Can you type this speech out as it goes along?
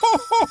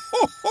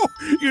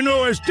You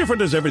know, as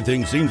different as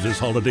everything seems this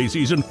holiday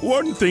season,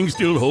 one thing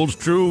still holds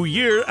true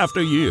year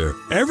after year.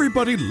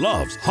 Everybody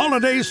loves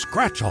holiday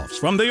scratch-offs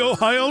from the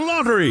Ohio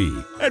Lottery.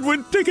 And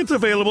with tickets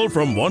available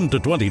from $1 to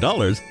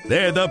 $20,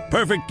 they're the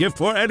perfect gift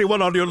for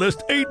anyone on your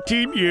list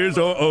 18 years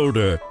or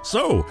older.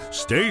 So,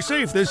 stay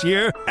safe this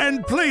year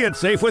and play it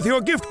safe with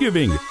your gift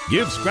giving.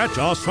 Give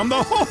scratch-offs from the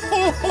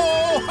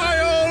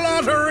Ohio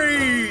Lottery!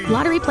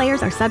 Lottery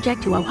players are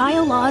subject to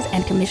Ohio laws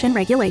and commission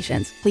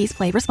regulations. Please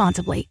play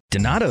responsibly.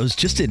 Donato's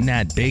just didn't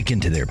add bacon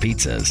to their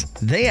pizzas.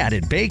 They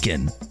added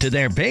bacon to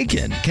their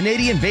bacon.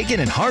 Canadian bacon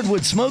and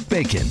hardwood smoked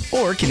bacon.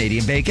 Or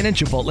Canadian bacon and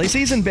Chipotle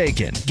seasoned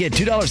bacon. Get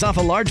 $2 off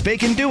a large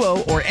bacon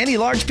duo or any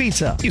large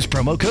pizza. Use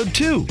promo code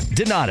 2.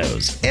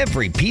 Donato's.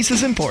 Every piece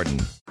is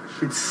important.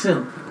 It's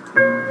simple.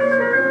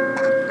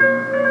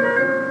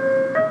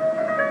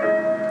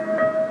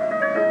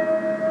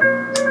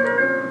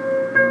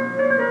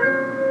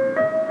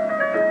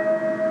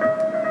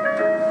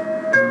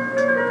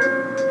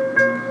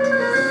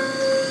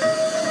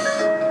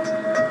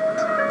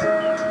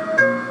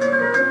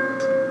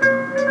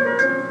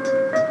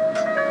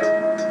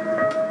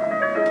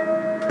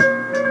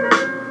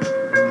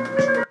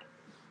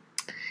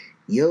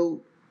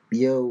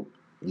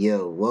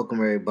 Yo, welcome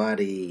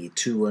everybody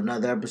to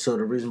another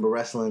episode of Reasonable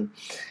Wrestling.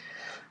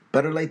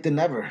 Better late than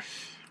never.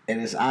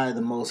 And it's I,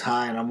 the Most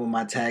High, and I'm with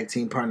my tag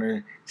team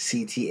partner,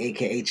 CT,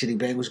 aka Chidi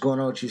Bang. What's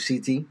going on with you,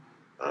 CT?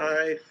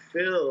 I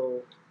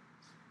feel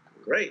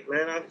great,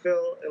 man. I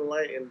feel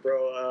enlightened,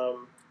 bro.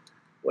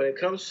 When it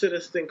comes to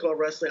this thing called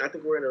wrestling, I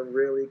think we're in a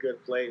really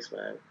good place,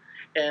 man.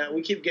 And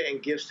we keep getting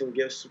gifts and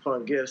gifts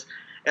upon gifts.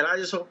 And I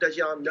just hope that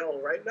y'all know,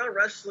 right now,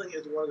 wrestling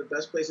is one of the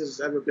best places it's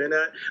ever been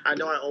at. I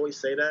know I always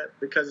say that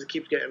because it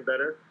keeps getting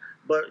better.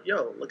 But,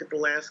 yo, look at the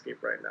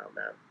landscape right now,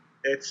 man.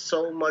 It's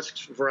so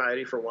much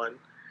variety, for one.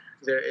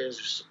 There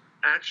is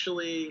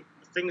actually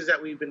things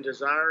that we've been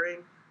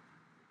desiring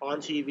on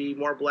TV,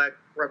 more black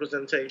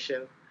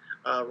representation,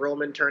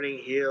 Roman turning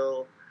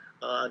heel,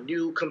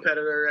 new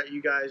competitor that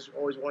you guys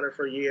always wanted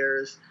for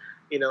years,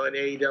 in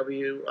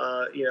AEW,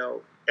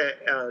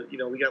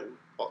 we got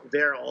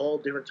there all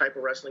different type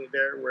of wrestling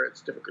there where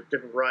it's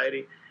different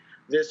variety.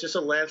 There's just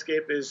a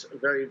landscape is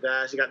very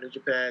vast. You got New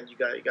Japan, you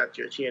got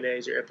your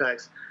TNAs, your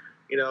Impacts.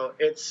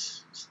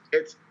 It's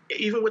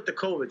even with the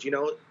COVID,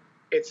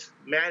 it's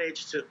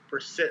managed to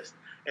persist.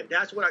 And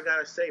that's what I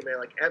gotta say, man.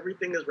 Like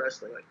everything is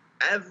wrestling. Like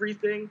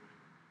everything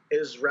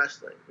is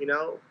wrestling,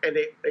 and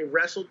they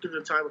wrestled through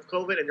the time of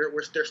COVID and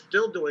they're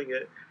still doing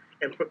it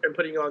and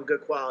putting on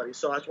good quality.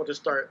 So I just want to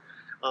start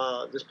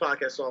this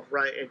podcast off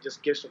right and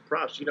just give some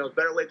props. It's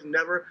better late than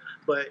never,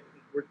 but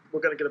we're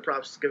going to get the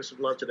props to give some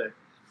love today.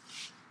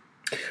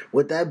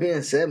 With that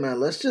being said, man,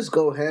 let's just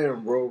go ahead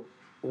and roll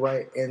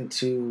right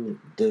into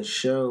the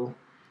show.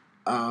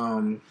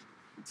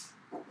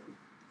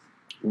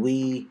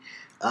 We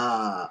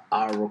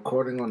are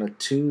recording on a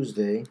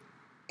Tuesday,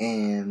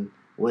 and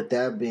with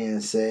that being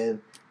said,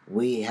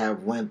 we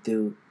have went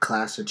through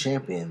Clash of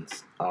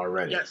Champions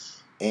already.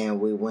 Yes. And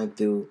we went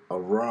through a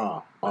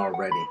Raw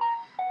already.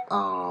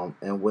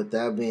 And with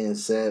that being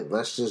said,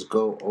 let's just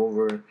go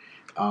over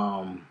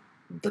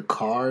the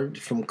card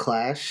from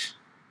Clash,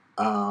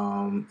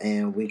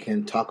 and we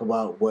can talk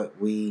about what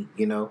we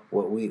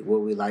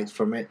liked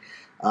from it.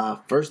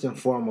 First and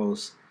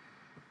foremost,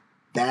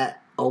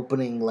 that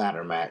opening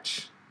ladder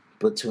match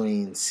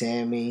between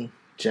Sammy,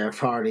 Jeff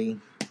Hardy,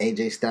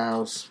 AJ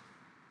Styles,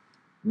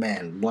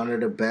 man, one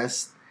of the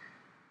best.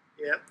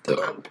 Yep.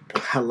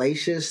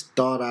 Hellacious,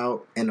 thought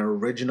out, and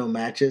original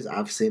matches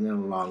I've seen in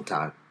a long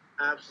time.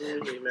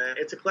 Absolutely, man.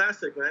 It's a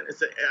classic, man.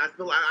 I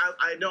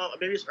know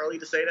maybe it's early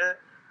to say that,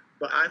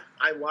 but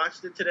I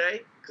watched it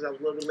today because I was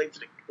a little bit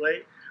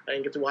late. I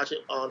didn't get to watch it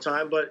on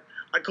time, but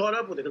I caught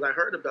up with it because I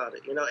heard about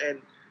it,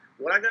 And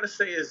what I gotta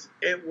say is,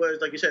 it was,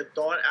 like you said,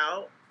 thought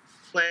out,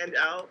 planned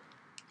out,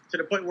 to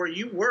the point where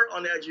you were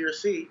on the edge of your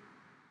seat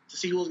to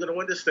see who was gonna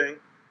win this thing,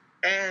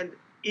 and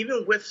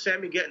even with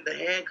Sammy getting the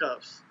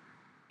handcuffs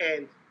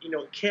and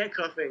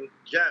handcuffing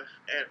Jeff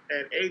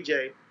and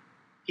AJ.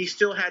 He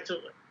still had to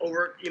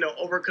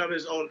overcome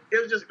his own.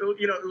 It was just, it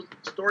was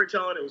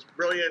storytelling. It was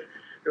brilliant.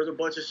 There was a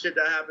bunch of shit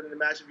that happened in the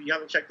match. If you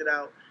haven't checked it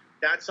out,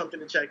 that's something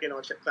to check in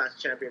on Clash of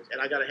Champions.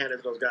 And I got to hand it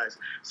to those guys.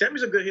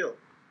 Sammy's a good heel.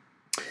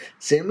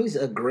 Sammy's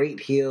a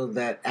great heel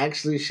that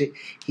actually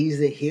he's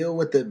the heel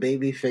with the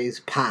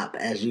babyface pop,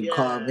 as you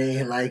call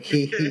me. Like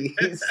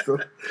he's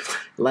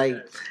like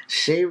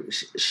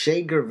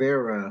Shea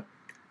Guevara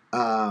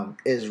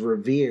is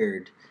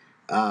revered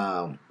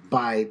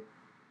by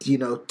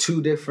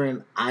two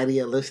different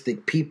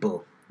idealistic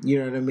people. You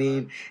know what I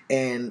mean?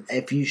 And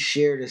if you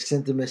share the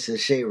sentiments of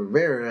Shea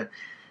Rivera,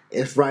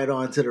 it's right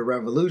on to the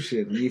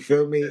revolution. You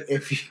feel me?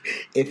 If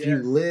you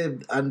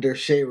lived under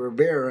Shea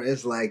Rivera,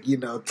 it's like,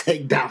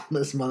 take down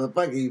this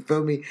motherfucker. You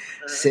feel me?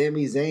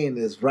 Sami Zayn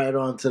is right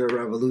on to the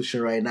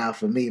revolution right now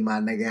for me, my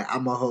nigga.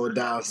 I'm going to hold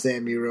down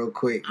Sammy real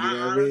quick. You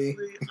know what I mean?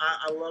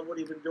 I love what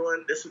he's been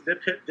doing. This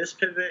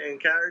pivot in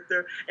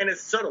character, and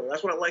it's subtle.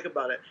 That's what I like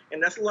about it.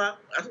 And that's what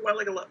I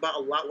like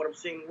about what I'm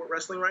seeing with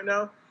wrestling right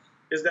now.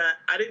 is that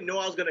I didn't know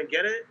I was gonna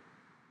get it,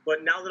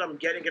 but now that I'm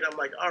getting it, I'm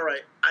like, all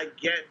right, I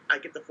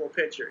get the full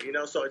picture, you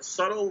know. So it's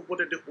subtle what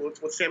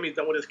Sammy's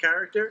done with his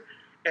character,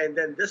 and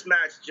then this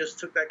match just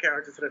took that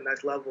character to the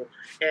next level,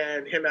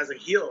 and him as a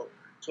heel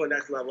to a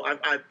next level.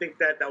 I think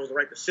that was the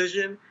right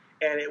decision,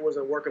 and it was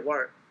a work of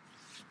art.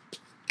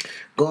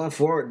 Going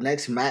forward,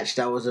 next match,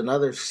 that was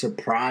another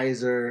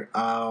surpriser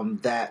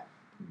that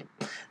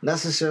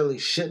necessarily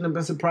shouldn't have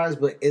been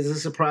surprised, but is a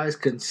surprise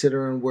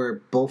considering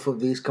where both of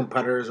these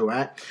competitors were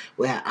at.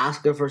 We had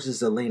Asuka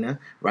versus Zelina,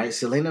 right?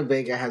 Zelina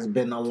Vega has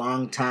been a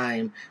long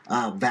time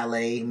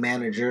valet,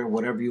 manager,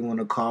 whatever you want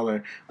to call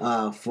her,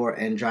 for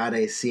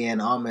Andrade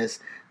Cien Almas,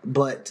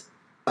 but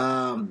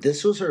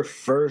this was her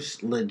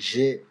first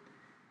legit,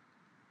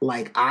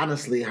 like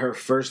honestly, her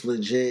first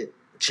legit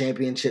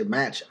championship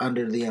match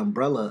under the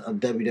umbrella of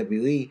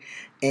WWE.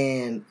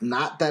 And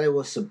not that it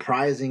was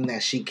surprising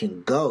that she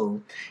can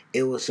go,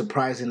 it was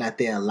surprising that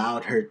they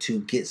allowed her to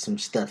get some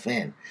stuff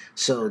in.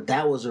 So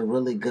that was a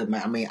really good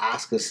match. I mean,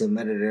 Asuka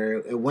submitted her.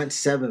 It went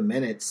 7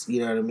 minutes, you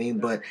know what I mean?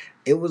 But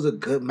it was a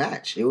good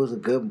match. It was a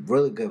good,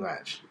 really good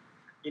match.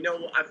 You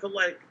know, I feel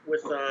like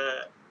with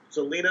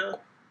Zelina,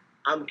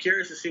 I'm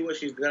curious to see what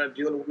she's going to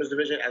do in the women's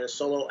division as a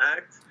solo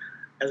act,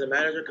 as a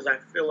manager, because I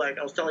feel like,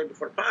 I was telling you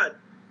before the pod,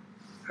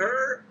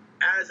 her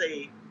as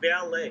a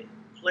valet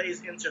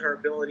plays into her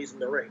abilities in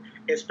the ring,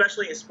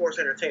 especially in sports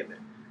entertainment.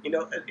 You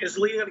know, is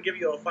Zelina going to give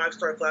you a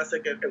 5-star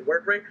classic and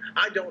work rate?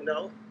 I don't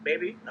know.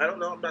 Maybe. I don't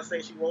know. I'm not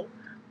saying she won't.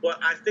 But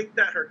I think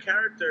that her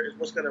character is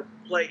what's going to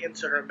play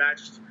into her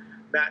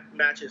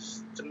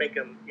matches to make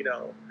them, you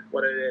know,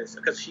 what it is.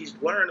 Because she's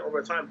learned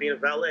over time, being a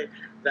valet,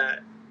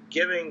 that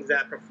giving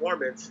that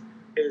performance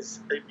is,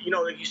 you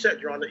know, like you said,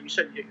 if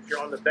you're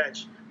on the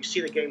bench, you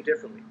see the game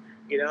differently.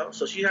 You know,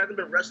 so she hasn't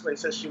been wrestling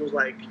since she was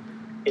like,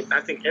 I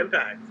think,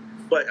 Impact.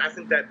 But I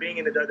think that being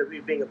in the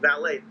WWE, being a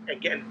valet,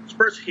 and getting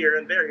spurts here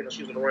and there, you know,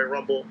 she was in the Royal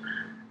Rumble,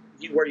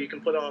 where you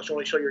can put on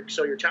show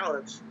your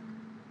talents.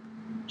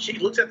 She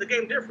looks at the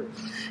game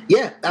differently.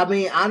 Yeah, I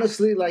mean,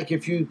 honestly, like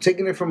if you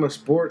taking it from a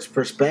sports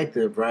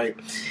perspective, right?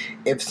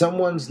 If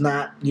someone's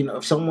not, you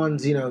know,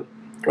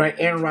 right?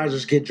 Aaron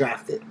Rodgers get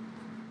drafted.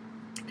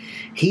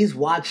 He's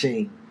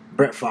watching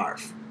Brett Favre.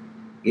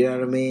 You know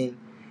what I mean?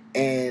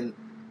 And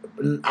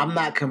I'm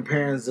not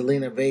comparing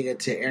Zelina Vega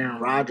to Aaron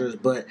Rodgers,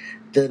 but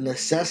the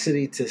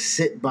necessity to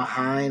sit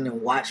behind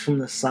and watch from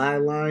the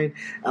sideline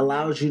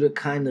allows you to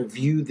kind of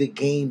view the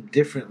game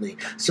differently.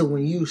 So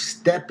when you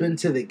step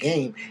into the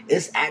game,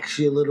 it's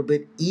actually a little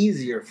bit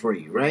easier for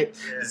you, right?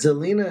 Yeah.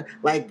 Zelina,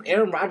 like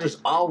Aaron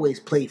Rodgers always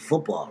played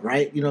football,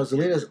 right? You know,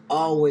 Zelina's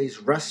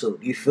always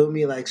wrestled. You feel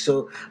me? Like,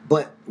 so,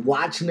 but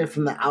watching it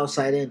from the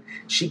outside in,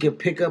 she can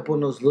pick up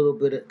on those little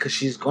bit of, because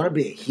she's going to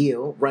be a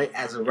heel, right?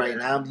 As of right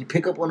now, you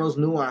pick up on those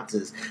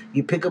nuances.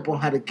 You pick up on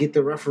how to get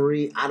the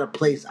referee out of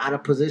place, out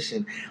of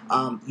position.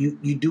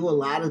 You do a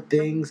lot of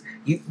things.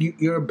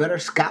 You're a better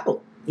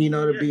scout, you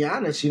know, to be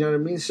honest. You know what I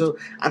mean? So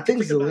I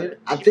think Zelina,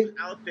 was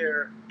out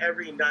there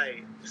every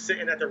night,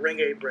 sitting at the ring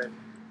apron,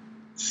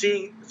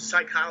 seeing the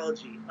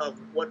psychology of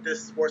what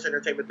this sports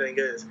entertainment thing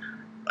is,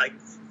 like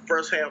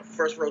first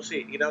row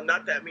seat. You know,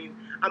 not that. I mean,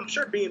 I'm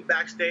sure being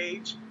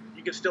backstage,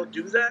 you can still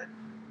do that.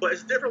 But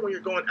it's different when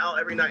you're going out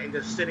every night and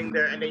just sitting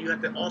there, and then you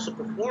have to also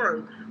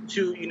perform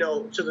to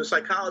the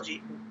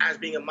psychology as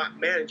being a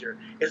manager.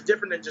 It's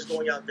different than just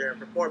going out there and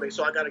performing.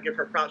 So I got to give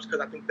her props because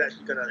I think that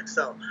she's going to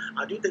excel.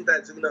 I do think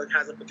that Zelina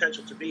has the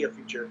potential to be a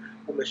future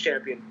women's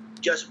champion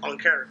just on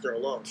character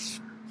alone.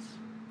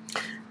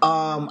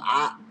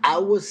 I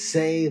would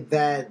say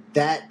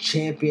that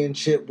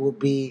championship will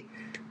be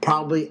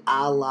probably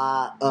a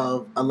la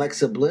of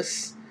Alexa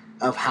Bliss,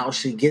 of how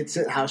she gets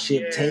it, how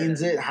she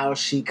obtains it, how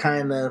she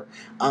kind of,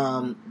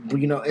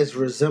 is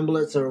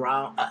resemblance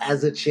around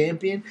as a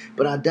champion.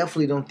 But I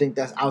definitely don't think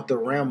that's out the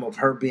realm of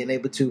her being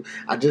able to.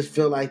 I just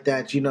feel like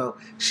that,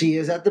 she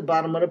is at the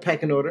bottom of the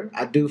pecking order.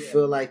 I do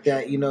feel like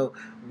that,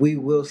 we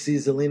will see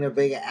Zelina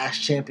Vega as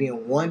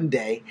champion one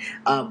day.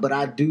 But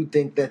I do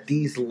think that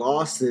these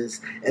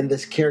losses and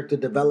this character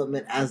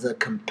development as a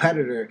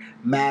competitor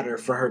matter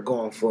for her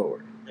going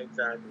forward.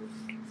 Exactly.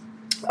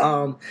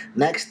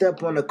 Next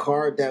up on the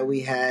card that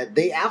we had,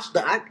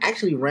 I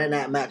actually ran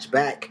that match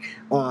back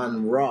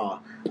on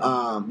Raw. You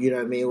know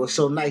what I mean? It was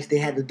so nice they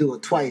had to do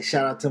it twice.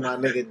 Shout out to my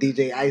nigga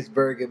DJ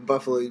Iceberg in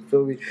Buffalo, you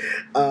feel me?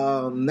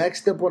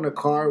 Next up on the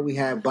card, we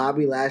had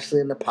Bobby Lashley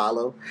and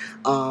Apollo.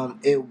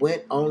 It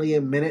went only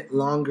a minute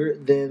longer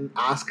than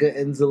Asuka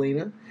and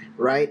Zelina,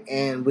 right?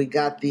 And we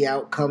got the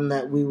outcome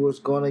that we was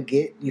going to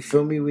get. You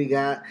feel me? We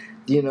got,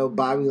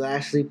 Bobby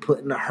Lashley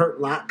putting a hurt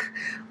lock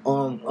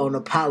on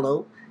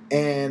Apollo.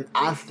 And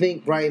I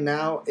think right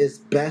now it's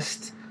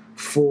best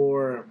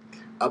for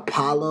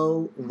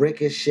Apollo,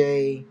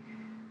 Ricochet,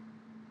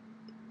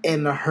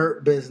 and the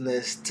Hurt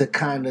Business to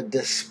kind of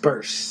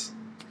disperse.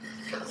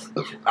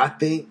 I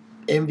think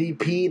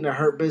MVP and the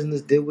Hurt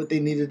Business did what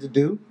they needed to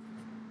do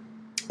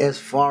as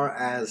far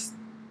as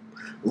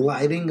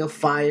lighting a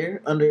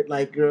fire under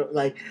like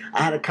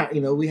I had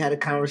we had a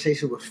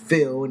conversation with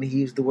Phil and he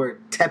used the word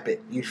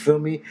tepid. You feel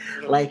me?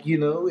 Like,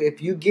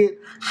 if you get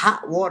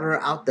hot water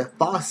out the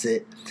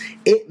faucet,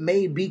 it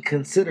may be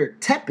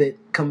considered tepid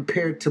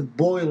compared to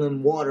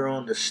boiling water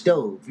on the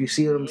stove. You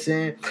see what I'm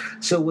saying?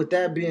 So with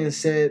that being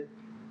said,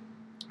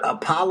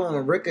 Apollo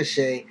and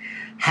Ricochet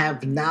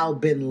have now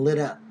been lit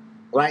up.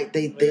 Right,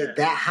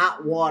 that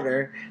hot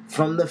water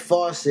from the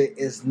faucet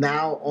is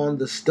now on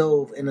the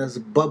stove and is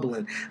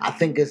bubbling. I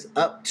think it's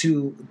up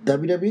to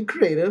WWE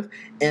Creative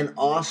and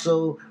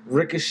also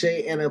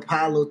Ricochet and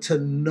Apollo to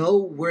know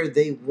where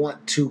they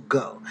want to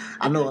go.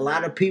 I know a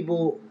lot of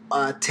people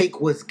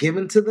take what's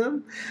given to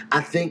them.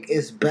 I think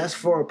it's best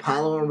for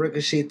Apollo and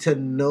Ricochet to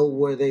know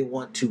where they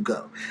want to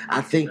go.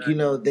 I think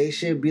they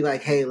should be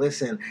like, hey,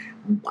 listen.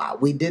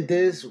 We did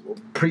this.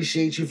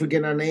 Appreciate you for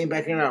getting our name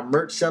back in, our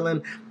merch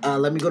selling.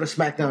 Let me go to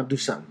SmackDown and do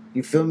something.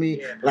 You feel me?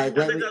 Yeah. Like,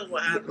 I think that's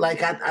what happens.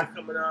 Like, I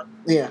coming up.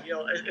 Yeah.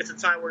 It's a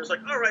time where it's like,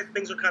 all right,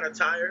 things are kind of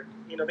tired.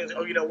 Things.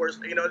 Every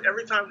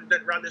time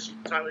that around this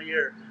time of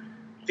year,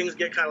 things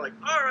get kind of like,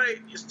 all right,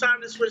 it's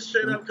time to switch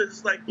shit up because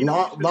it's like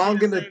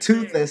long in the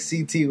tooth, as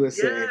CT would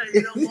say.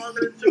 Yeah, long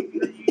in the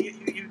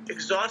tooth. You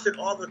exhausted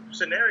all the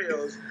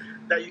scenarios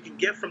that you can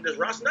get from this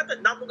roster. Not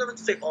going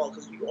to say all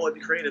because you always be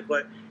creative,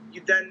 but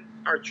you then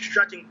are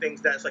stretching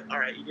things that's like, all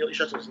right, you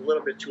stretch this a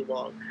little bit too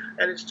long,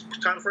 and it's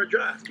time for a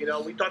draft. We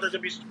thought there was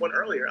gonna be one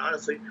earlier,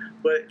 honestly,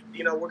 but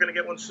we're gonna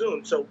get one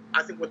soon. So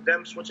I think with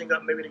them switching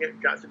up, maybe to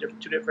get guys to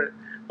two different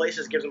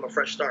places gives them a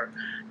fresh start.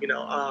 What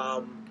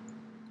I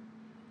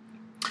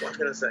was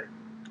gonna say.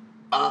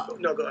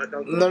 No, go ahead.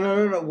 No.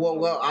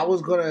 Well, I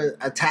was gonna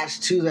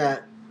attach to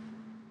that.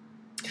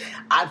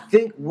 I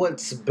think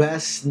what's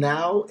best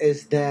now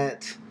is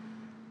that,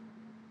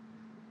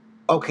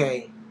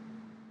 okay,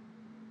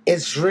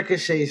 it's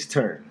Ricochet's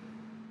turn.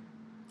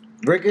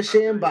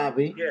 Ricochet and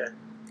Bobby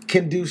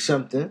can do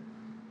something.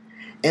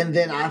 And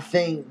then I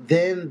think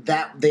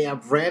that they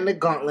have ran the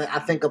gauntlet. I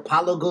think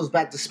Apollo goes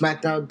back to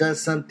SmackDown,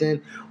 does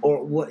something,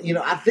 or what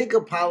I think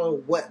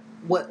Apollo what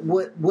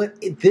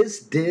this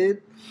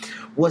did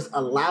was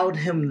allowed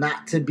him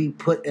not to be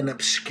put in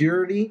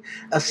obscurity,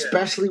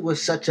 especially with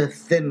such a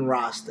thin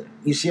roster.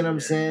 You see what I'm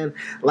saying?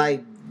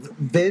 Like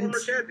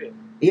Vince. Former champion.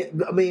 Yeah,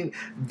 I mean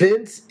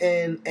Vince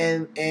and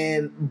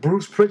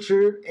Bruce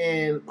Pritchard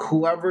and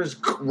whoever's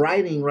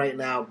writing right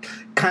now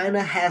kind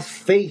of has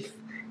faith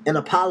in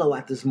Apollo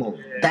at this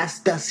moment. Yeah.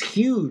 That's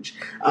huge.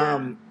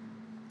 Yeah.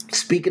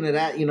 Speaking of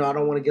that, I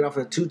don't want to get off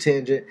on too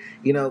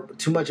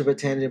much of a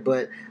tangent,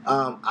 but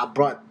I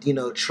brought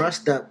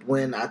trust up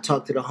when I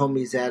talked to the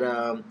homies at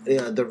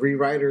the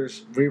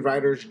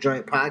Rewriters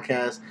Joint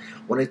Podcast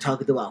when they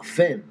talked about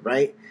Finn,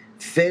 right?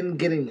 Finn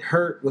getting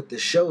hurt with the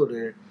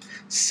shoulder,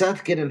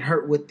 Seth getting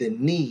hurt with the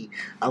knee.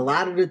 A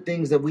lot of the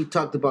things that we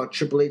talked about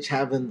Triple H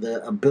having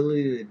the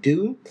ability to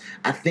do,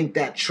 I think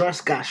that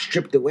trust got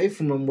stripped away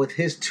from him with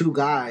his two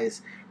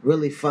guys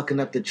really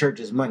fucking up the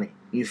church's money.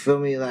 You feel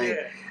me? Like,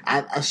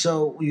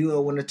 so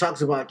when it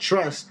talks about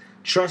trust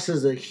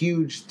is a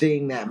huge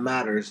thing that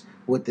matters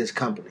with this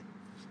company.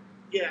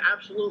 Yeah,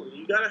 absolutely.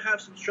 You gotta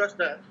have some trust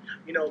that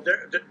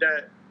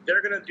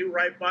they're gonna do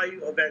right by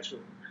you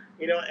eventually.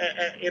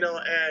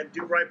 And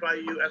do right by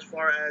you as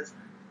far as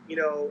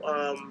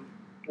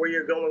where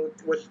you're going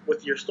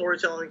with your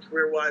storytelling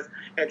career-wise,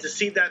 and to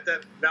see that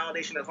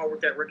validation and hard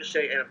work that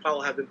Ricochet and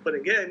Apollo have been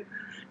putting in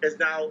is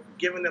now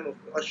giving them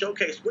a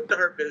showcase with the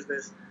Hurt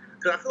Business,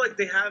 because I feel like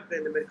they have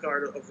been the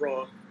mid-card of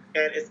Raw,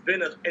 and it's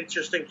been an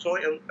interesting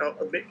point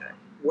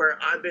where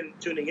I've been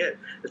tuning in.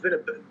 It's been a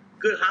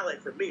good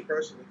highlight for me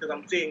personally, because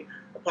I'm seeing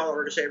Apollo and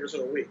Ricochet every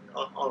single week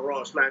on Raw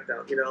and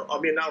SmackDown.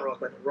 Not Raw,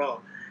 SmackDown, Raw.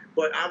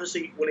 But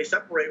obviously, when they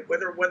separate,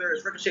 whether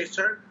it's Ricochet's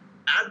turn,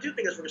 I do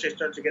think it's Ricochet's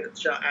turn to get a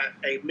shot at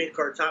a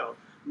mid-card title.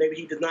 Maybe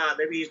he does not.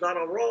 Maybe he's not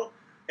on Raw,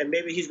 and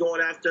maybe he's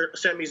going after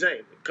Sami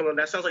Zayn. Come on,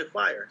 that sounds like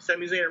fire.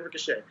 Sami Zayn and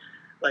Ricochet.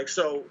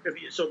 So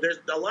there's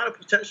a lot of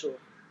potential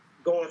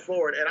going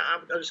forward,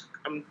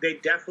 and they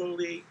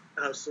definitely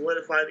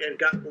solidified and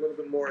got a little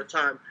bit more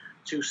time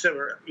to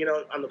simmer,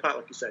 on the pot,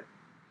 like you said.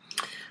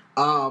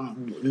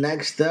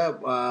 Next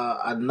up,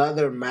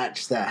 another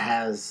match that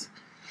has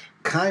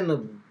kind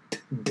of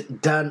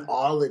done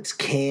all it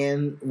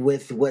can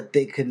with what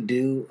they can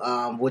do,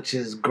 which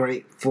is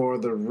great for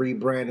the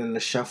rebrand and the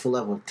shuffle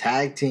up of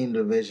tag team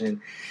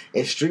division.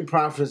 It's Street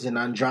Profits and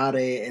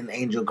Andrade and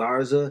Angel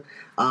Garza.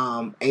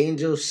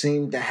 Angel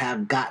seemed to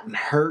have gotten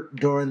hurt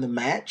during the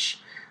match.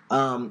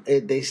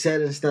 They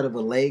said instead of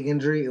a leg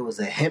injury, it was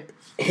a hip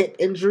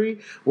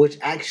injury, which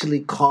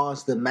actually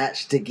caused the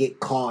match to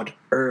get called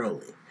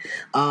early.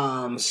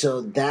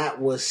 So that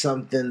was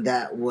something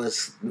that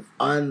was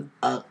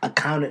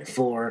unaccounted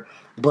for,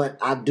 but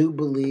I do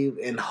believe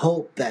and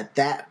hope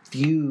that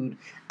feud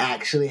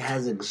actually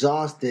has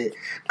exhausted,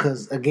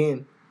 because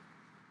again,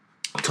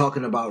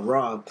 talking about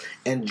Raw,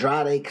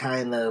 Andrade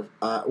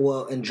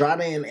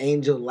and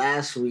Angel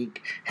last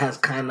week has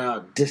kind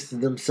of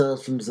distanced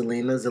themselves from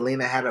Zelina.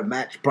 Zelina had a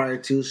match prior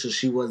to, so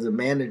she wasn't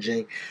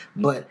managing,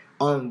 but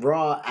on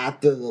Raw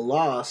after the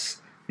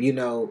loss,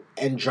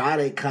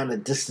 Andrade kind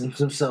of distanced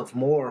himself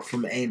more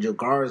from Angel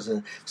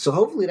Garza. So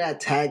hopefully that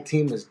tag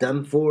team is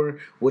done for,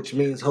 which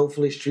means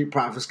hopefully Street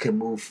Profits can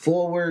move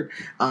forward.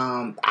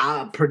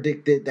 I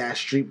predicted that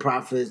Street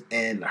Profits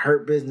and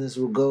Hurt Business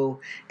will go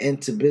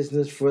into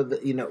business for the,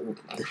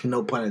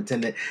 no pun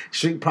intended,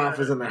 Street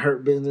Profits and the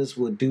Hurt Business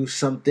will do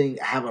something,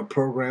 have a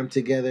program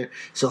together.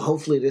 So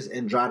hopefully this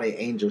Andrade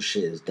Angel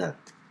shit is done.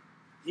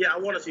 Yeah, I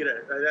want to see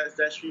that.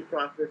 That Street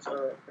Profits,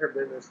 Hurt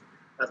Business,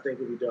 I think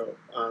would be dope,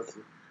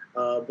 honestly.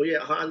 But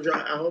yeah, Andrade,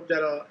 I hope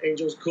that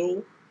Angel's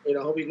cool.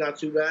 I hope he's not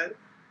too bad.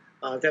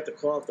 They have to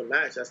call off the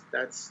match.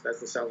 That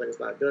sounds like it's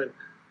not good.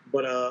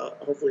 But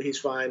hopefully he's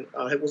fine.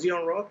 Was he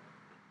on Raw?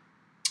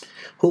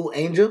 Who,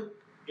 Angel?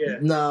 Yeah.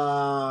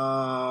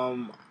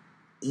 No,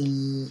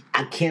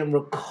 I can't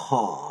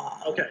recall.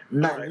 Okay.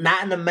 Not right.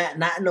 not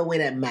in the way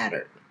that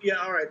mattered. Yeah.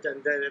 All right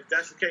then. Then if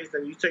that's the case,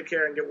 then you take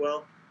care and get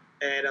well,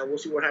 and we'll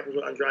see what happens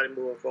with Andrade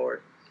moving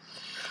forward.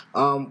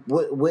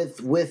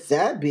 With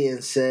that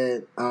being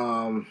said,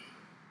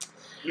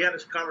 you had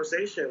this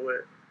conversation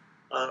with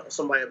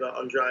somebody about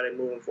Andrade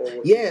moving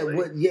forward.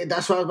 Yeah,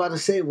 that's what I was about to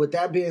say. With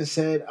that being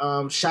said,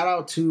 shout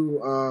out to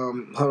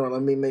hold on,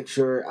 let me make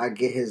sure I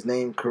get his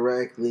name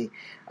correctly,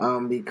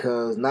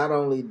 because not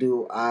only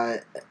do I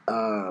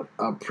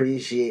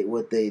appreciate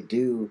what they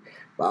do,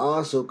 but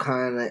also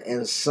kind of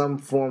in some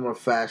form or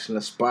fashion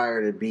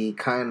aspire to be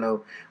kind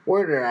of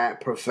where they're at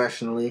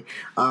professionally.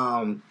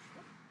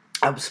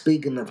 I'm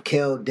speaking of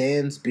Kel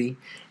Dansby,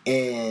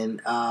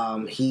 and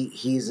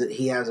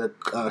he has a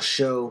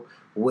show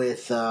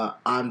with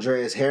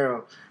Andreas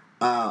Harrell,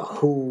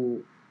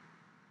 who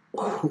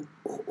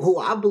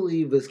I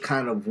believe is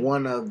kind of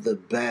one of the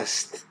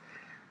best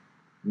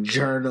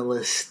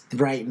journalists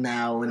right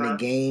now in the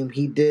game.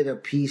 He did a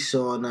piece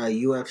on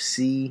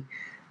UFC.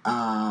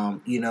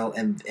 And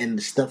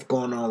the stuff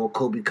going on with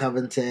Kobe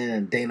Covington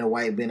and Dana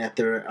White being at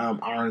their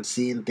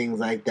RNC and things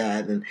like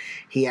that, and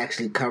he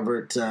actually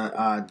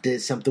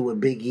did something with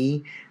Big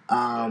E,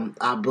 and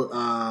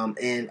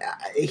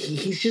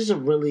he's just a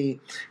really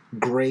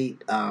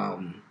great,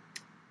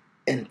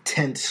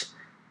 intense,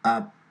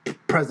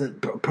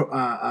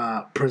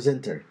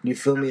 presenter. You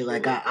feel me?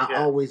 Like I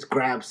always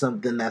grab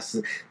something that's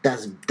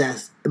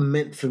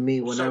meant for me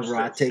whenever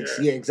I take.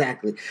 Yeah,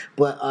 exactly.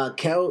 But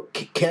Kel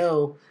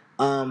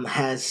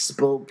has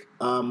spoke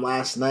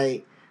last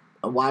night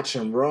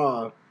watching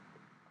Raw,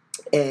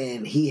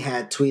 and he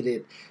had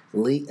tweeted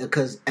Lee,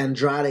 because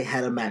Andrade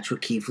had a match with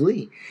Keith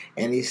Lee,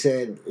 and he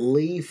said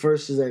Lee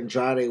versus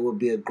Andrade would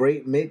be a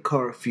great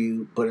mid-card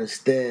feud, but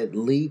instead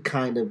Lee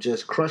kind of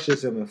just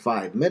crushes him in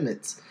 5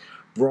 minutes.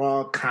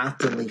 Raw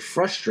constantly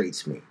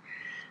frustrates me.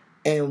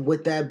 And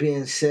with that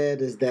being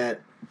said, is that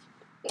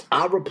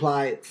I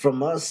replied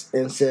from us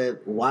and said,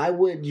 why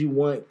would you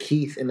want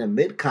Keith in a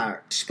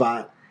mid-card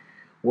spot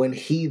when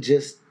he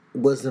just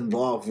was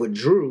involved with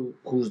Drew,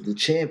 who's the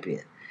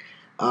champion?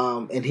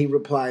 And he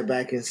replied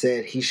back and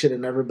said he should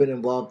have never been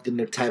involved in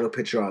the title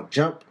picture off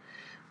jump.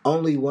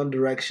 Only one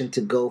direction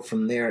to go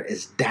from there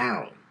is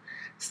down.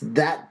 So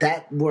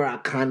that where I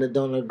kind of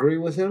don't agree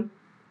with him.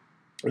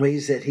 When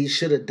he said he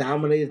should have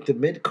dominated the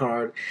mid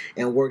card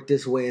and worked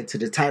his way into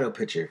the title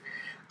picture.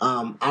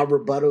 I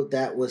rebutted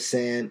that with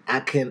saying I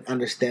can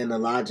understand the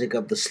logic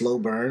of the slow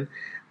burn.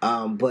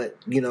 But,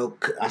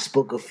 I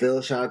spoke of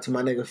Phil. Shout out to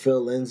my nigga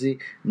Phil Lindsay.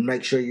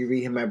 Make sure you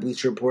read him at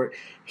Bleacher Report.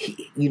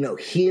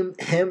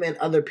 Him and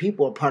other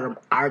people are part of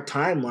our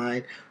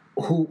timeline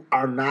who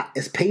are not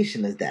as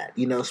patient as that.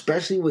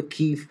 Especially with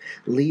Keith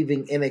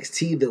leaving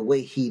NXT the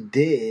way he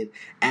did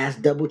as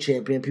double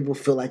champion. People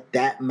feel like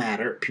that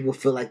mattered. People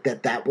feel like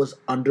that was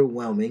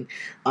underwhelming.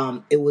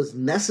 It was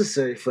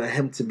necessary for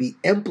him to be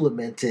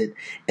implemented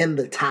in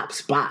the top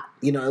spot.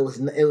 It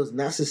was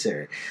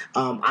necessary.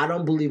 I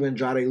don't believe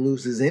Andrade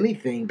loses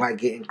anything by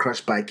getting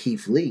crushed by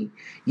Keith Lee.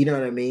 You know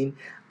what I mean?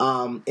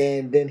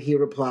 And then he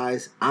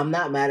replies, I'm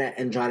not mad at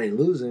Andrade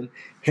losing.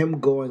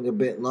 Him going a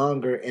bit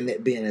longer and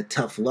it being a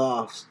tough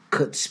loss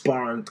could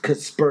spur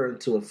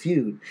into a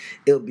feud.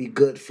 It'll be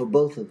good for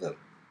both of them.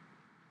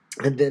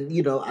 And then,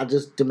 I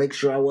just, to make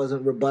sure I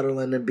wasn't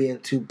rebuttaling and being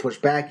too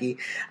pushbacky,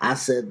 I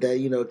said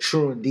that,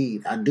 true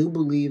indeed. I do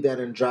believe that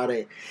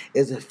Andrade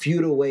is a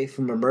feud away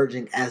from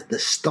emerging as the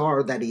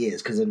star that he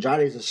is, because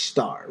Andrade is a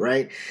star,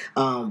 right?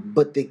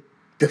 But the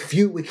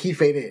feud with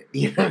Keith ain't it,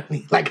 you know what I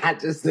mean? Like, I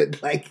just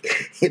said, like,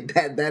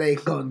 that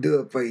ain't gonna do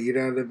it for you, you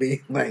know what I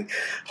mean? Like,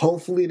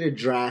 hopefully the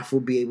draft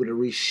will be able to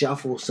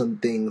reshuffle some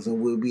things and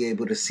we'll be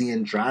able to see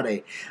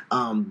Andrade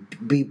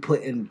be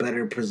put in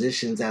better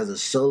positions as a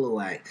solo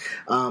act.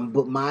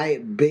 But my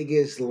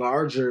biggest,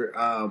 larger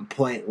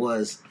point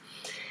was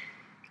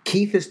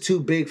Keith is too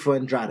big for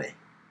Andrade.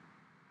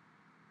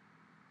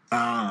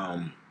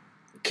 I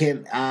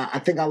think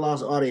I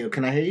lost audio.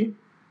 Can I hear you?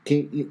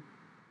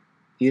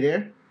 You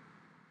there?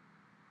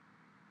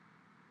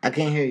 I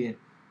can't hear you.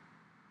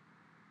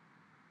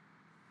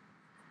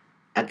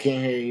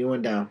 You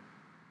went down.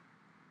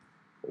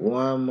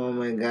 One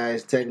moment,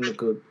 guys.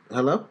 Technical.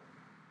 Hello?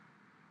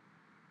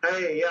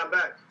 Hey, yeah, I'm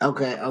back.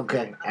 Okay. All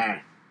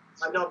right.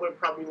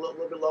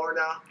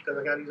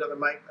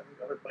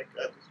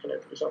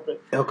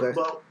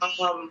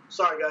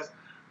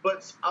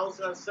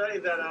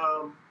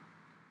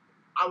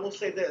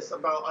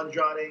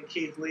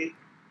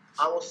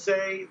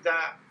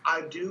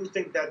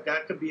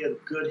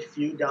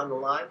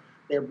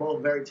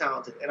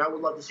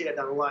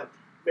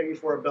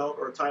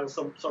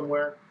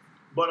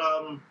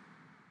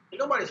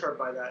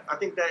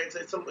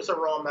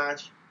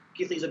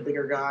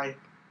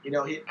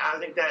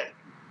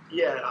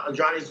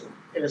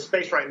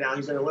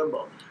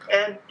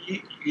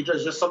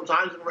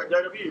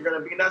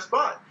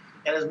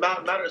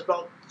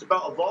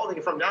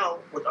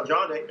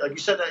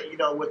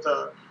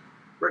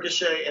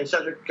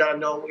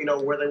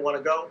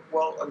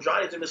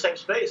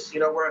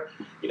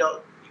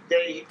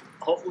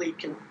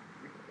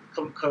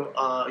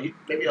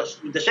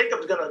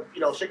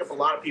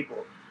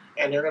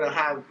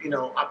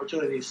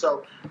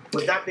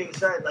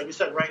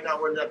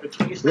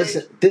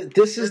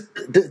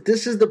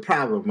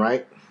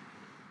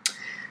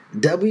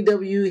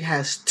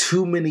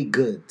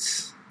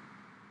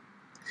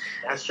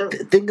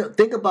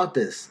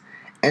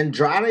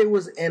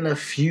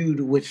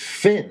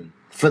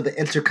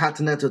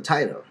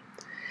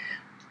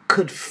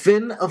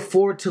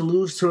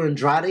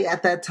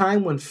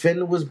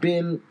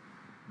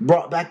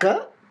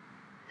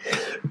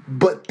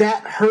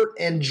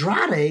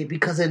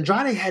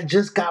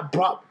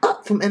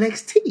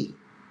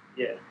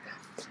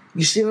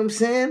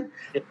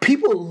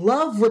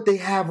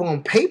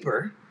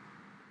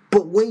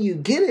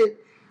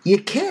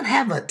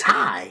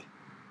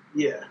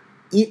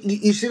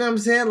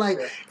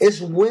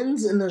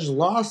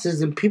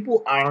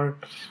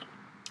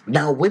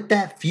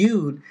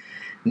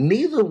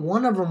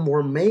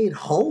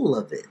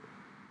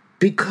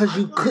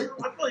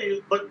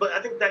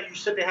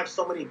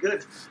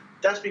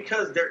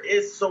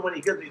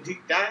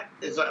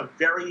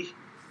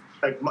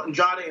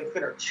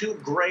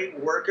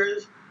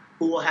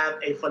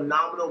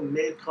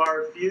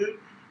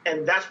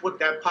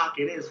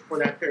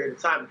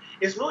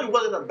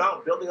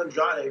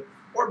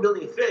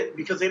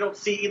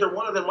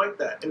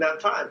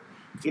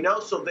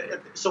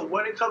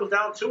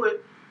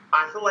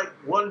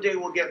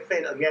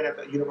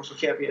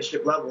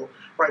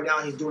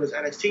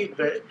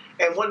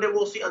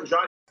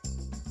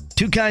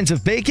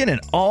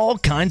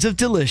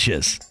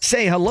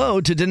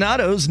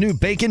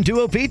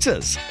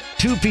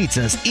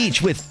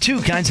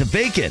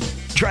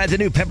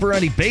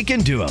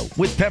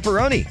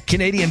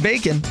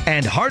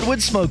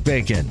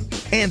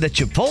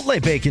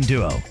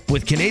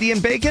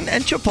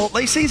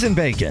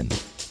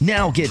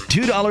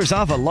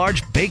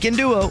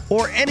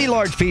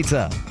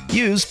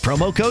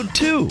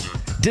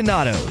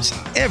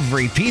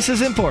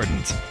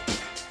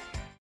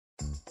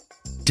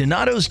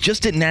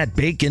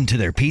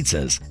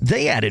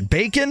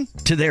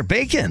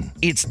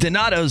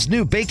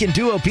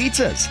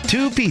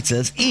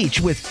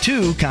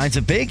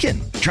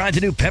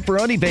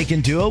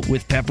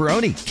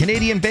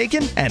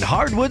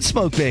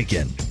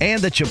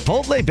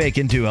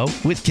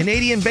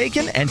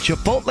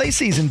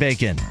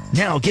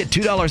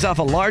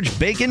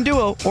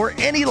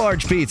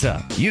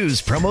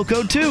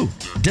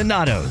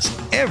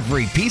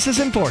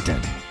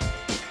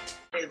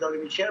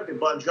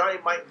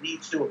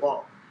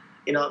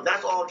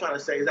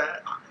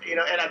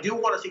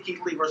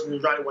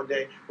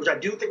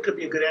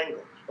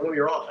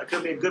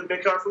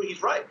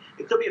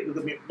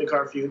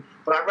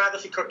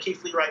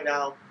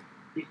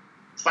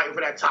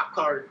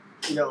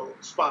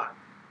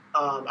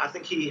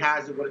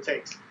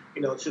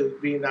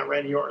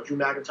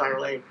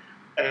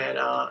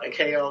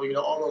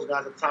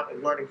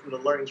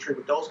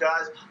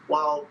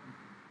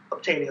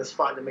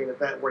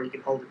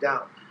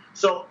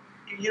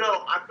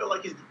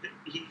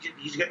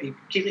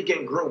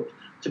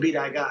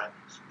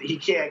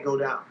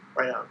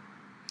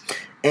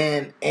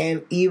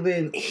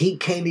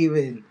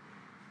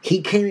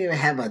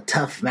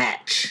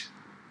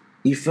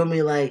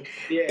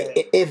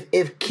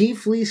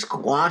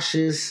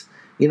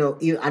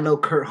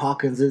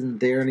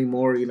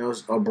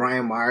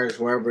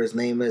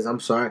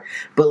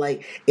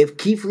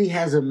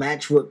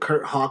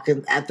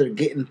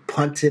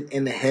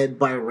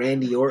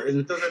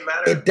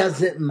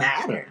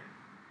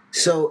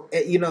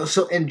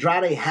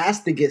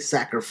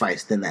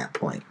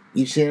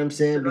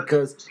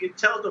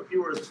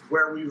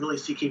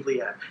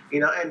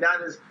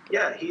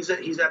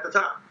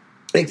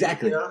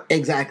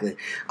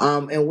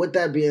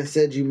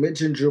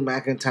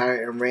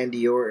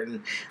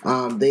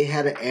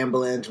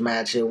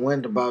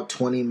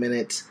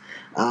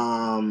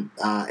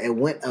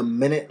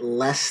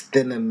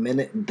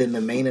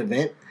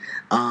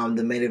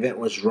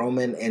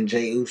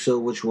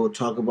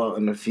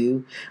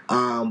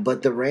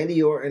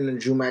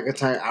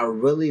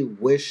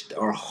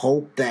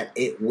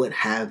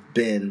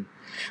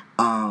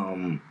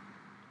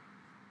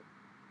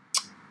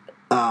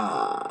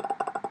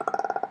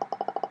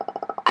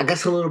 I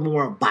guess, a little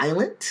more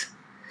violent.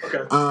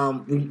 Okay.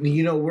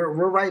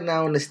 We're right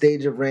now in the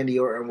stage of Randy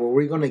Orton where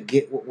we're gonna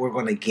get what we're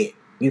gonna get.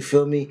 You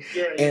feel me?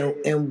 Yeah.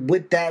 And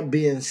with that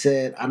being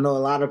said, I know a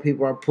lot of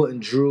people are putting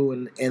Drew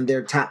in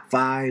their top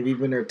 5,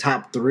 even their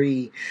top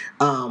 3.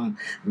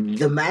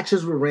 The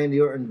matches with Randy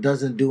Orton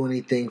doesn't do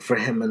anything for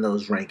him in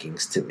those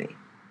rankings to me.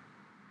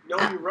 No,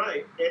 you're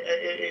right.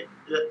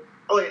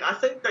 I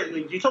think that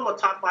you're talking about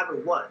top 5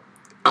 of what?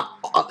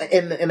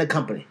 In the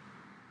company.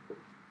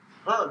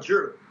 Oh,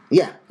 Drew.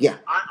 Yeah.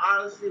 I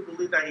honestly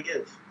believe that he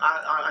is.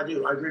 I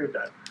do. I agree with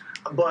that.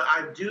 But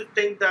I do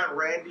think that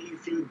Randy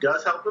feud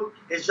does help him.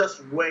 It's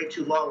just way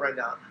too long right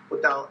now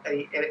without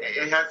any.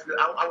 It has to.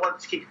 I want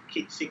to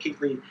see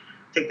Keith Lee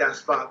take that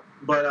spot,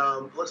 but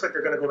it looks like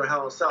they're going to go to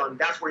Hell in a Cell, and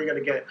that's where you're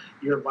going to get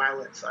your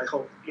violence. I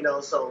hope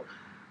So,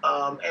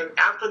 and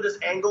after this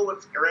angle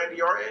with Randy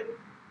Orton,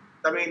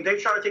 I mean, they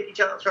try to take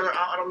each other out.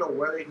 I don't know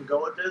where they can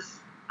go with this.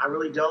 I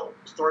really don't.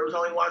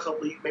 Storytelling wise,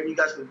 hopefully, maybe you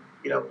guys can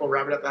go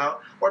wrap it up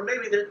out, or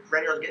maybe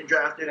Randy Orton's getting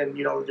drafted, and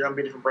they're going to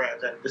be different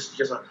brands, and this is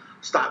just a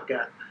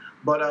stopgap.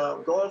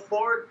 But going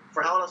forward,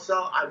 for Hell in a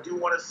Cell, I do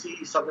want to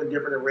see something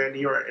different than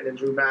Randy Orton and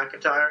Drew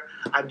McIntyre.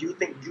 I do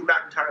think Drew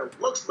McIntyre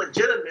looks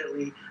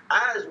legitimately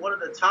as one of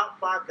the top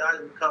 5 guys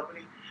in the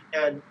company,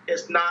 and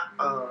it's not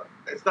a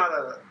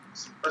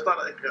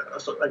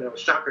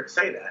shocker to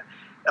say that.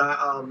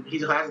 He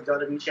has a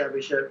WWE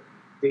championship.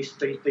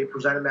 They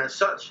present him as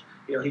such.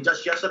 He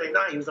just yesterday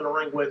night he was in a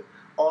ring with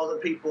all the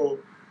people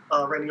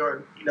Randy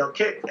Orton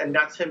kicked, and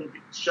that's him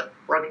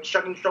rubbing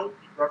shoulders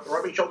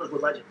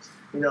with legends.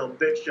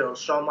 Big Show,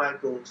 Shawn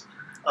Michaels,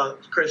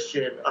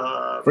 Christian,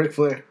 Ric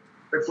Flair.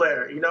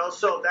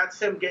 So that's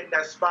him getting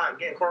that spot,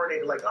 getting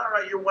coronated. Like, all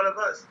right, you're one of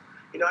us.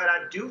 And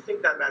I do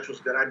think that match was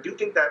good. I do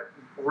think that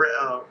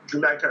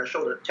Drew McIntyre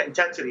showed an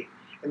intensity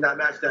in that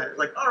match that,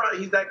 like, all right,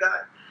 he's that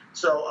guy.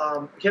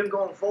 So him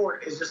going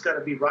forward is just going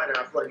to be brighter.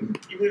 I feel like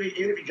even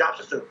if he drops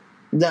us to him.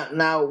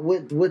 Now,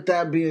 with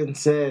that being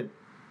said,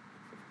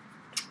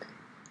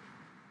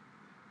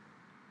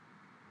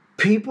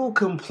 people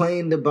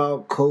complained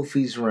about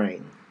Kofi's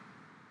reign.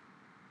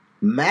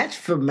 Match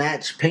for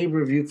match,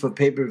 pay-per-view for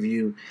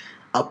pay-per-view,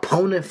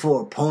 opponent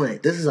for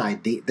opponent. This is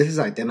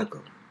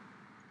identical.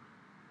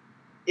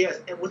 Yes,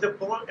 and with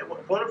opponent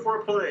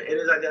for opponent, it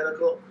is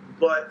identical.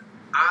 But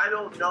I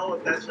don't know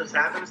if that's just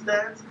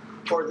happenstance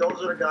or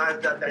those are the guys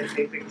that they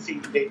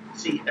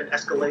see an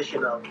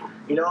escalation of.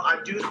 I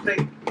do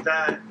think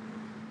that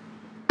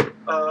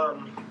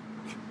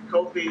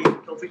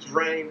Kofi's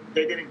reign,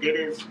 they didn't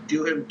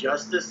do him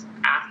justice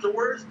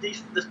afterwards.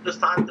 This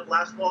time the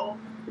last fall,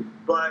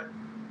 but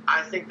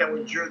I think that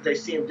with Drew they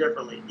see him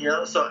differently.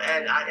 So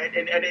and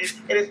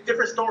it's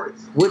different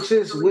stories. Which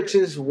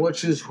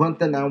is one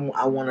thing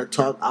I want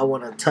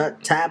to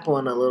tap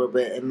on a little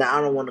bit, and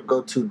I don't want to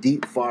go too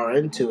far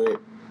into it.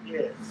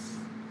 Yeah.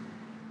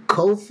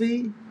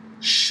 Kofi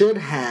should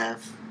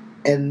have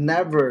and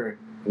never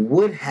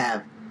would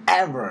have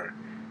ever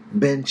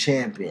been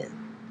champion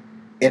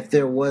if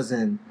there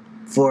wasn't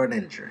for an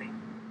injury.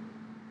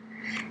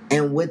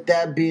 And with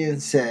that being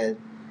said,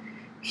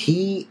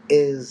 he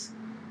is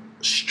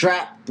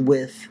strapped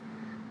with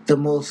the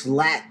most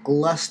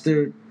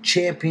lackluster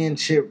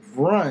championship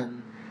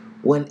run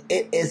when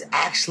it is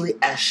actually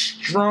as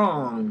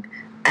strong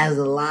as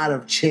a lot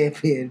of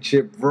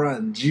championship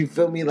runs. You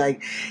feel me?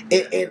 Like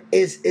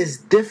it's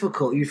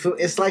difficult. You feel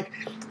it's like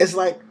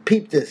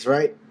peep this,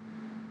 right?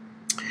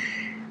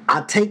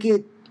 I take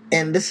it,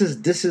 and this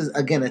is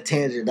again a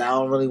tangent that I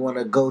don't really want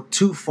to go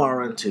too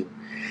far into.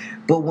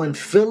 But when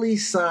Philly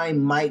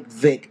signed Mike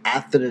Vick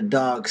after the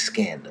dog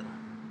scandal,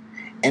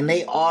 and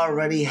they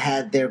already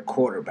had their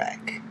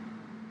quarterback,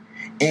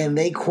 and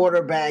they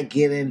quarterback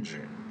get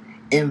injured,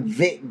 and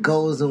Vick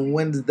goes and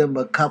wins them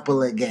a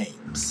couple of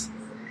games.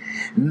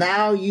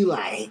 Now you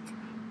like,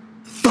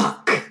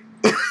 fuck.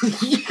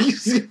 You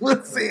see what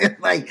I'm saying?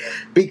 Like,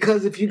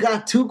 because if you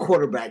got 2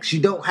 quarterbacks, you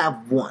don't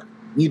have one.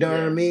 You know what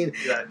I mean?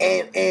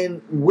 Exactly.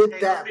 And with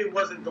that, it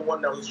wasn't the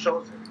one that was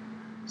chosen.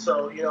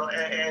 So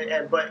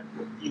but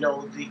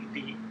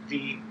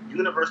the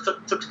universe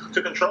took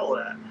control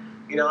of that.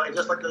 And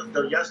just like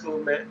the Yes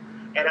movement,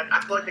 and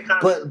I feel like they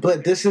kind of.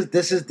 But this is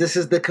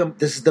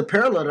the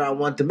parallel that I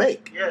want to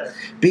make. Yeah.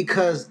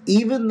 Because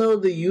even though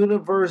the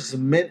universe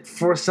meant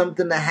for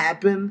something to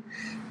happen,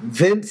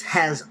 Vince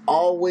has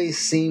always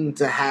seemed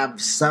to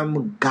have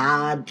some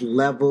God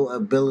level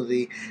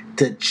ability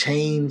to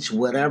change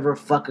whatever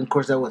fucking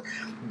course that was.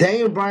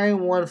 Daniel Bryan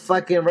won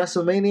fucking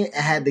WrestleMania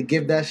and had to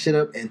give that shit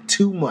up in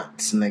 2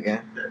 months,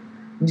 nigga.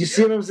 You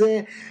see what I'm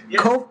saying? Yeah.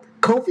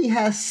 Kofi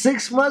has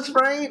 6 months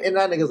reign, and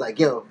that nigga's like,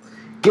 yo,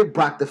 get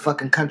Brock the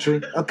fucking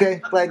country, okay?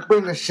 Like,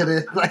 bring this shit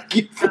in. Like,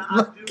 you feel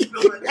I do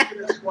feel like they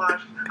should have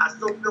squashed. I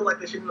still feel like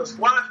they shouldn't have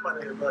squashed my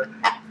nigga, but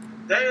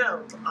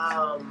damn,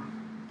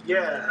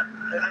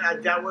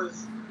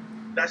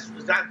 that's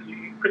exactly,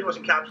 you pretty much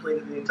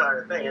encapsulated the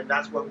entire thing, and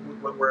that's where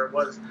it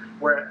was.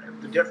 Where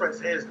the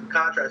difference is, the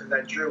contrast is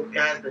that Drew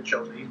has been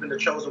chosen. He's been the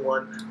chosen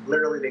one.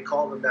 Literally, they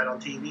called him that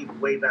on TV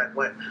way back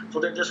when. So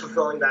they're just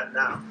fulfilling that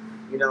now.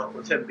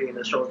 with him being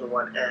the chosen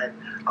one. And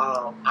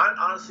I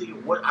honestly,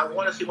 I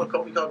want to see when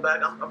Kofi comes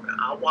back.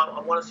 I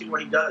want to see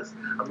what he does.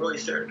 I'm really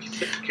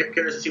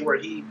curious to see where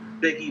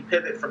Big E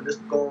pivot from this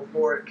going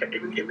forward.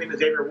 Even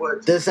Xavier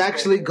Woods. This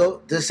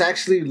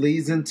actually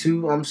leads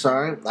into. I'm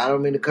sorry, I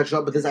don't mean to cut you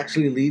off, but this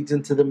actually leads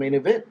into the main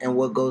event and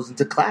what goes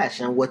into Clash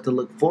and what to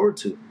look forward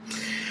to.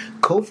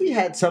 Kofi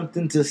had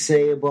something to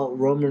say about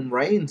Roman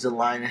Reigns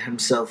aligning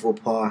himself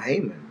with Paul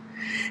Heyman.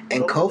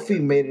 And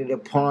Kofi made it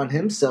upon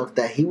himself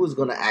that he was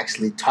going to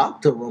actually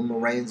talk to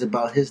Roman Reigns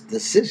about his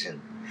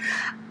decision.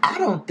 I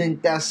don't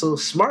think that's so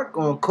smart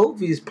on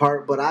Kofi's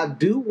part, but I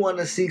do want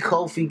to see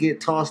Kofi get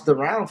tossed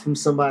around from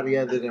somebody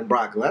other than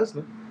Brock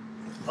Lesnar.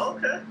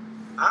 Okay.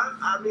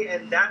 I mean,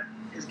 and that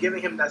is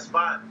giving him that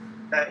spot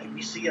that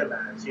we see him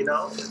as,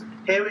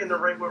 Him in the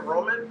ring with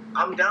Roman,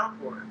 I'm down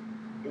for it.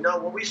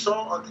 What we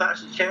saw on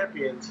Clash of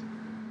Champions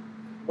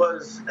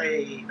was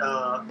a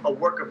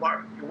work of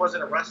art. It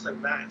wasn't a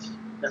wrestling match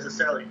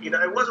necessarily.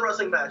 It was a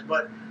wrestling match,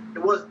 but it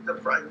was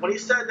when he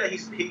said that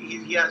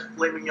he has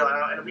flaming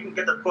yard, and we can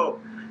get the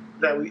quote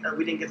that we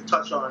didn't get to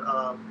touch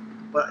on.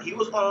 But he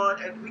was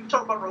on, and we can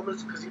talk about Roman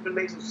because he's been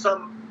making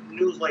some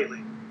news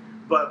lately.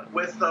 But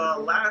with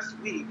last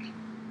week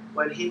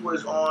when he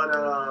was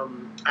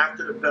on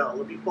After the Bell,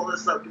 let me pull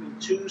this up. Give me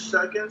 2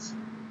 seconds.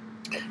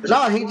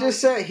 No,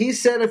 he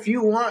said if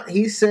you want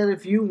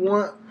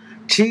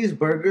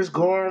cheeseburgers,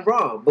 go on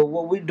Raw. But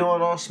what we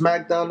doing on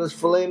SmackDown is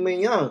filet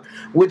mignon,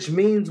 which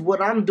means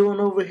what I'm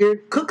doing over here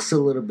cooks a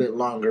little bit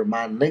longer,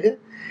 my nigga.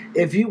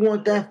 If you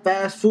want that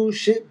fast food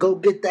shit, go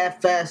get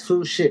that fast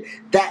food shit.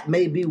 That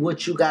may be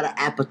what you got an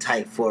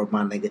appetite for,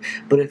 my nigga.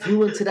 But if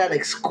you into that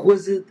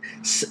exquisite,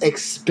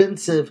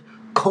 expensive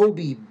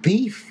Kobe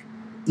beef,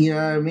 you know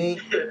what I mean?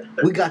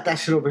 We got that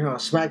shit over here on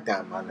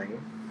SmackDown, my nigga.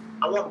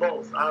 I want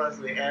both,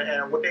 honestly.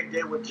 And what they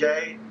did with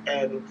Jay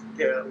and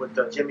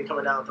with Jimmy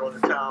coming down, throwing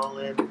the towel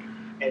in,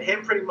 and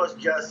him pretty much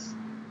just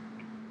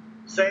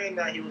saying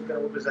that he was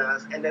going to whip his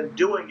ass and then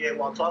doing it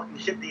while talking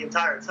shit the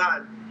entire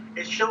time,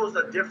 it shows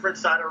a different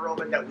side of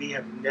Roman that we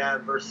have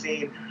never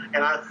seen.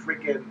 And I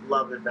freaking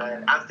love it,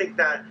 man. I think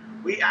that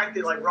we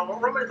acted like Roman.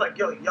 Roman is like,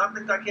 yo, y'all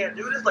think I can't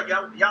do this? Like,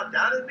 y'all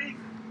doubted me?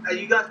 And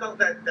you guys felt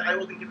that I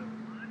wasn't given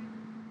the time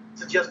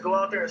to just go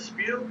out there and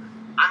spew?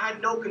 I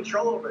had no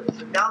control over this,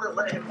 and now they're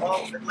letting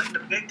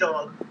the big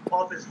dog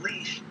off his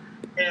leash,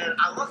 and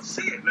I love to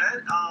see it,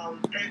 man.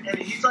 And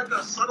he's like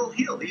a subtle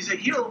heel. He's a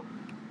heel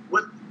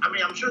with. I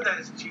mean, I'm sure that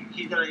it's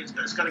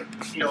gonna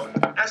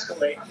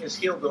escalate his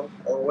heeldom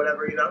or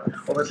whatever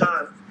over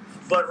time.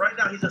 But right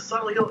now he's a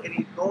subtle heel, and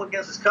he's going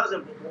against his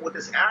cousin with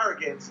this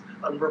arrogance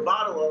and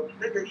bravado of,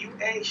 nigga, you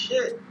ain't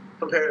shit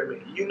compared to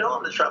me.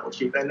 I'm the tribal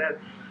chief, and then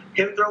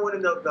him throwing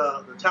in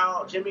the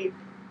towel, Jimmy.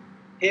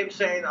 Him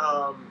saying,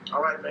 all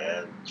right,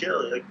 man,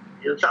 chill. Like,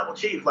 you're a tribal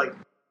chief. Like,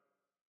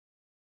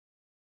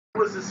 it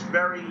was this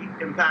very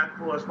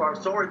impactful as far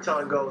as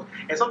storytelling goes.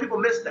 And some people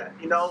miss that,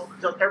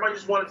 So everybody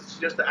just wanted to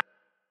just to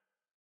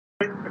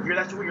if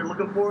that's what you're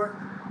looking for,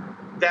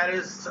 that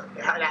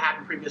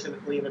happened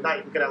previously in the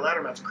night. Look at that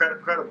ladder match.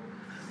 Credible.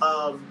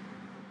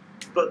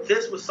 But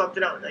this was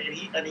something else.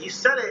 And he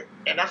said it,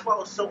 and that's why I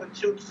was so in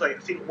tune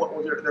to see what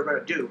they're going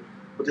to do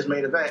with this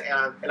main event,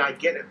 and I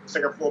get it. It's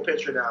like a full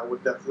picture now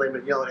with that filet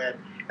mignon, and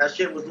that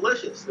shit was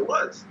delicious. It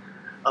was.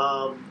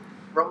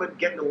 Roman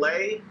getting the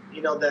lay,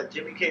 that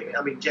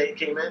Jay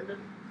came in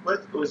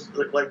with. It was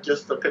like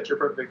just the picture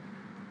perfect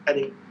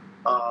ending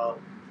of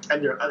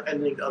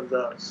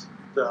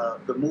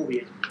the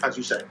movie, as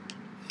you say.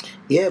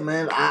 Yeah,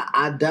 man,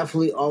 I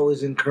definitely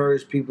always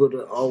encourage people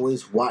to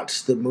always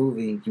watch the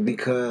movie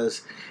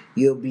because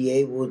you'll be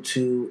able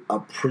to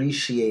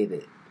appreciate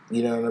it.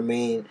 You know what I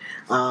mean?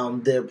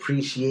 The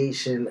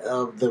appreciation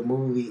of the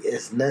movie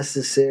is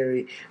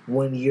necessary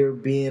when you're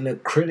being a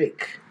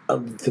critic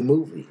of the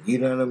movie. You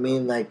know what I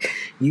mean? Like,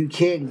 you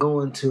can't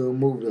go into a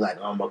movie like,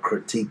 I'm going to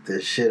critique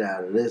the shit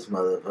out of this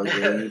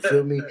motherfucker. You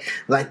feel me?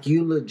 Like,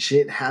 you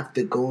legit have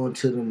to go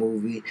into the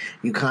movie.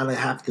 You kind of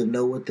have to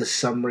know what the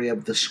summary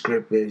of the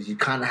script is. You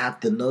kind of have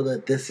to know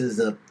that this is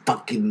a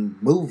fucking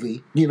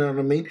movie. You know what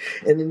I mean?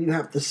 And then you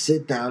have to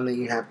sit down and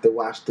you have to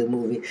watch the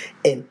movie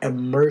and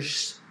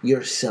immerse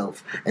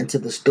yourself into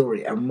the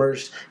story.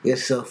 Immerse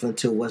yourself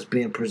into what's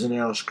being presented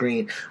on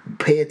screen.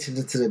 Pay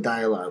attention to the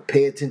dialogue.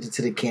 Pay attention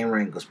to the camera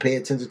angles. Pay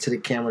attention to the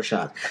camera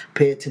shots.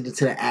 Pay attention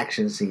to the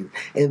action scenes.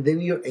 And then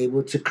you're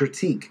able to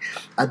critique.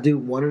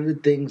 One of the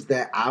things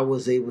that I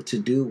was able to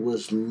do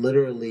was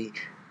literally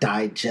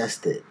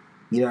digest it.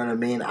 You know what I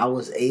mean? I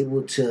was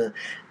able to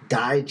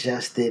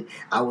digest it,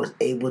 I was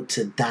able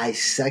to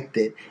dissect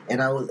it,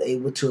 and I was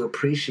able to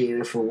appreciate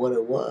it for what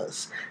it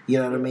was. You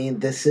know what I mean?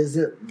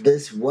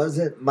 This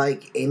wasn't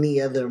like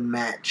any other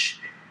match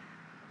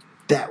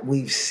that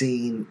we've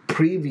seen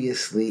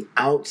previously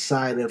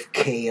outside of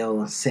KO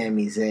and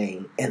Sami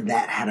Zayn, and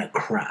that had a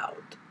crowd.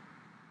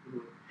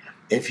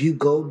 If you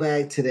go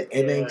back to the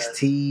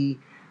NXT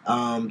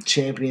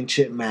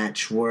championship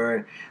match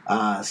where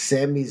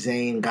Sami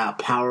Zayn got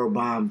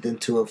powerbombed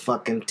into a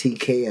fucking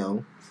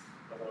TKO,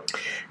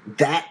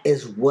 that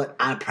is what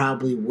I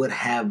probably would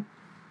have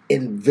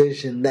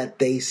envision that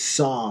they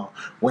saw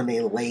when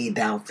they laid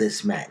out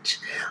this match.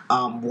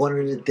 One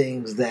of the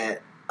things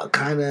that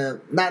kind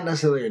of not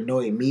necessarily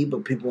annoyed me,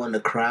 but people in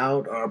the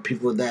crowd or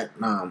people that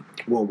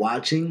were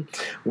watching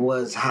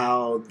was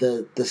how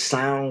the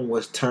sound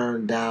was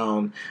turned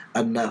down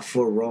enough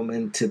for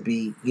Roman to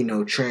be,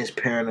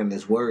 transparent in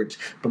his words.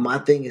 But my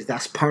thing is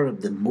that's part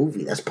of the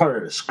movie. That's part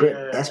of the script.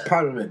 Yeah. That's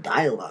part of the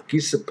dialogue.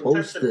 You're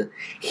supposed to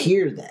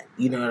hear that.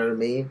 You know what I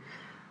mean?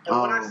 And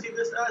what I see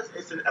this as,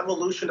 it's an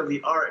evolution of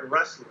the art in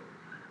wrestling.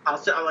 I'm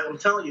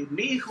telling you,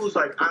 me who's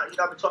like, I've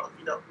been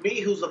talking, me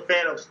who's a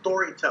fan of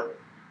storytelling,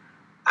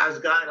 has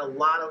gotten a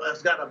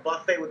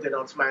buffet with it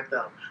on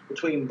SmackDown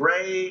between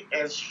Bray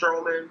and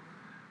Strowman.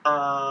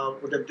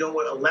 What they're doing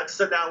with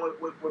Alexa now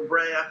with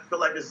Bray, I feel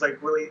like it's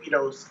like really,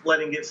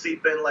 letting it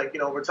seep in, like,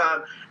 over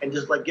time, and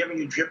just like giving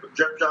you drip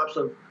drops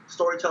of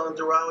storytelling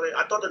throughout it.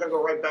 I thought they're gonna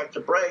go right back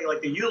to Bray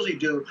like they usually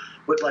do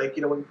with, like,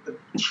 when the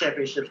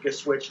championships get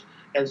switched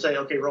and say,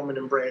 okay, Roman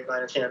and Bray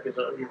are champions,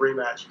 a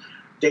rematch.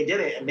 They did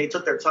it, and they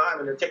took their time,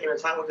 and they're taking their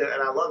time with it,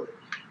 and I love it.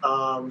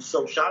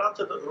 So shout out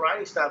to the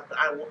writing staff.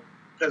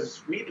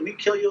 Because we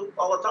kill you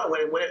all the time,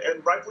 and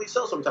rightfully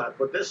so sometimes.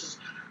 But this is,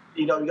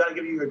 you got to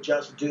give you your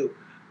just due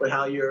with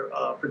how you're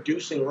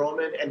producing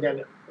Roman. And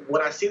then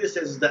what I see this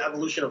is the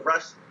evolution of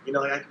wrestling.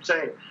 Like I keep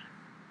saying,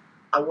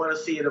 I want to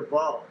see it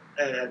evolve.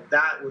 And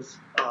that was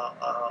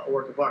a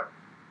work of art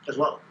as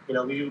well. They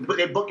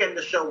bookend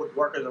the show with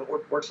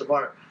works of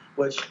art.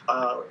 Which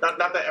not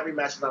that every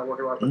match is not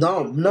working out.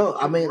 No.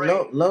 I mean,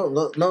 no.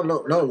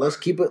 Let's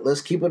keep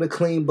it a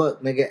clean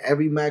book, nigga.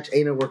 Every match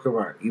ain't a work of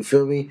art. You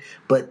feel me?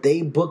 But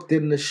they booked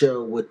in the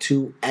show with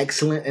 2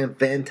 excellent and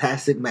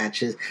fantastic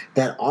matches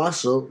that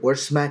also were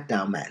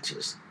SmackDown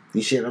matches.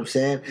 You see what I'm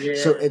saying? Yeah.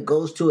 So it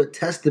goes to a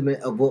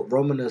testament of what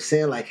Roman is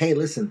saying. Like, hey,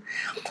 listen,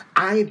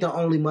 I ain't the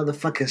only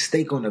motherfucking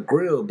steak on the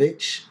grill,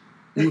 bitch.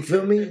 You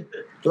feel me?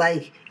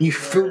 Like, you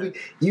feel me?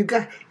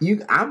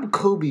 I'm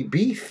Kobe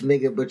beef,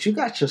 nigga, but you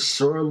got your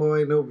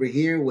sirloin over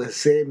here with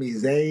Sami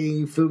Zayn,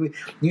 you feel me?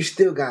 You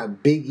still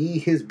got Big E,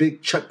 his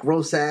big Chuck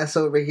roast ass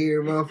over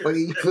here,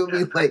 motherfucker, you feel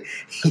me? Like,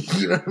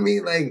 you know what I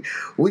mean? Like,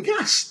 we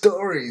got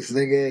stories,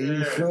 nigga,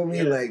 you feel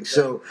me? Like,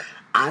 so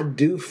I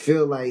do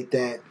feel like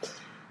that.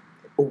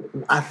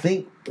 I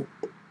think,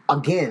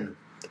 again,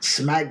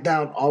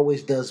 SmackDown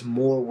always does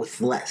more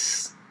with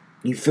less.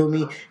 You feel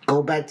me?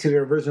 Go back to the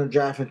original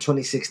draft in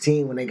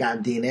 2016 when they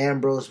got Dean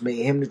Ambrose,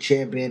 made him the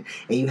champion,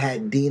 and you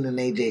had Dean and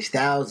AJ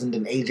Styles, and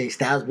then AJ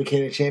Styles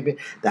became the champion.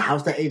 The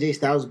house that AJ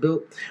Styles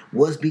built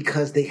was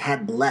because they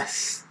had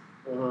less.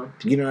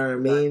 You know what I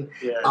mean?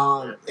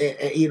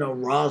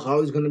 Raw's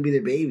always going to be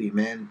the baby,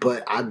 man.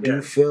 But I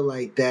do feel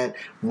like that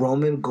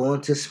Roman going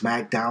to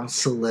SmackDown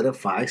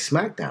solidifies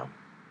SmackDown.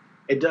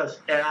 It does.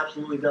 It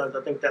absolutely does.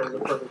 I think that was a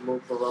perfect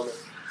move for Roman.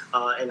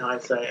 In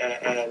hindsight,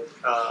 and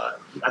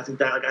I think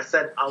that, like I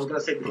said, I was going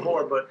to say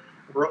before, but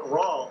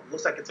Raw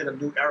looks like it's in a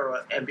new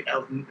era. And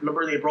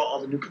remember they brought all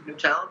the new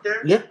talent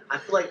there? Yeah. I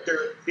feel like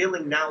they're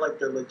feeling now like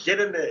they're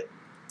legitimate.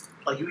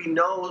 Like, we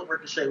know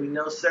Ricochet, we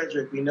know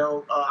Cedric, we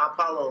know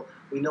Apollo,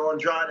 we know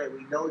Andrade,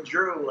 we know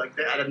Drew. Like,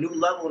 they're at a new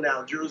level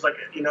now. Drew's like,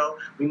 we know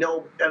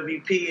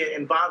MVP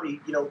and Bobby,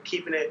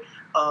 keeping it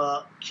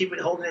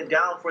holding it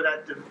down for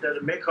the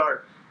mid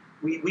card.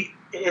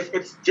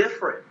 It's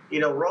different.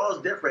 Raw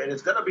is different, and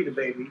it's gonna be the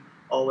baby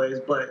always.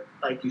 But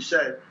like you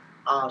said,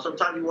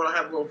 sometimes you want to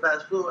have a little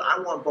fast food. I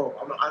want both.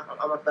 I'm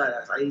a fat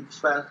ass. I eat this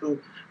fast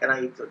food and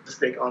I eat the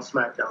steak on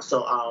SmackDown.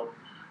 So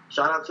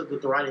shout out to the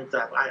writing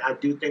staff. I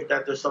do think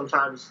that there's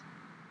sometimes.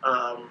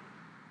 I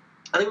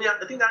think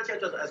that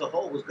chance as a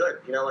whole was good.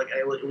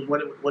 It was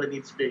what it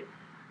needs to be.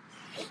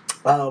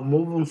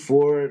 Moving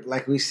forward,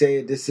 like we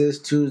said, this is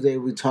Tuesday.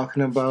 We're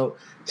talking about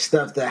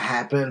stuff that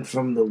happened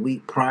from the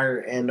week prior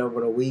and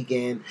over the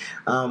weekend.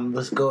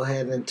 Let's go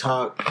ahead and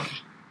talk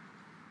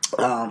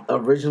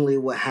originally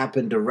what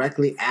happened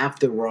directly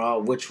after Raw,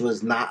 which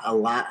was not a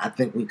lot. I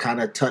think we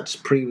kind of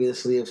touched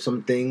previously of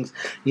some things.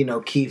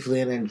 Keith Lee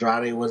and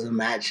Andrade was a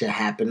match that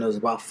happened. It was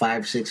about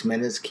 5-6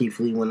 minutes. Keith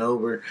Lee went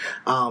over.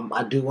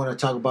 I do want to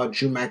talk about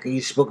Drew McIntyre.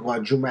 You spoke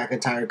about Drew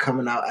McIntyre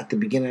coming out at the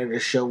beginning of the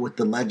show with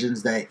the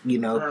legends that,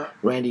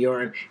 Randy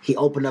Orton. He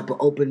opened up an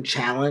open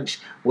challenge,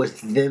 which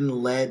then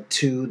led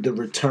to the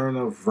return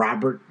of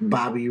Robert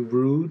Bobby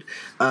Roode,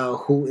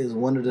 who is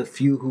one of the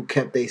few who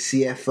kept a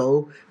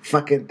CFO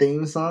fucking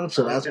theme song,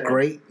 so that's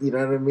great. You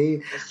know what I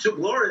mean? It's too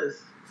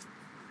glorious.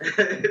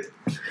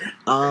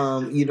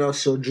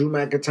 So Drew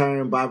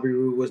McIntyre and Bobby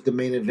Roode was the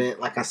main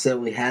event. Like I said,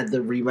 we had the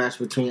rematch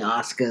between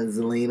Asuka and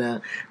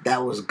Zelina.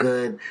 That was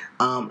good.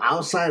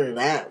 Outside of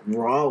that,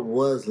 Raw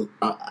was,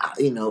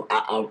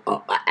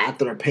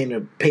 after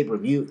the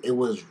pay-per-view, it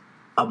was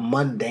a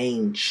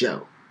mundane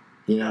show.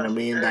 You know what I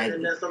mean?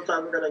 And then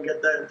sometimes we're gonna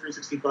get that in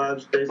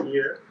 365 days a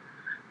year,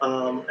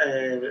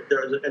 and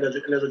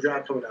there's a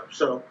draft coming up.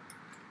 So,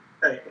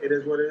 hey, it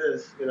is what it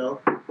is.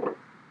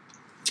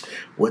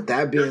 With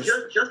that being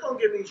just don't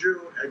give me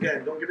Drew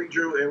again. Don't give me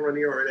Drew and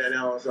Randy Orton and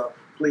Alice up,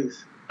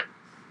 please.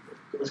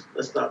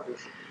 Let's stop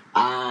this.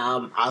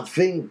 I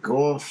think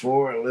going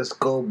forward, let's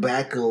go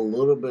back a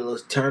little bit.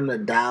 Let's turn the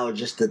dial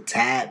just a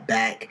tad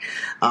back.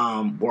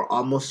 We're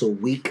almost a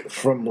week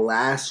from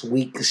last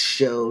week's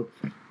show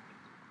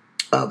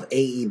of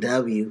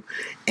AEW,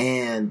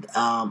 and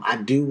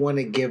I do want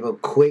to give a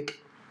quick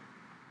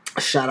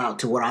shout out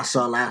to what I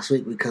saw last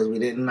week because we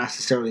didn't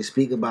necessarily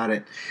speak about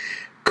it.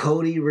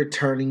 Cody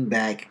returning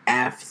back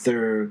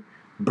after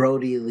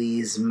Brody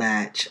Lee's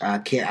match. I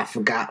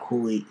forgot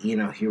who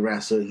he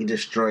wrestled. He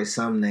destroyed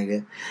some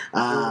nigga.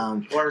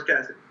 Orange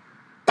Cassidy.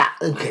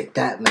 Okay,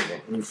 that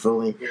nigga. You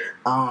feel me?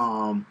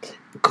 Yeah.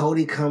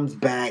 Cody comes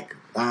back.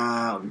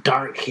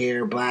 Dark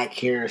hair, black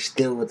hair,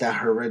 still with that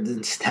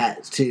horrendous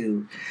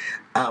tattoo.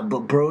 But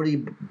Brody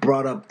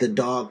brought up the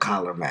dog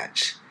collar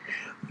match.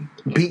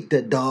 Beat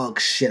the dog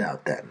shit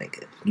out that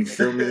nigga. You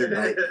feel me?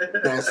 Like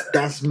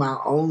that's my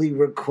only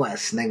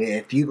request, nigga.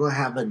 If you gonna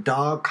have a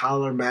dog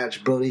collar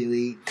match, Brody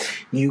Lee,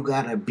 you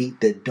gotta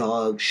beat the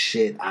dog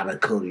shit out of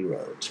Cody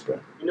Rhodes, bro.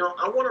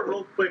 I want to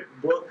real quick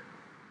book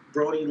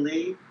Brody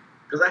Lee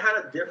because I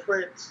had a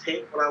different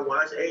take when I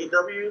watched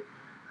AEW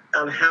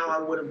on how I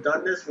would have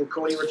done this with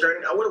Cody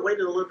returning. I would have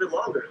waited a little bit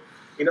longer.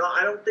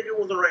 I don't think it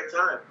was the right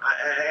time.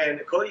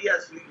 And Cody,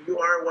 yes, you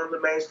are one of the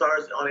main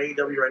stars on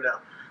AEW right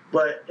now.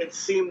 But it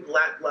seemed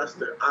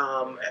lackluster.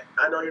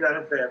 I know you're not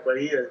a fan,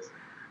 but he is.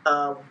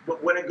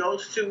 But when it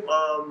goes to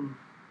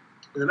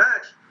the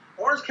match,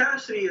 Orange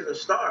Cassidy is a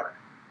star.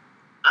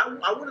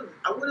 I would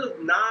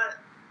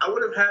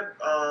have had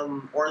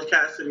Orange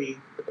Cassidy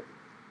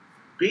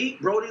beat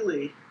Brody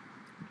Lee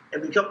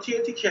and become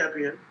TNT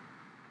champion.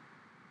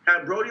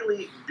 Had Brody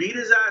Lee beat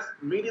his ass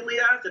immediately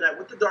after that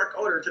with the Dark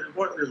Order to the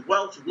point where there's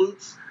welts,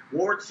 glutes,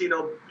 warts. I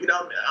don't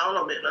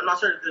know, man. I'm not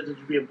sure if there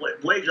should be a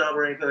blade job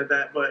or anything like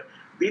that, but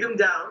beat him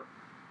down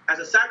as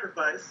a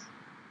sacrifice,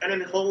 and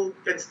then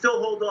still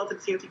hold on to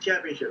the TNT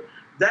Championship.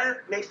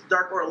 That makes the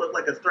Dark Order look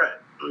like a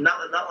threat,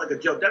 not like a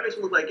joke. That makes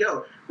it look like,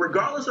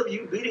 regardless of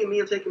you beating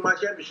me and taking my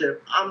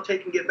championship, I'm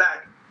taking it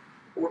back.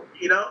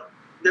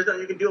 There's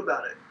nothing you can do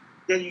about it.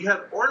 Then you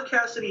have Orange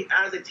Cassidy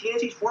as a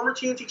former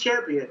TNT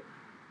champion,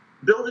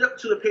 build it up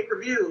to the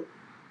pay-per-view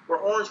where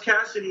Orange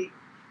Cassidy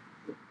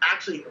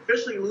actually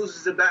officially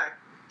loses it back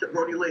to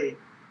Brody Lee,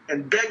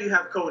 and then you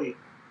have Cody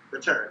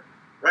return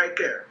right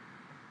there.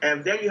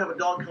 And then you have a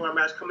dog collar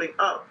match coming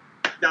up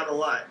down the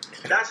line.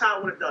 That's how I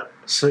would have done it.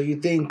 So you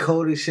think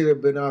Cody should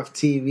have been off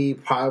TV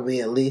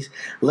probably at least?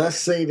 Let's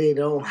say they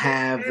don't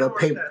have a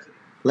pay.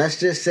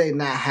 Let's just say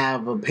not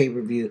have a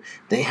pay-per-view.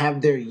 They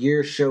have their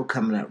year show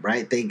coming up,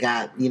 right? They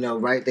got,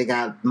 They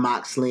got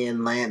Moxley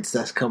and Lance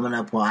that's coming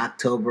up on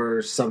October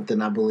or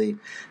something, I believe.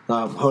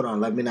 Hold on,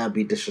 let me not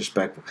be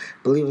disrespectful.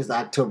 I believe it's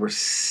October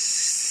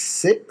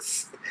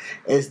 6th.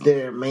 Is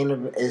their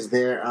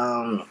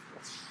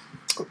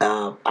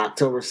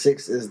October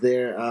 6th is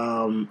their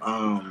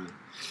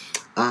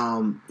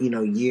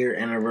year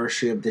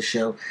anniversary of the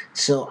show.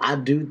 So I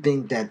do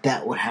think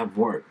that would have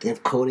worked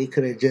if Cody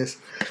could have just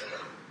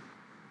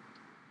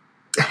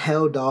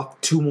held off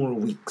 2 more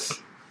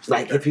weeks.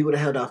 Like if he would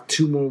have held off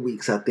 2 more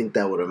weeks, I think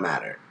that would have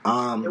mattered.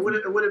 It would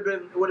have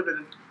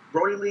been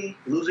Brody Lee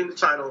losing the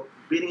title,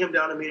 beating him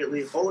down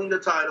immediately, holding the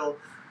title.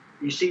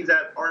 You see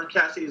that Orange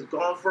Cassidy is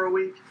gone for a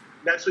week.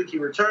 Next week he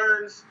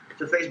returns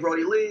to face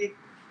Brody Lee.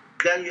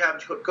 Then you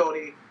have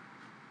Cody,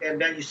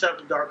 and then you set up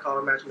the Dark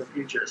Collar match in the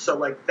future. So,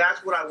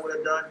 that's what I would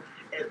have done.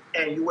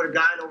 And you would have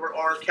gotten over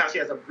Orange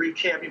Cassidy as a brief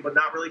champion, but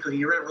not really because he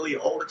didn't really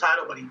hold the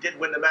title, but he did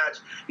win the match.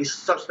 He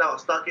somehow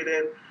stuck it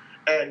in.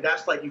 And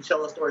that's you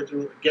tell a story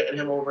through getting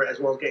him over as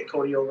well as getting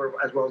Cody over,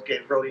 as well as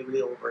getting Brody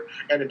Lee over,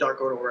 and the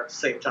Dark Order over at the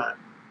same time.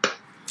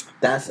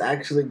 That's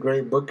actually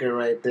great booking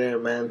right there,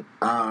 man.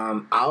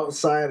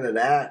 Outside of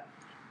that,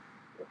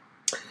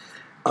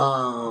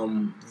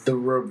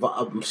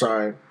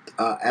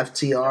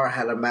 FTR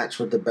had a match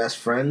with the Best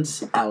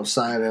Friends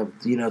outside of,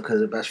 because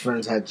the Best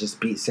Friends had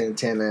just beat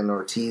Santana and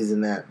Ortiz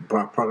in that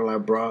parking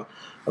lot brawl.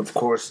 Of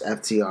course,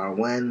 FTR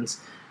wins.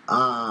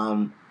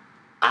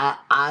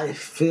 I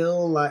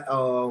feel like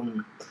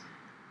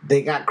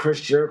they got Chris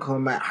Jericho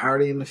and Matt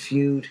Hardy in the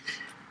feud.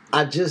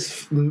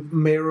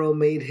 Mero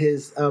made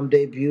his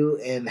debut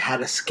and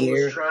had a scare.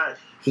 It was trash.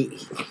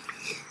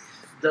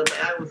 The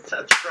man was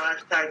a trash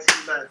tag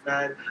team match,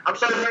 man. I'm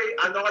sorry,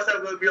 I know I said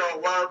I'm going to be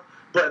all love,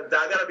 but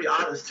I got to be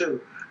honest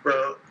too,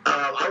 bro.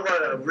 I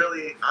want to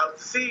really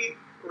see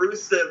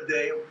Rusev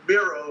Day,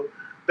 Miro,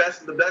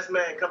 the best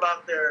man, come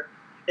out there.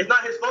 It's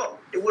not his fault.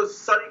 It was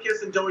Sonny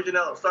Kiss and Joey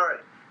Janela. Sorry.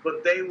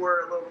 But they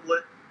were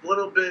a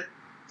little bit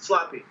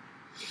sloppy.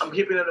 I'm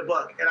keeping it a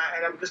buck, and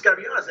I'm just gotta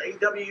be honest.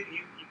 AEW,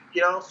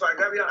 so I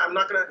gotta be honest. I'm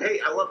not gonna. Hey,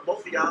 I love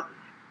both of y'all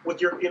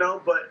with your,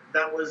 but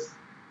that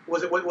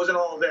wasn't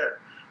all there.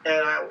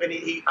 And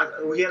he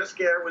had a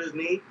scare with his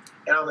knee,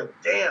 and I was like,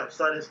 damn,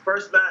 son, his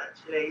first match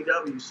in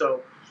AEW.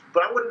 So,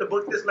 but I wouldn't have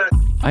booked this match.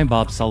 I'm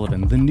Bob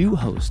Sullivan, the new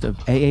host of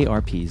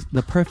AARP's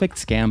The Perfect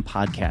Scam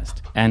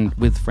podcast. And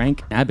with Frank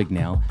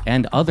Abagnale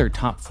and other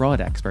top fraud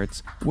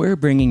experts, we're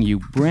bringing you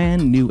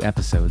brand new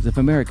episodes of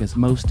America's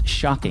most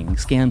shocking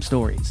scam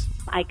stories.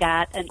 I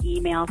got an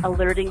email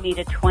alerting me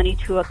to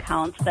 22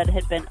 accounts that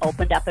had been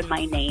opened up in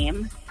my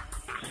name.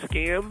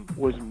 Scam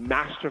was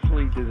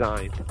masterfully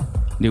designed.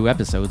 New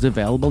episodes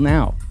available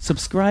now.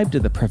 Subscribe to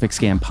the Perfect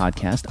Scam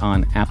podcast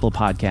on Apple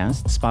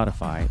Podcasts,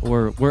 Spotify,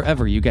 or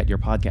wherever you get your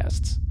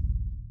podcasts.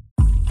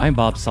 I'm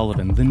Bob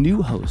Sullivan, the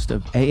new host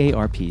of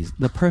AARP's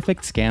The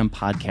Perfect Scam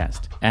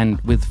podcast.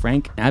 And with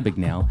Frank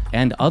Abagnale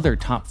and other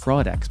top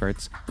fraud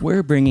experts,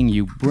 we're bringing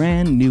you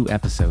brand new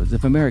episodes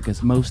of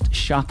America's most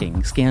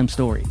shocking scam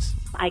stories.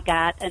 I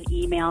got an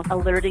email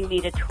alerting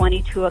me to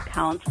 22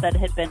 accounts that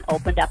had been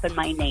opened up in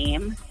my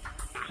name.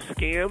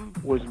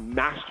 Scam was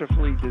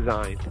masterfully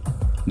designed.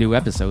 New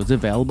episodes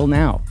available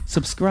now.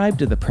 Subscribe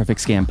to the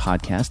Perfect Scam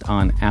podcast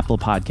on Apple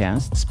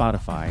Podcasts,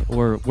 Spotify,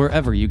 or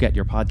wherever you get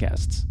your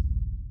podcasts.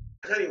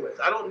 Anyways,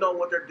 I don't know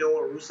what they're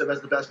doing with Rusev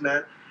as the best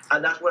man,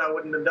 and that's what I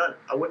wouldn't have done.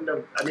 I wouldn't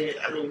have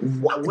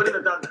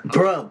done that.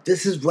 Bro,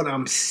 this is what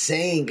I'm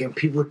saying, and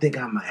people think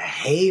I'm a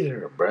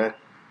hater, bro.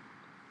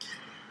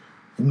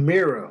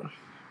 Miro,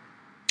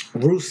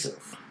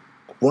 Rusev,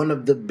 one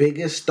of the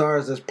biggest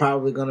stars that's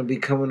probably going to be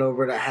coming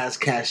over that has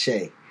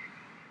cachet.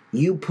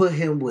 You put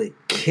him with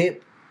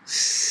Kip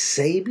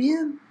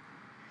Sabian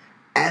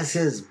as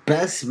his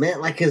best man,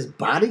 like his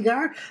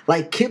bodyguard?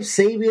 Like Kip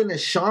Sabian and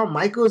Shawn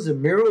Michaels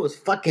and Miro is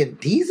fucking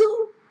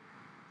Diesel?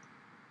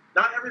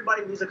 Not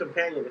everybody needs a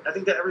companion. I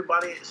think that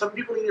some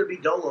people need to be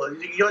Dolo.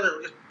 You guys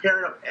are just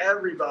pairing up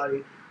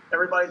everybody.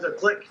 Everybody's a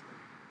clique.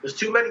 There's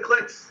too many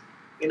cliques.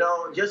 You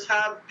know, just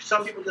have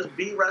some people just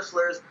be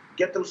wrestlers,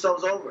 get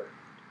themselves over.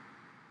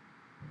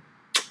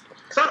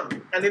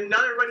 Some. And then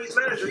not everybody needs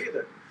manager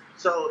either.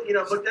 So, you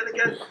know, but then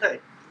again, hey,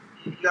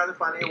 you got to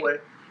find a way.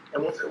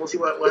 And we'll see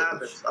what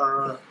happens.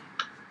 I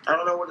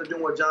don't know what they're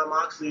doing with Jon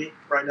Moxley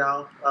right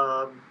now.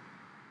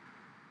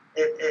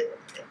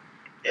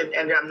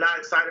 And I'm not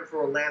excited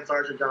for a Lance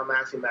Archer-Jon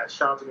Moxley match.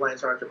 Shout out to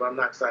Lance Archer, but I'm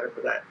not excited for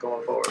that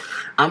going forward.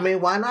 I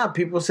mean, why not?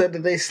 People said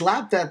that they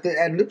slapped at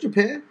New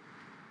Japan.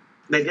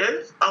 They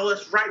did? Oh,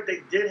 that's right.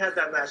 They did have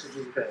that match in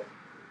New Japan.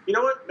 You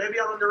know what?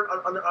 Maybe I'm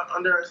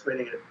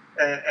underestimating it.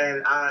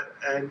 And I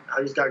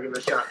just got to give it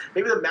a shot.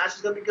 Maybe the match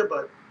is going to be good,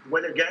 but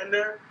when they're getting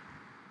there,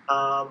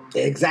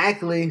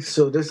 exactly.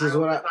 So this is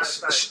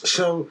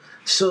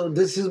so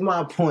this is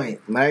my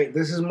point, right?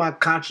 This is my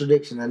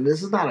contradiction, and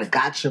this is not a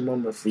gotcha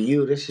moment for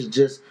you. This is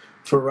just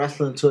for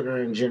wrestling Twitter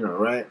in general,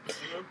 right?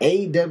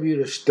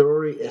 AEW, the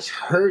story is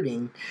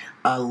hurting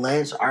a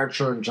Lance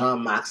Archer and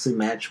Jon Moxley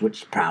match,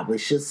 which probably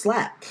should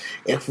slap.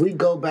 If we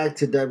go back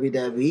to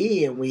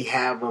WWE and we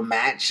have a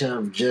match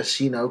of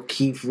just,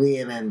 Keith Lee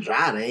and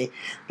Andrade,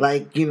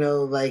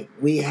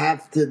 we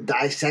have to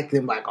dissect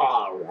them like,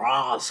 oh,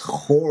 Raw's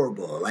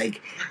horrible.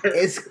 Like,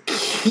 it's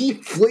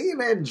Keith Lee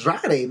and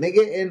Andrade,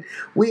 nigga. And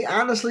we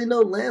honestly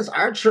know Lance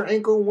Archer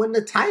ain't gonna win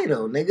the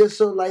title, nigga.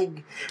 So,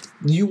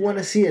 you want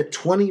to see a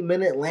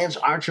 20-minute Lance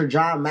Archer,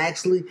 Jon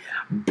Moxley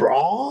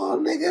brawl,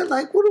 nigga?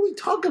 Like, what are we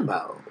talking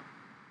about?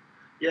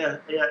 Yeah,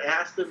 it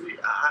has to be.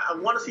 I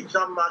want to see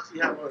Jon Moxley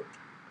have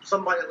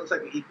somebody that looks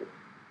like an equal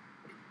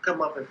come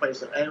up and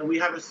face him, and we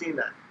haven't seen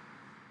that.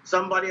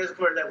 Somebody as a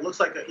player that looks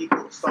like an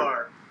equal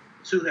star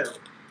to him.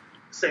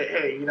 Say,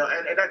 hey, and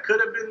that could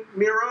have been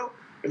Miro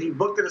if he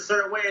booked it a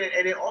certain way,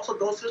 and it also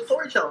goes to the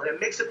storytelling. It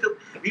makes it feel.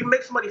 If you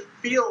make somebody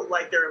feel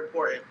like they're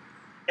important,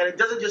 and it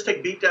doesn't just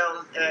take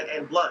beatdowns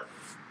and blood.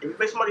 If you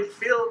make somebody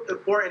feel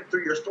important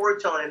through your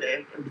storytelling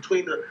and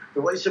between the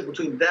relationship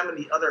between them and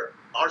the other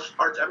arch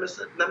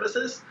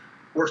nemesis,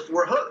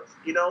 we're hooked.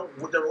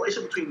 With the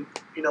relationship between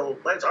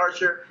Lance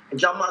Archer and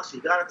Jon Moxley,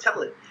 you gotta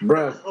tell it,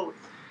 bro.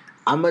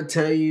 I'm gonna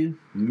tell you,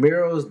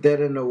 Miro's dead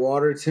in the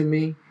water to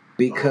me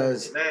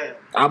because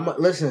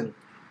listen.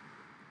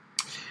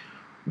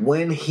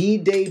 When he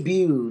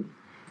debuted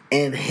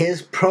and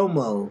his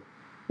promo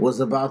was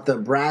about the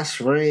brass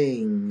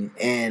ring,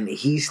 and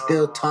he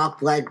still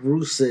talked like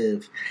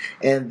Rusev,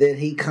 and then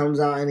he comes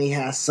out and he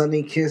has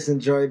Sonny Kiss and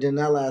Joey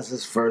Janela as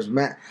his first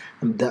match.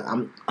 I'm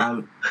done.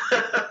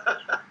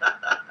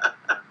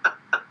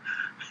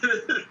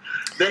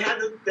 They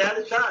had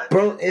a shot,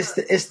 bro. It's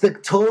the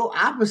total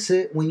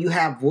opposite when you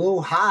have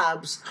Will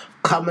Hobbs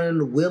coming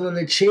and wheeling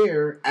a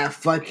chair at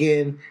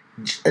fucking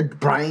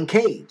Brian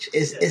Cage.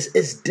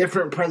 It's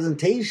different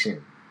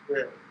presentation.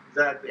 Yeah,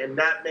 exactly, and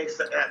that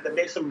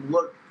makes him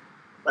look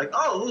like,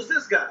 oh, who's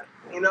this guy?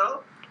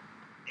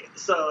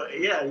 So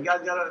yeah, you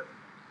guys gotta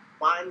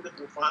find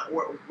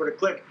where to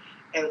click.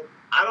 And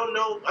I don't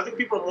know. I think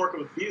people are more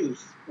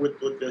confused with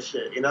this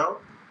shit.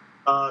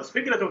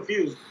 Speaking of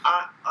confused,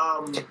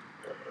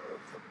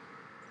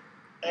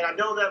 and I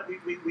know that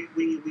they've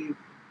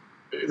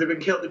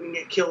been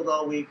killed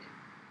all week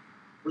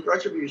with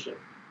Retribution.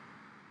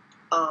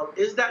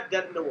 Is that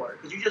dead in the water?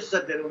 Because you just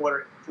said dead in the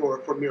water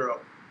for Miro.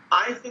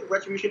 I think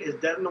Retribution is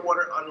dead in the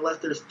water unless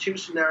there's two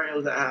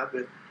scenarios that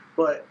happen.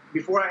 But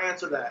before I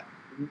answer that,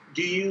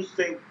 do you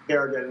think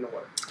they're dead in the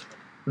water?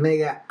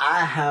 Nigga,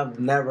 I have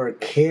never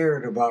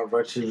cared about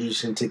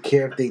Retribution to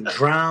care if they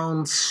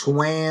drowned,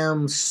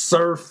 swam,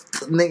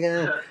 surfed,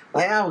 nigga.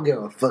 Like, I don't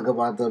give a fuck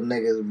about them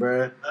niggas,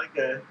 bruh.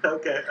 Okay.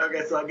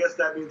 So I guess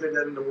that means they're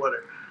dead in the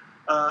water.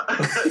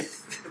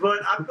 But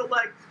I feel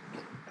like,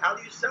 how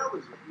do you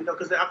salvage it? You know,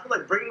 because I feel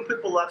like bringing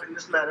people up in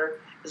this manner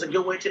is a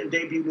good way to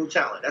debut new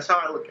talent. That's how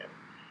I look at it.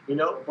 You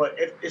know, but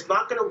if it's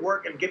not going to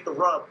work and get the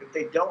rub if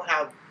they don't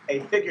have a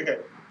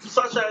figurehead,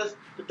 such as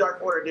the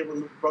Dark Order did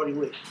with Brody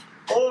Lee,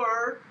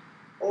 or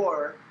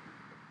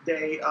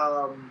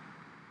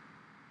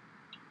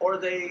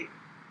they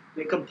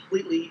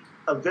completely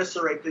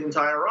eviscerate the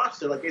entire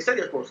roster like they said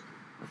they're supposed to.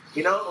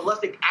 You know, unless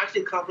they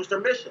actually accomplish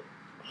their mission.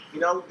 You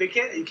know, you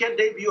can't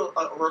debut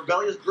a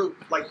rebellious group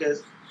like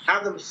this,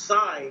 have them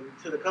sign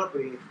to the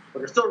company, but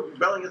they're still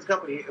rebelling against the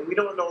company, and we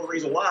don't know the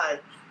reason why.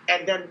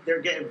 And then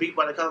they're getting beat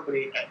by the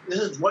company. This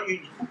is what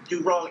you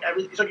do wrong.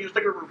 So you're just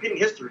like repeating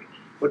history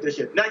with this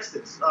shit.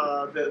 Nexus,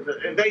 the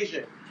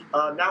invasion.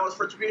 Now it's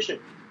Retribution.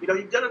 You know,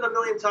 you've done it a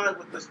million times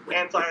with this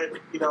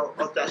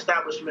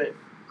establishment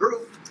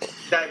group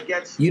that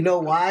gets. You know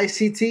why,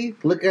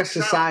 CT? Look at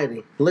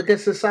society. Look at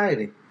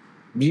society.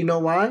 Do you know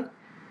why?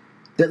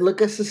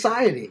 Look at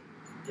society.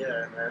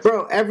 Yeah, man.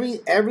 Bro,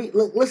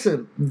 look,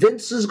 listen,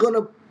 Vince is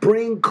gonna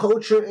bring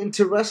culture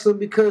into wrestling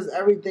because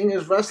everything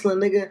is wrestling,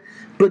 nigga.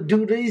 But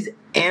do these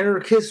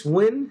anarchists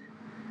win?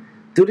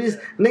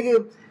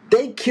 Nigga,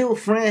 they killed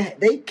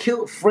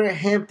Fred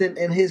Hampton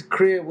in his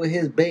crib with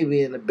his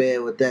baby in the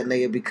bed with that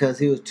nigga because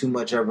he was too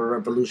much of a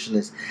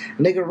revolutionist.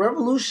 Nigga,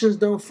 revolutions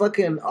don't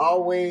fucking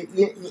always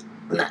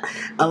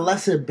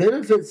unless it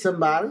benefits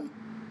somebody.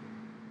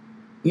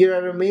 You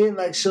know what I mean?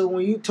 Like, so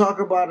when you talk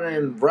about it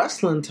in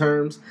wrestling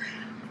terms,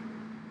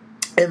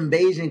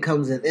 invasion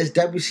comes in. It's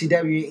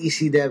WCW and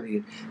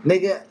ECW.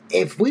 Nigga,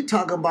 if we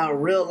talk about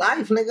real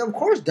life, nigga, of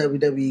course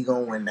WWE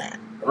gonna win that.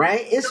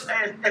 Right? It's the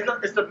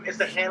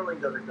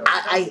handling of it, though.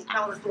 It's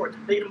telling the story.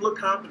 They even look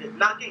confident,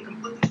 not getting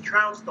completely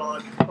trounced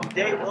on from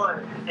day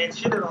one and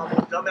shitting on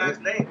those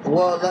dumbass names.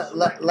 Well,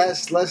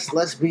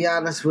 let's be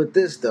honest with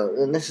this, though.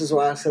 And this is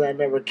why I said I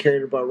never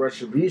cared about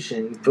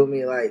Retribution. You feel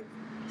me? Like,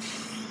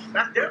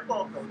 that's their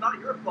fault, though. Not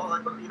your fault.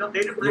 Like, you know, they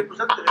didn't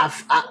represent it.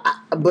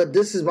 But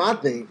this is my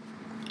thing.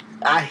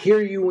 I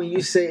hear you when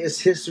you say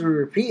it's history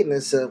repeating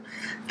itself.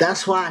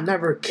 That's why I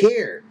never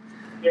cared.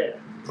 Yeah.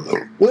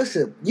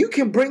 Listen, you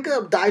can bring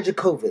up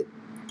Dijakovic.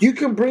 You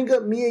can bring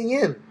up Mia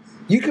Yim.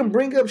 You can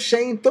bring up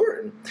Shane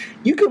Thornton.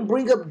 You can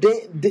bring up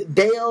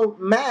Dale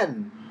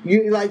Madden.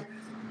 You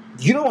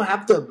don't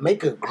have to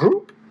make a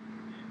group.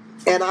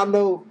 And I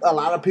know a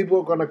lot of people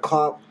are going to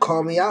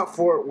call me out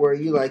for it, where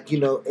you like, you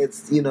know,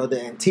 it's, you know, the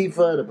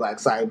Antifa, the Black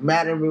Side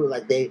Matter movement,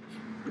 like they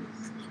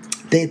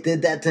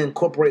did that to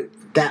incorporate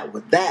that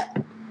with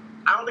that.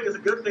 I don't think it's a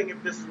good thing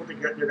if this is what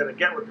you're going to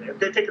get with it. If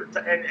they take it,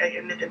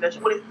 and that's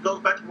what it goes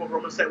back to what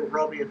Roman said with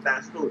Raw being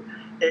fast food.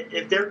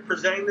 If they're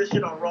presenting this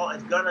shit on Raw,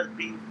 it's going to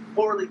be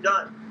poorly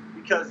done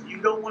because you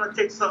don't want to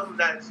take something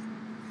that's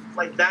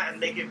like that and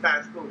make it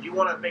fast food. You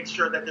want to make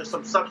sure that there's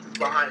some substance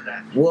behind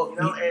that. Well, you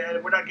know,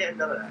 and we're not getting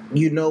none of that.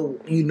 You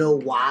know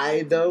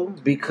why though?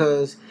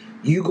 Because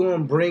you gonna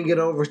bring it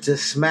over to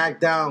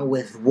SmackDown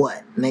with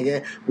what,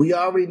 nigga? We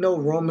already know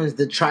Roman's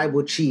the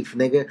tribal chief,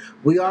 nigga.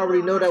 We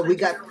already know that we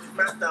got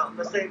SmackDown. I'm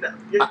not saying that.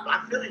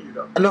 I feel you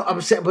though. No,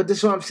 I'm saying, but this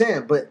is what I'm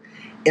saying. But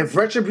if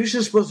Retribution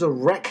is supposed to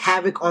wreak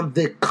havoc on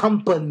the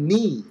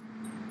company,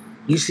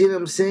 you see what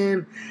I'm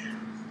saying?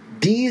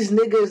 These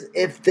niggas,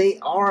 if they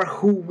are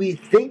who we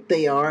think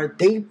they are,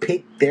 they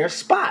pick their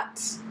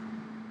spots.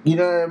 You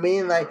know what I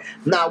mean? Like,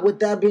 now, with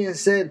that being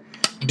said,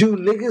 do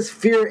niggas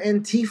fear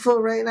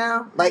Antifa right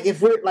now? Like,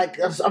 if we're like,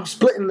 I'm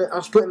splitting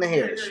the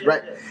hairs,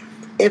 right?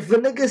 If a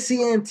nigga see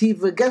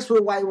Antifa, guess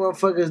what white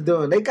motherfuckers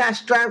doing? They got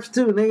straps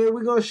too, nigga.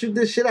 We gonna shoot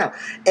this shit out.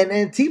 And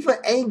Antifa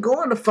ain't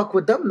going to fuck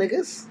with them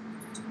niggas.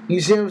 You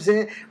see what I'm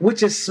saying?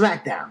 Which is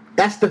SmackDown.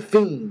 That's The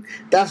Fiend.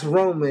 That's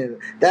Roman.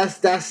 That's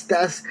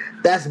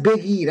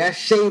Big E. That's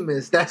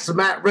Sheamus. That's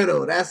Matt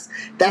Riddle.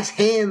 That's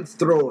hands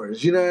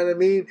throwers. You know what I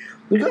mean?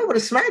 We go over to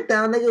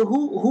SmackDown,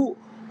 nigga.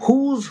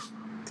 Who's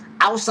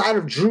outside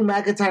of Drew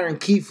McIntyre and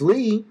Keith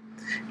Lee?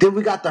 Then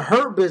we got the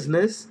Hurt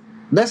Business.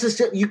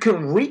 Necessarily, you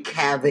can wreak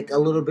havoc a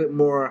little bit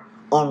more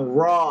on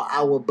Raw,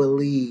 I would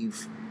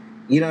believe.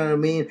 You know what I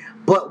mean?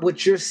 But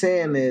what you're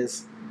saying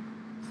is,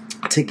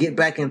 to get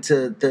back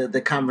into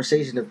the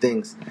conversation of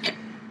things,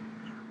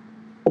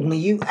 when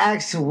you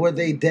asked were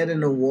they dead in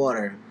the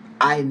water,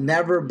 I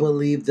never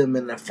believed them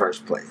in the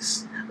first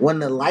place. When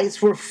the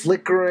lights were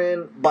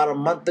flickering about a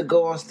month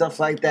ago and stuff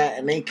like that,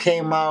 and they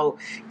came out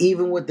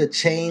even with the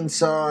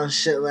chainsaw and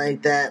shit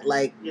like that,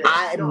 like,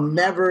 yeah, it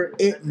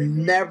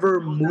never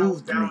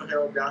moved me.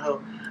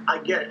 Downhill. I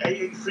get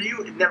it. For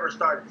you, it never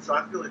started. So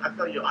I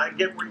feel you. I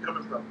get where you're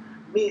coming from.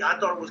 Me, I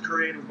thought it was a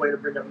creative way to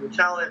bring up new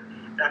talent.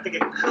 And I think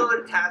it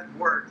could have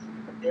worked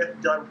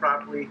if done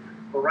properly.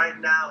 But right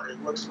now,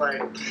 it looks like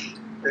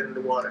dead in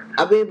the water.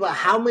 I mean, but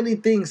how many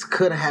things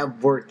could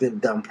have worked if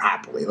done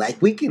properly?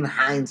 Like, we can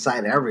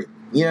hindsight everything.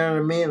 You know what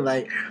I mean?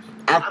 Like,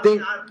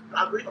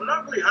 I'm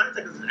not really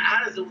hindsight because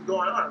as it was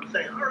going on, I'm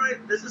saying, all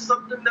right, this is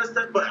something that's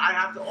that, but I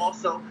have to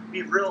also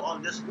be real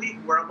on this week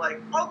where I'm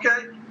like,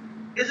 okay,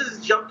 this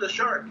is jump the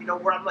shark,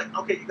 where I'm like,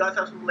 okay, you guys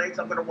have some legs,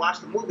 I'm going to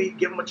watch the movie,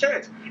 give them a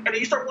chance. And then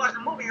you start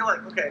watching the movie, and you're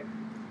like, okay,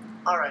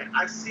 all right,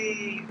 I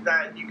see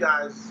that you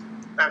guys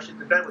actually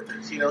did bed with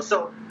this,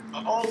 So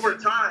over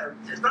time,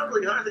 it's not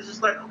really hard. It's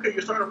just like, okay,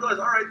 you're starting to realize,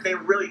 all right, they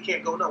really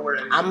can't go nowhere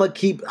anymore. I'm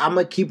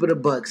gonna keep it a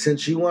buck.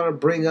 Since you want to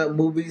bring up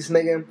movies,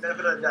 nigga,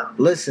 definitely down.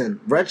 Listen,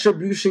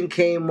 Retribution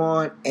came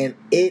on and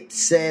it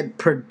said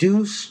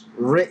produced,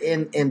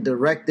 written, and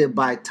directed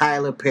by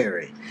Tyler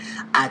Perry.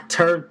 I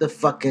turned the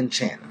fucking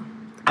channel.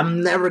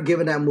 I'm never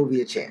giving that movie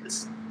a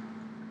chance.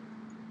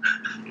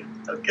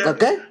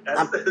 Okay?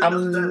 I'm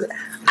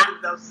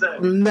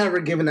never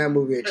giving that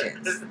movie a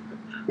chance.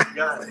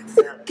 Got it.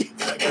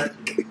 I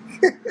got you.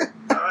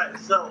 All right.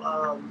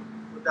 So,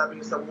 with that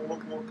being said,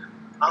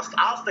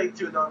 I'll stay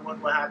tuned on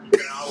what happens.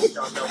 And I'll let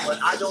y'all know. But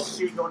I don't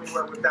see it going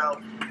anywhere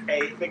without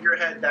a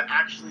figurehead that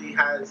actually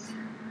has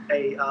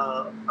a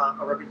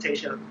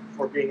reputation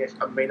for being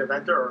a main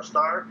eventer or a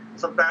star in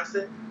some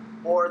facet,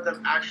 or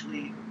them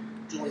actually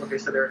doing what they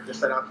said they're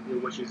set out to do,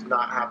 which is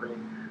not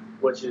happening.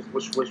 Which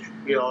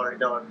we already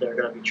know they're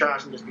going to be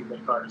trash and just be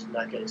mid-carders in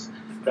that case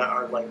that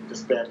are like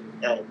disbanded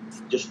and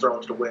just thrown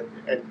to the wind.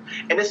 And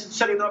this is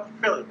setting up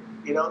for failure,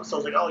 So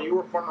it's like, oh, you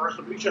were former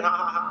Retribution, ha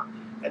ha ha.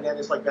 And then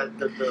it's like that.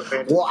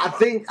 Well, I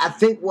think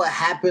what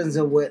happens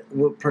and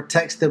what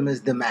protects them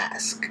is the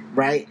mask,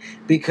 right?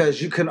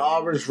 Because you can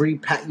always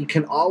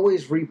repackage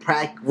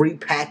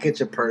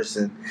a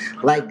person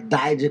like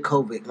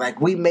Dijakovic.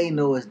 Like we may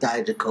know it's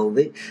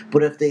Dijakovic,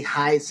 but if they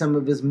hide some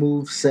of his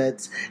move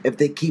sets, if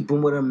they keep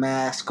him with a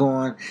mask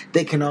on,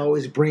 they can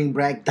always bring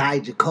back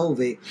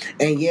Dijakovic.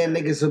 And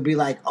niggas will be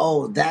like,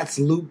 oh, that's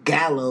Luke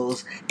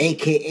Gallows,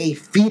 aka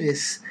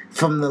Fetus.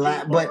 From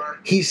the but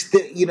he's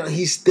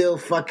still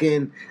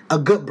fucking a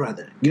good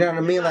brother. You know what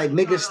I mean? Like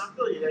niggas. I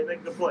feel you. They make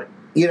a good point.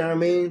 You know what I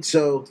mean?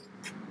 So,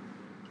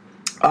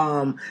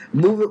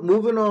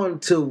 moving on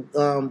to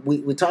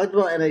we talked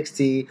about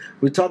NXT.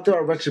 We talked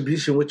about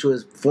Retribution, which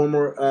was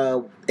former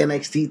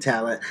NXT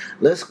talent.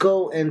 Let's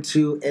go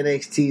into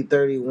NXT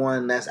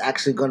 31. That's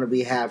actually going to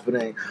be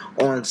happening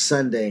on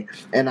Sunday.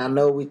 And I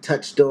know we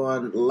touched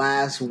on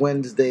last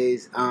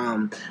Wednesday's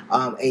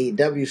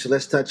AEW, so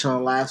let's touch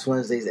on last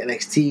Wednesday's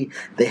NXT.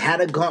 They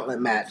had a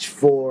gauntlet match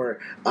for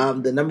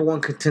the number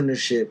one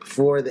contendership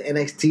for the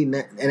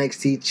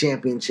NXT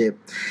Championship.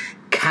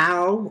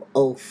 Kyle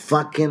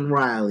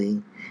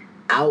O'Fucking-Riley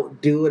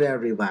outdoed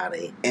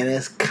everybody, and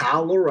it's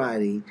Kyle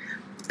O'Reilly,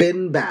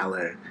 Finn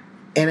Balor,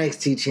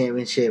 NXT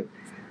Championship.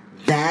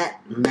 That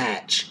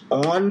match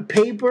on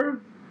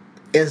paper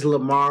is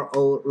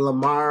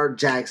Lamar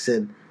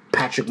Jackson,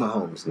 Patrick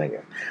Mahomes,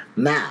 nigga.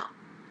 Now,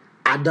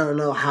 I don't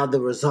know how the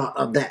result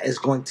of that is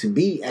going to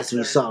be, as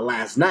we saw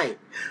last night,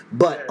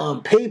 but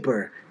on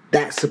paper,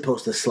 that's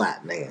supposed to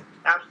slap, nigga.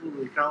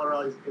 Absolutely, Kyle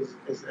O'Reilly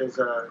is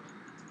a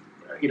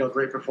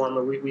great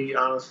performer. We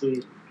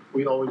honestly,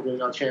 we always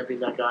been champion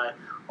that guy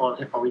on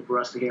Week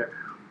Wrestling here.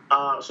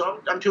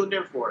 So I'm tuned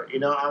in for it.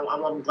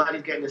 I'm glad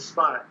he's getting his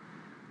spot.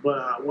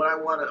 But what I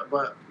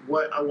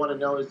want to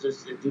know is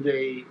just, do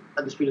they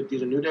Undisputed do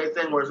the New Day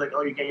thing where it's like,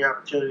 oh, you get your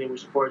opportunity and we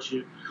support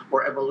you,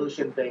 or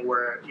Evolution thing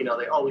where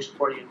they always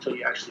support you until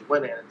you actually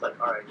win it. It's like,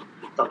 all right,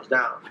 thumbs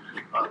down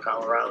on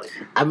Kyle O'Reilly.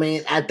 I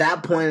mean, at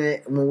that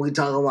point, when we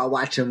talk about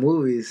watching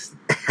movies,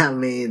 I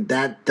mean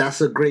that's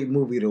a great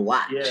movie to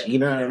watch. Yeah, you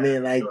know what I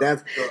mean? Like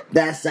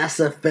that's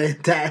a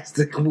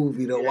fantastic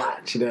movie to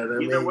watch. You know what I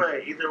mean? Either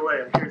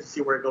way, I'm curious to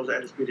see where it goes to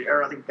Undisputed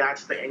Era. I think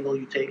that's the angle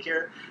you take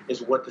here,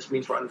 is what this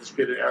means for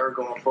Undisputed Era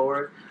going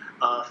forward.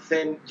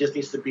 Finn just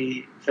needs to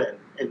be Finn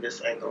in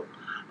this angle.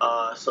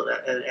 So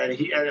that and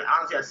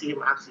honestly, I see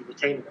him actually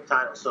retaining the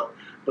title. So,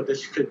 but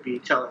this could be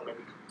telling maybe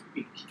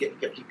he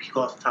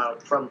cost the title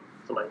from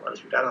somebody on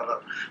Undisputed. I don't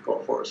know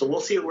going forward. So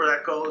we'll see where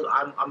that goes.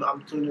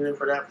 I'm tuning in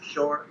for that for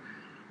sure.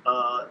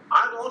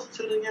 I'm also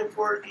tuning in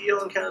for Io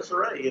and Candice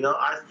LeRae.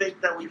 I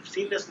think that we've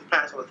seen this in the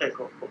past on the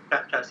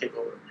past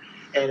takeover,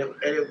 and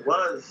it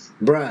was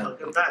a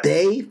good match.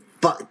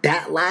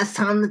 That last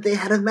time that they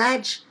had a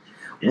match.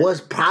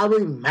 Was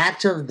probably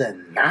match of the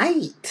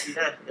night.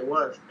 Yeah, it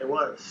was.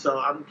 So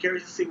I'm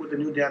curious to see what the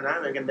new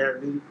dynamic and their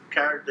new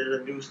character,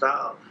 the new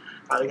style,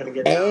 how they're going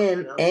to get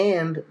down.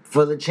 And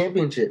for the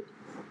championship.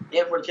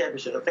 Yeah, for the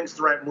championship. I think it's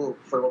the right move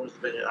for the women's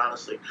division,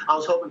 honestly. I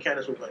was hoping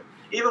Candice would win.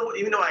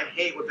 Even though I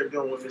hate what they're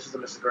doing with Mrs.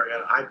 and Mr.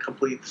 Gargano, I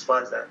completely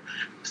despise that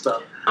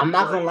stuff. I'm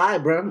not going to lie,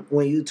 bro.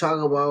 When you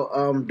talk about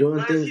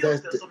doing things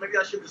that... So maybe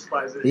I should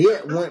despise it. Yeah,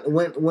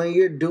 when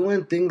you're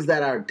doing things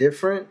that are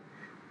different...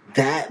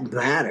 That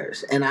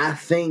matters. And I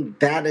think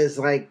that is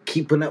like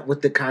keeping up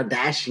with the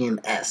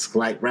Kardashian-esque,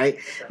 like, right?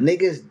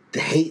 Niggas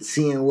hate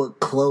seeing what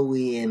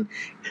Khloe and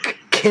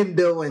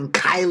Kendall and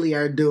Kylie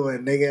are doing,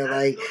 nigga.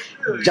 Like,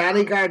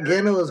 Johnny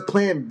Gargano is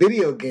playing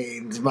video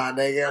games, my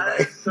nigga.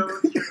 Like, so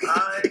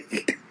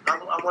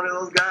I'm one of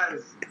those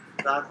guys.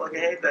 I fucking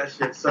hate that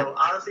shit. So,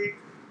 honestly,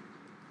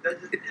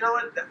 you know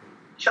what?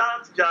 Shout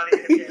out to Johnny.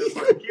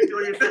 Keep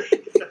doing your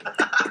thing.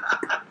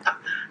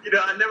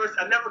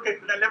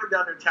 I never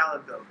doubted their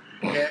talent though,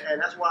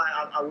 and that's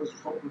why I was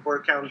hoping for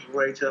Count's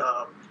way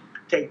to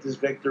take this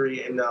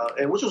victory, and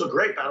which was a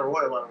great battle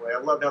royal, by the way. I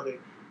loved how they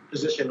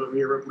positioned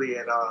Rhea Ripley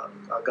and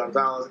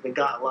Gonzalez, and they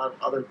got a lot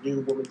of other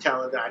new women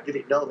talent that I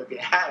didn't know that they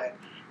had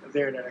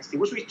there in NXT,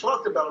 which we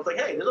talked about. It's like,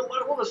 hey, there's a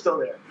lot of women still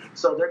there,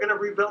 so they're gonna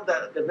rebuild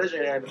that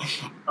division, and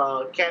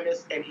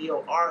Candice and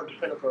Io are the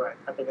pinnacle,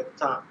 I think, at the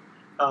top.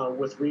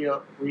 With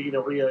Rhea, maybe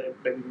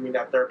being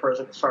that third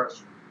person as far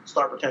as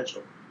star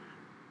potential.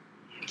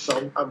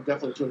 So I'm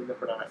definitely tuning in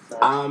for that.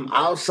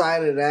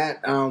 Outside of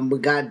that, we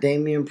got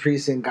Damian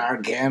Priest and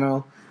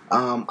Gargano.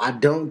 I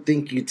don't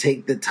think you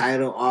take the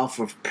title off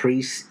of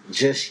Priest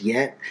just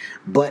yet,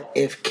 but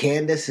if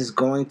Candice is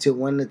going to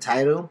win the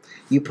title,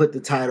 you put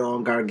the title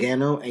on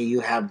Gargano and you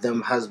have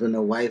them husband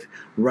and wife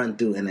run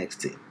through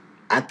NXT.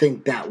 I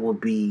think that will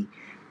be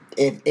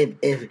if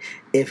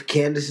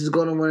Candice is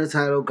going to win the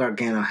title,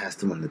 Gargano has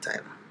to win the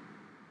title.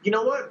 You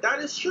know what? That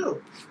is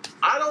true.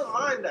 I don't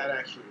mind that,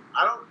 actually.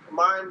 I don't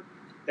mind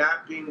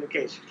that being the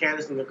case.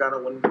 Candice and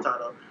Gargano winning the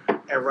title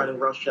and running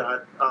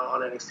roughshod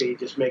on NXT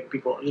just make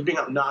people just being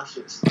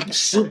obnoxious.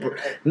 Super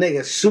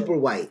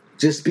white.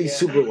 Just be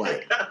super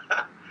white.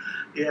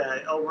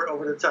 Yeah,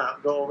 over the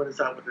top. Go over the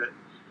top with it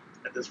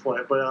at this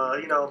point.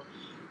 But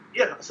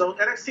yeah. So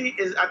NXT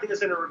is, I think,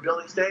 it's in a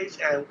rebuilding stage,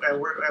 and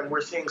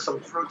we're seeing some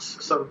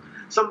fruits, some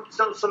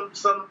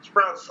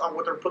sprouts on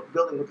what they're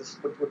building with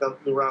the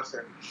new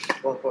roster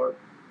going forward.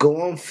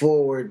 Going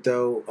forward,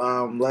 though,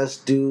 let's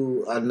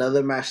do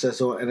another match that's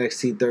on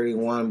NXT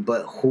 31,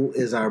 but who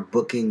is our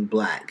booking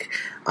black?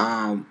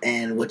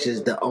 And which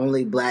is the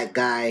only black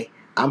guy.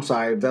 I'm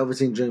sorry,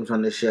 Velveteen Dream's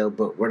on the show,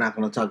 but we're not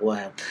going to talk about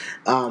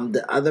him.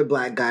 The other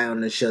black guy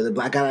on the show, the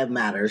black guy that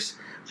matters,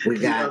 we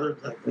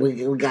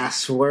got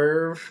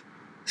Swerve,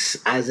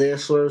 Isaiah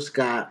Swerve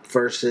Scott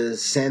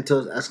versus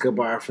Santos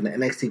Escobar for the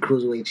NXT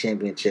Cruiserweight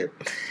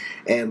Championship.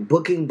 And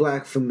booking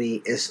black for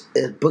me is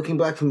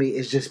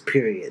just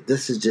period.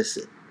 This is just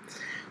it.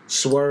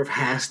 Swerve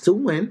has to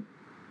win,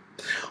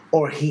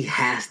 or he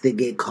has to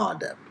get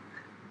called up.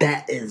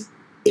 That is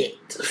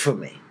it for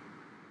me.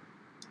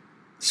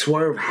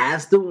 Swerve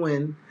has to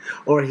win,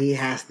 or he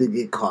has to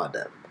get called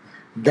up.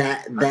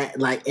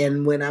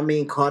 And when I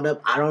mean called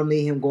up, I don't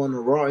need him going to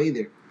Raw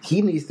either.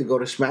 He needs to go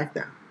to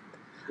SmackDown.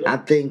 I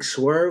think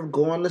Swerve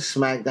going to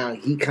SmackDown,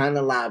 he kind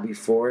of lobbied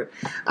for it.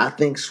 I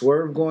think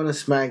Swerve going to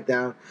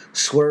SmackDown,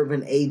 Swerve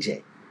and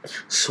AJ.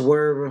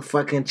 Swerve and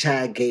fucking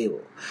Chad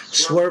Gable.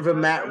 Swerve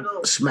and Matt Riddle.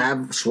 It's been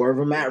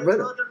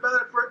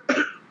for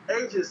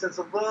ages, since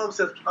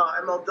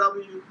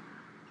MLW,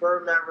 Swerve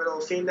and Matt Riddle.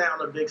 Seeing that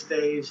on a big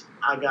stage,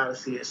 I gotta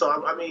see it.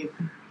 So, I mean,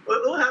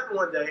 it'll happen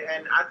one day,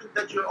 and I think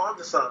that you're on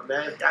to something,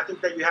 man. I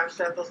think that you have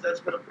Santos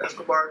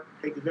Escobar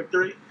take the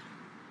victory.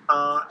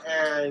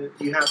 And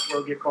you have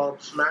to get called up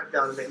to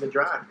SmackDown in the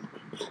draft.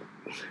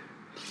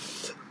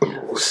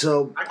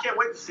 So I can't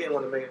wait to see him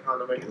on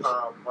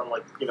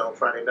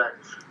Friday night.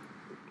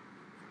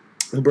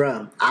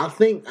 Bruh, I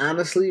think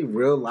honestly,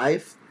 real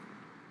life,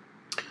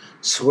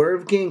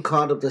 Swerve getting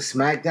called up to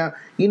SmackDown.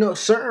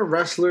 Certain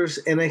wrestlers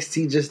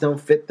NXT just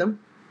don't fit them,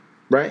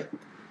 right?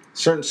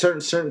 Certain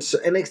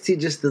NXT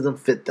just doesn't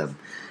fit them.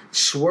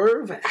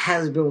 Swerve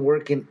has been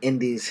working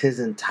indies his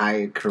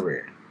entire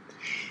career.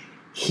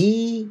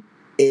 He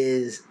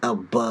is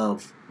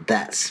above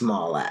that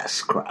small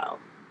ass crowd.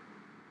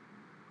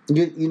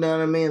 You know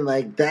what I mean?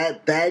 Like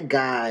that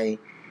guy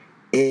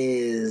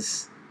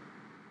he's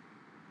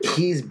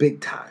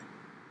big time.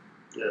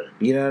 Yeah.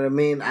 You know what I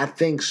mean? I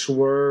think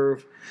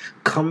Swerve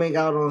coming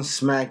out on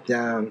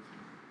SmackDown,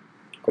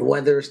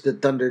 whether it's the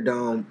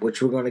Thunderdome,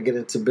 which we're going to get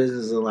into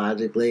business and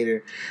logic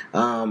later.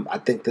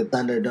 I think the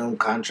Thunderdome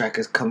contract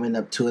is coming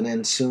up to an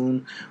end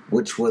soon,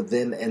 which will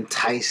then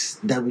entice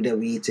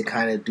WWE to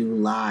kind of do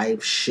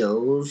live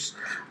shows.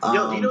 Do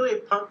you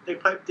know they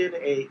piped in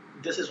a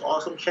 "This is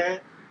awesome"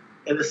 chant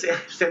in the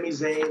Sami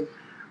Zayn,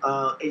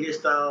 AJ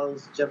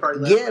Styles, Jeff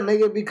Hardy? Yeah,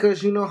 nigga,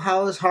 because you know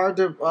how it's hard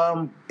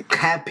to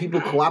have people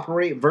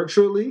cooperate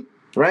virtually.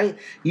 Right?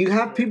 You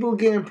have people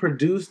getting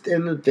produced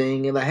in the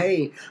thing and like,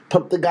 hey,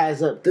 pump the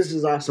guys up. This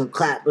is awesome.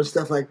 Clap and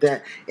stuff like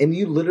that. And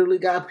you literally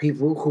got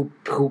people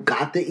who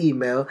got the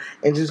email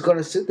and just going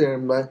to sit there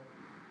and like...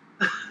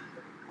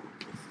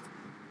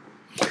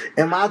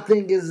 And my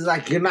thing is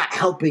like, you're not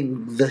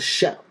helping the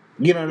show.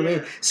 You know what I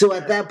mean? So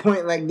at that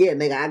point, like, yeah,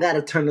 nigga, I got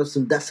to turn up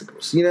some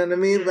decibels. You know what I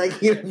mean?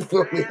 Like, you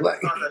feel me?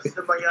 Like... on a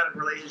symbiotic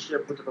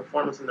relationship with the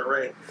performance in the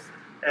ring.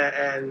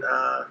 And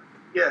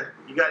yeah,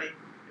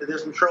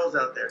 there's some trolls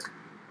out there.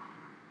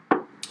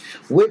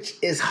 Which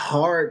is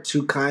hard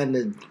to kind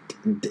of,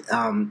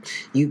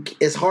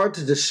 it's hard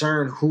to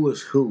discern who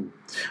is who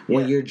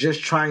when you're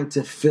just trying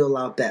to fill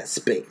out that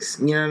space.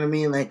 You know what I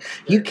mean? Like,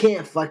 you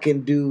can't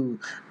fucking do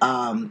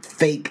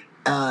fake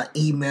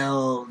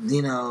email,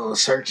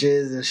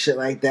 searches and shit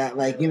like that.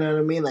 Like, you know what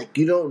I mean? Like,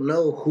 you don't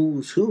know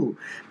who's who.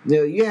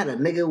 You had a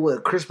nigga with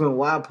a Chris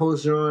Benoit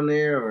poster on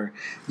there, or,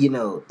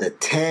 the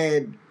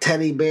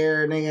teddy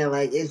bear nigga.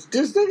 Like, it's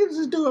just niggas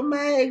just doing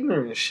mad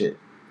ignorant shit.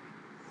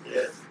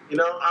 Yeah.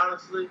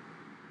 Honestly,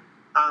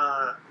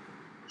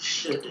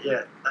 shit,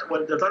 yeah.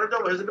 When the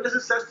Thunderdome, has it been a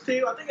success to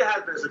you? I think it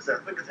has been a success.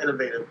 I think it's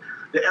innovative.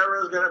 The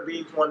era is going to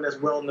be one that's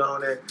well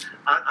known, and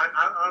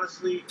I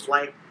honestly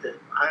liked it.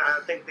 I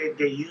think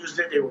they used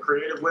it. They were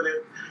creative with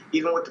it,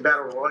 even with the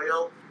Battle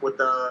Royal with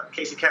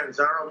Casey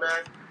Catanzaro,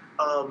 man.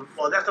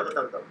 Well, that's not the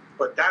Thunderdome,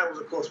 but that was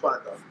a cool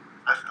spot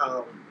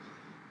though.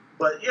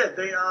 But yeah,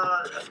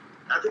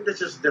 I think it's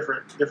just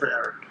different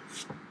era.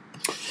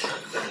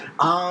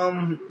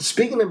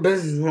 Speaking of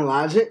business and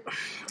logic,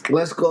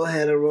 let's go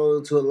ahead and roll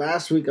into it.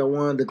 Last week, I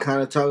wanted to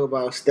kind of talk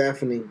about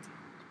Stephanie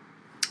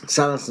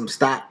selling some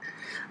stock.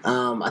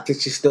 I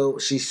think she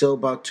sold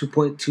about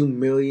 $2.2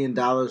 million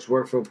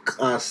worth of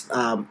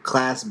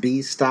Class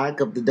B stock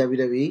of the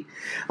WWE.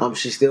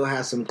 She still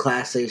has some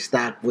Class A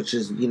stock, which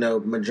is,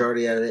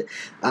 majority of it.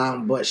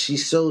 But she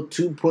sold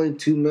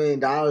 $2.2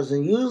 million.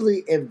 And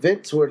usually if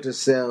Vince were to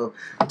sell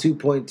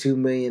 $2.2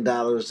 million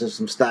of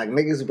some stock,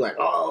 niggas would be like,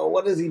 oh,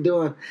 what is he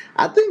doing?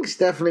 I think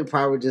Stephanie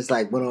probably just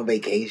went on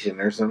vacation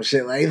or some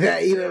shit like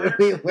that. You know what I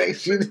mean? Like,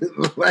 she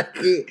just like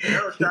it.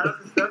 Yo, shout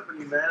out to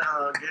Stephanie, man,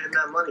 getting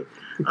that money.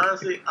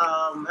 Honestly, hey,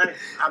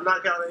 I'm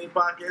not counting any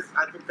pockets.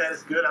 I think that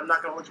is good. I'm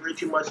not going to read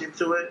too much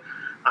into it.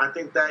 I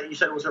think that you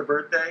said it was her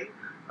birthday,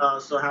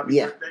 so happy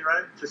birthday,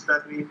 right, to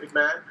Stephanie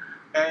McMahon.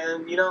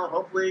 And,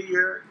 hopefully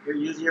you're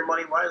using your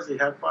money wisely.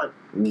 Have fun.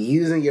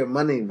 Using your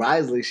money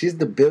wisely? She's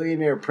the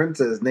billionaire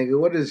princess, nigga.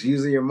 What is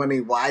using your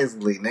money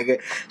wisely, nigga?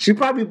 She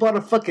probably bought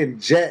a fucking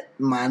jet,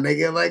 my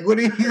nigga. Like, what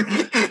do you...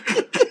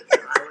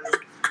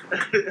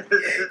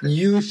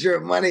 Use your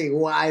money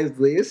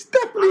wisely. It's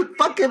Stephanie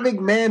fucking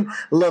McMahon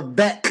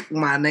Levesque,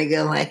 my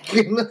nigga. Like,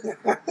 I mean,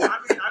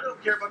 I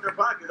don't care about their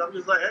pockets. I'm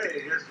just like,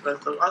 hey,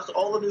 that's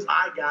all of this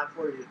I got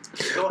for you.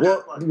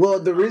 Well,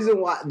 the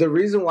reason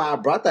why I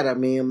brought that, I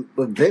mean,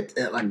 Vince,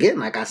 again,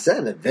 like I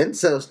said, if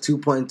Vince sells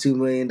 $2.2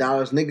 million,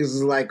 niggas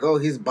is like, oh,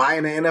 he's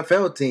buying an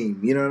NFL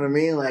team. You know what I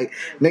mean? Like,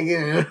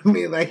 nigga,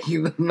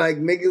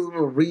 niggas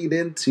will read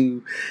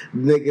into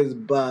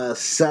niggas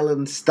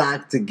selling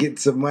stock to get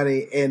some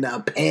money in a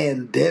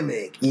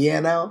pandemic.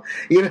 You know.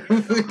 You know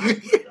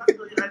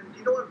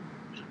what?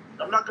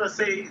 I'm not gonna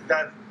say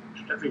that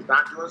Stephanie's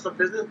not doing some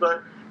business,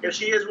 but if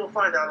she is, we'll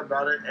find out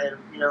about it, and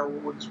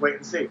we'll just wait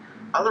and see.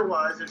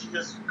 Otherwise, if she's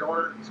just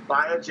going to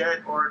buy a jet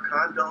or a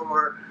condo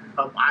or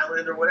an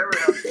island or whatever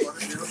else she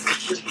wants to do,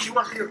 if she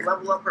wants to just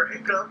level up her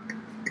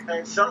income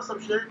and sell some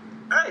shit,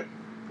 hey,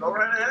 go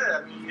right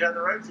ahead. I mean, you have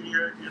the right to.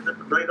 You're the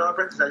 $1 billion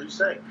princess, as you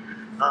say.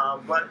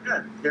 But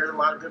yeah, there's a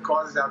lot of good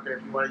causes out there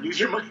if you want to use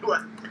your money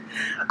well.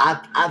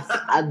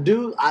 I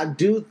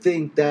do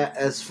think that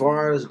as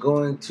far as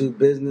going to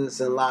business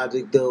and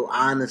logic, though,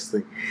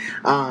 honestly,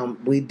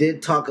 we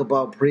did talk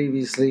about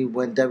previously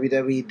when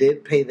WWE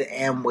did pay the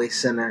Amway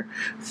Center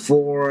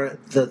for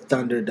the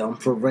Thunderdome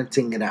for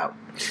renting it out.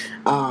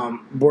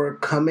 We're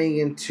coming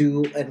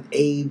into an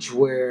age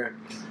where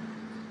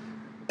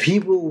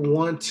people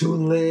want to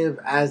live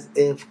as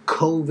if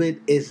COVID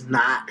is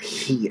not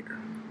here.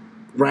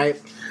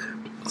 Right?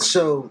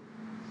 So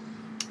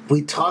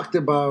we talked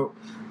about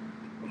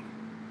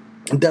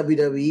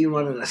WWE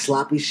running a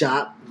sloppy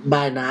shop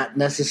by not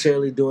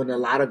necessarily doing a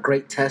lot of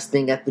great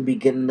testing at the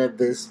beginning of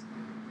this.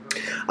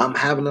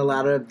 Having a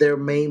lot of their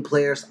main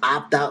players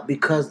opt out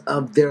because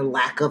of their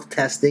lack of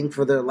testing,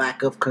 for their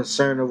lack of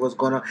concern of what's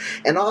going on.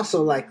 And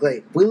also, like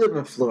we live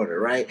in Florida,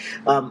 right?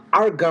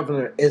 Our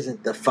governor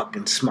isn't the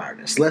fucking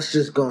smartest. Let's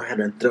just go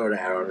ahead and throw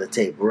that on the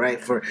table, right?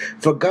 For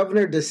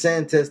Governor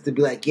DeSantis to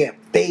be like, yeah,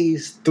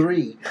 phase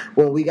 3,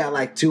 when we got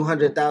like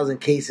 200,000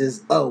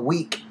 cases a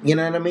week. You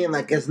know what I mean?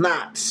 Like, it's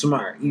not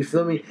smart. You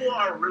feel me? People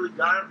are really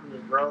dying from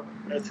it, bro.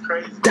 It's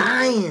crazy.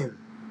 Dying.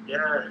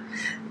 Yeah.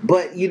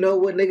 But you know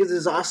what niggas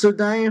is also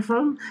dying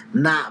from?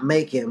 Not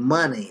making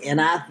money.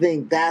 And I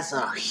think that's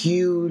a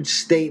huge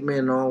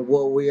statement on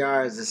what we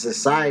are as a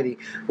society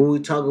when we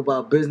talk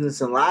about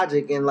business and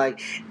logic. And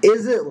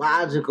is it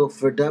logical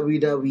for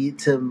WWE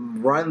to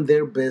run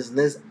their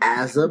business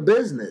as a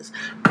business?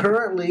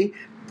 Currently,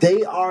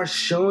 they are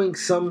showing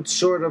some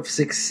sort of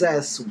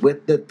success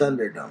with the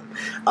Thunderdome.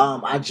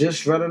 I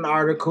just read an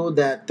article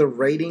that the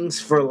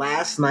ratings for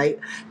last night,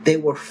 they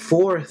were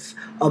 4th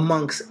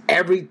amongst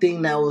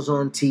everything that was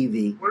on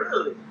TV.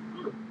 Really?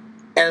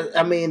 And,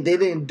 I mean, they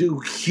didn't do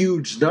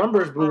huge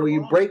numbers, but when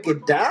you break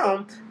it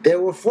down, they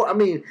were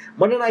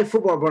Monday Night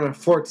Football brought in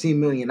 14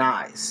 million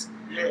eyes.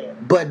 Yeah.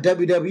 But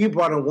WWE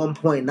brought in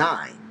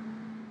 1.9.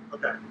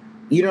 Okay.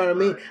 You know what I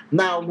mean?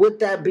 Now, with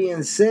that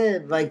being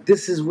said, like,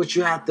 this is what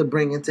you have to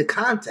bring into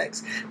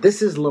context.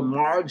 This is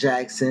Lamar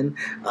Jackson,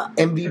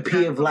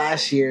 MVP of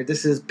last year.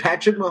 This is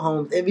Patrick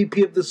Mahomes,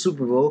 MVP of the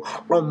Super Bowl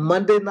on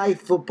Monday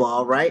Night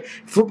Football, right?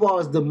 Football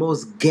is the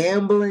most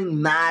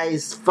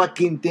gambling-ized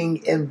fucking thing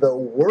in the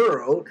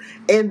world.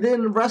 And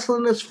then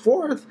wrestling is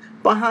fourth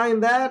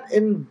behind that,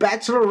 and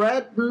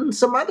Bachelorette and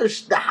some other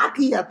the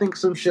hockey, I think,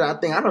 some shit. I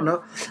don't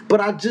know.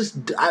 But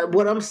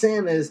what I'm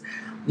saying is,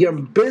 your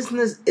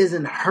business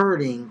isn't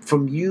hurting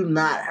from you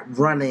not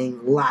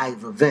running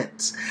live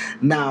events.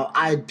 Now,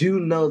 I do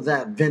know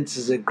that Vince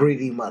is a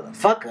greedy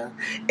motherfucker,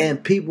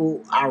 and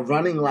people are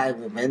running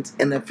live events,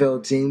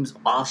 NFL teams,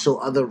 also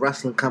other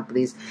wrestling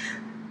companies.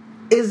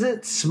 Is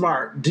it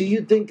smart? Do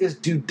you think it's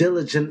due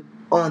diligent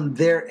on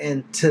their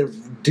end to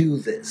do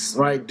this,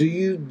 right? Do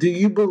you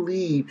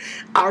believe,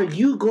 are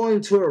you going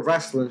to a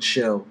wrestling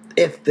show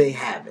if they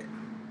have it?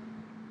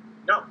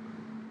 No,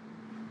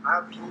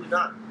 absolutely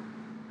not.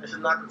 This is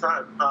not the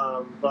time.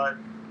 But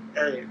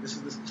hey, this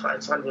is sign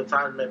of the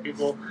time that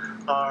people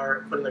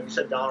are putting, like you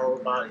said, dollar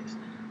over bodies.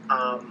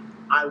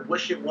 I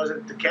wish it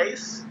wasn't the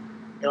case.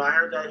 You know, I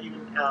heard that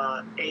even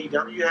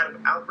AEW had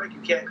an outbreak.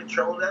 You can't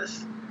control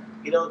this.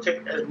 You know,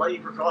 take as many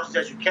precautions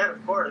as you can,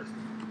 of course.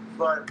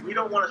 But we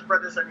don't want to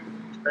spread this in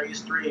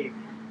phase 3.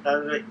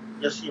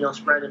 Just, you know,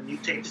 spread and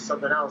mutate to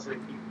something else.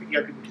 And you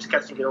have people just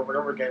catching it over and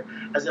over again.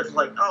 As if,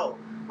 like, oh,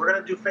 we're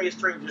going to do phase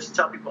 3 and just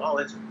tell people, oh,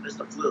 it's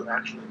the flu,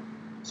 actually.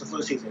 It's the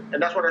flu season.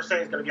 And that's what they're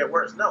saying is going to get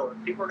worse. No,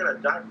 people are going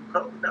to die from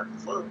COVID, not the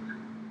flu.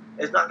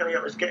 It's not going to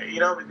get worse. You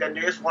know, then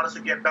they just want us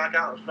to get back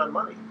out and spend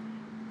money.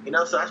 You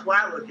know, so that's why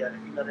I look at it.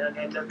 You know,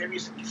 and maybe you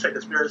say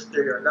conspiracy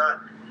theory or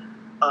not.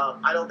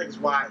 I don't think it's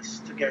wise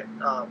to get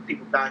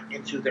people back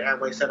into the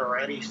Amway Center or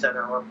any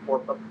center or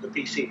the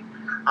PC.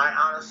 I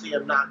honestly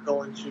am not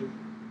going to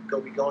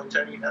be going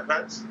to any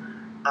events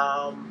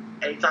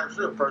anytime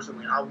soon,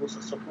 personally. I will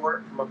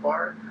support from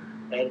afar,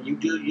 and you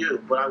do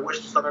you. But I wish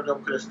some of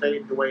them could have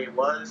stayed the way it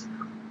was,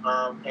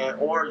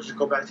 or just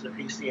go back to the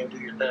PC and do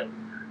your thing.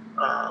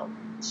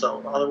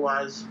 So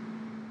otherwise,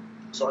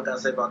 that's all I got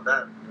to say about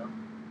that. You know?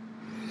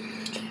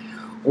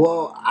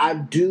 Well, I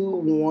do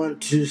want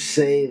to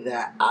say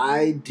that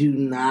I do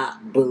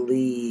not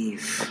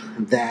believe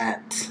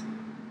that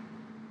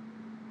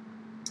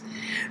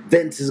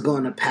Vince is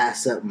going to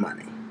pass up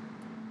money.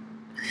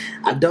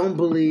 I don't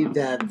believe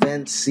that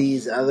Vince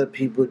sees other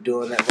people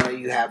doing it. Right?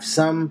 You have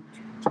some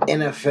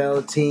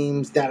NFL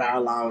teams that are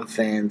allowing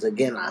fans.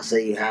 Again, I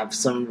say you have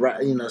some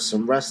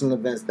wrestling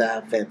events that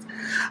have fans.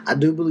 I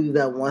do believe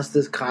that once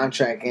this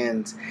contract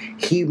ends,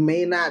 he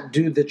may not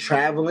do the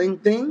traveling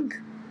thing.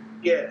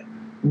 Yeah.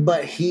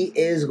 But he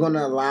is going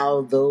to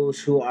allow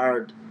those who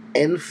are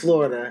in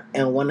Florida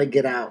and want to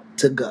get out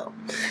to go.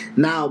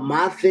 Now,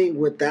 my thing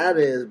with that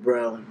is,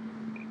 bro,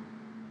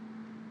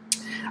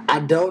 I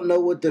don't know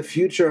what the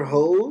future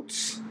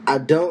holds.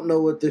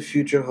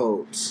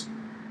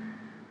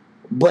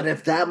 But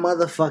if that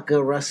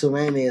motherfucker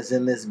WrestleMania is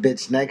in this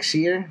bitch next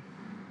year,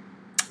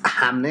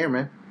 I'm there,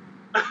 man.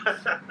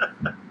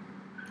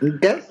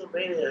 Okay?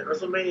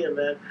 WrestleMania,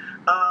 man.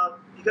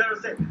 You gotta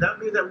understand, that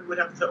means that we would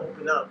have to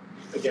open up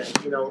again,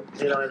 you know,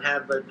 and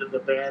have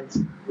the bans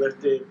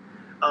lifted.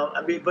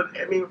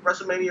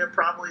 WrestleMania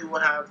probably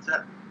will have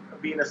to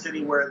be in a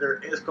city where there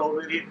is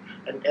COVID,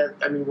 and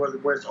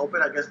where it's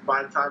open. I guess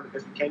by the time,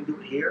 because we can do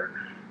it here,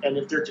 and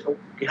if they're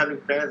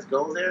having fans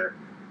go there,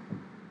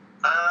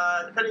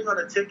 depending on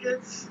the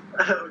tickets,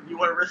 you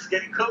want to risk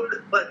getting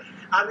COVID. But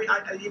at the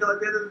end of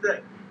the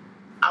day,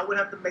 I would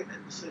have to make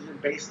that decision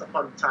based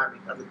upon the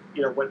timing of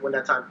when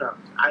that time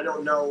comes. I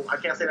don't know. I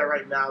can't say that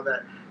right now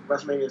that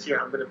WrestleMania is here.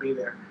 I'm going to be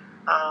there.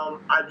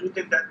 I do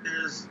think that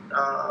there's.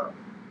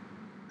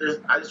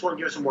 I just want to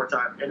give it some more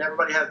time, and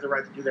everybody has the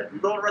right to do that. If you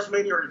go to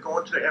WrestleMania or you're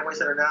going to the Amway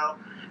Center now,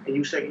 and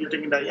you're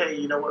thinking that, hey,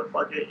 you know what,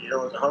 fuck it, it's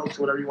a hoax,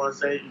 whatever you want to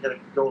say, you're gonna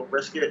go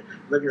risk it,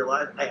 live your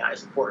life. Hey, I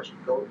support you.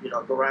 Go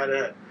right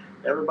ahead.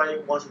 Everybody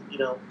wants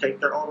to, take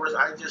their own risk.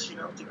 I just,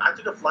 I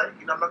took a flight.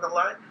 I'm not gonna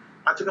lie.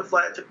 I took a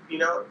flight,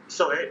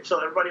 so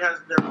everybody has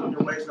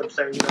their ways of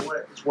saying, you know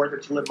what, it's worth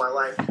it to live my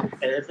life.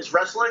 And if it's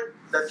wrestling,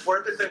 that's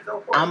worth it, then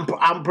go for it.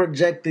 I'm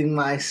projecting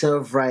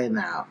myself right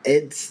now.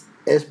 It's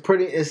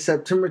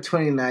September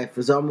 29th.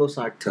 It's almost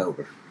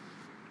October.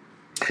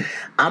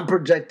 I'm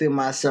projecting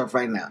myself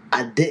right now.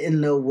 I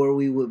didn't know where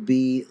we would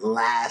be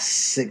last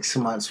 6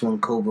 months when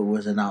COVID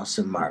was announced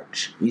in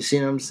March. You see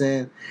what I'm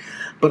saying?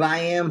 But I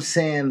am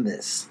saying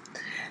this.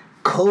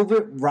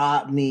 COVID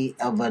robbed me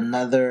of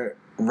another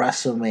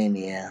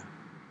WrestleMania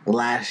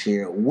last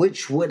year,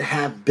 which would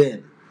have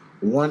been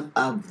one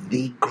of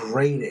the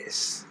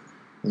greatest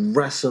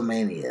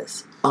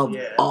WrestleManias of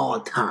all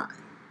time.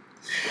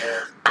 Yeah.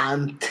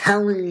 I'm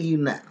telling you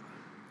now,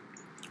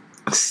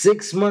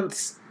 6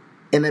 months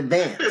in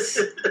advance,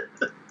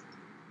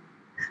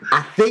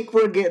 I think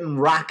we're getting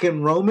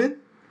Rockin' Roman,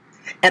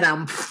 and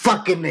I'm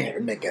fucking there,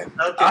 nigga.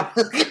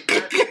 Okay.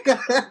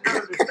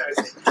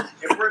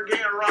 If we're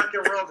getting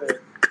Rockin' Roman,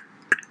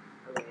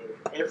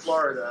 in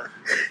Florida,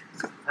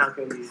 how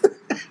can you?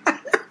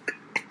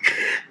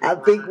 I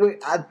think we're.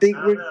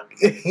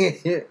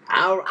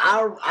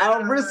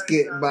 I'll risk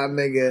it, my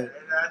nigga.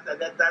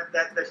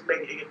 That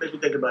makes me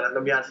think about it. I'm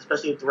gonna be honest,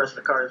 especially if the rest of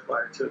the card is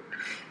fire too.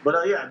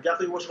 But yeah,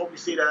 definitely hope we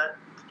see that.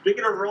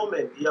 Speaking of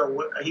Roman,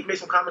 he made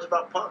some comments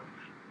about Punk,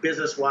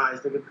 business wise.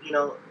 So we want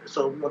to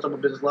talk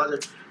about business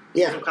logic.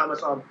 Yeah. Some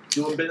comments on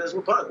doing business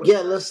with Punk.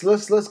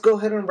 Let's go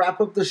ahead and wrap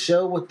up the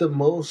show with the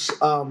most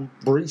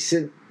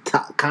recent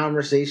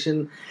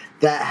conversation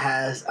that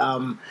has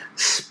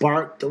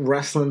sparked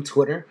wrestling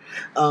Twitter,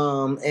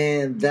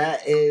 and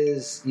that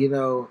is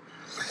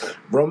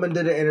Roman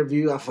did an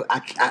interview.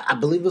 I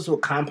believe it was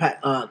with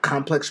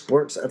Complex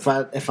Sports,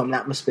 if I'm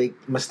not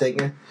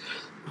mistaken,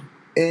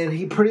 and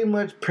he pretty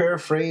much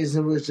paraphrased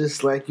and was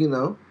just like,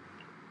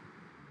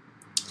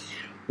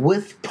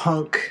 with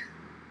Punk,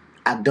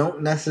 I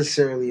don't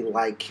necessarily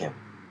like him,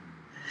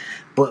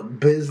 but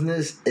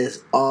business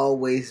is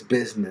always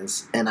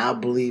business, and I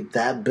believe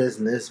that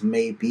business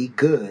may be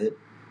good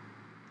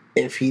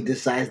if he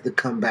decides to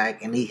come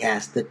back and he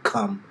has to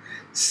come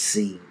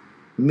see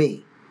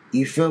me.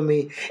 You feel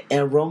me?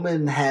 And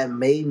Roman had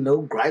made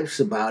no gripes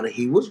about it.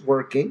 He was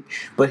working,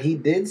 but he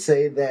did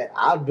say that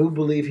I do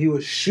believe he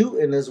was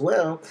shooting as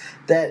well,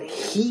 that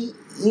he,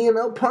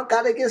 Punk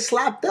got to get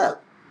slapped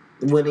up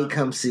when he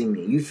comes see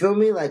me. You feel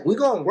me? Like, we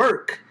going to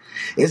work.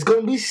 It's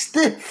going to be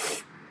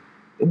stiff,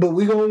 but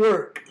we going to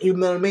work. You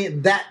know what I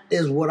mean? That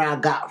is what I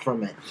got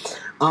from it.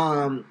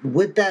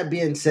 With that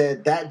being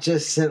said, that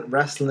just sent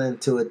wrestling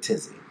to a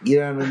tizzy. You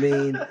know what I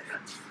mean?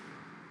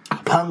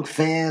 Punk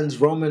fans,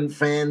 Roman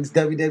fans,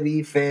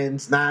 WWE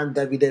fans,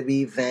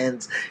 non-WWE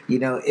fans,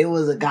 it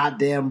was a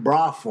goddamn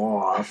brothel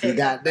off. You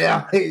know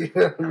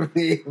what I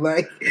mean?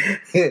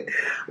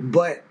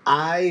 But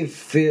I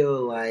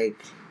feel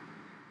like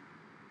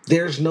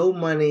there's no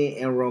money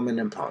in Roman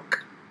and Punk.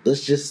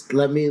 Let's just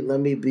let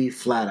me be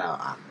flat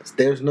out honest.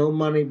 There's no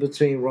money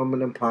between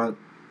Roman and Punk.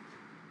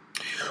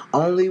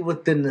 Only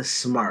within the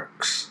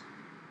smarks.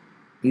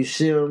 You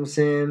see what I'm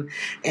saying?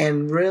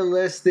 And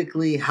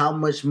realistically, how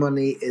much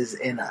money is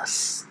in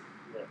us?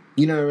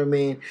 You know what I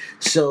mean?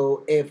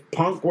 So if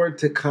Punk were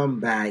to come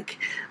back,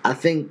 I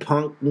think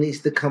Punk needs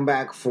to come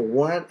back for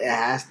one. It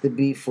has to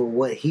be for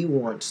what he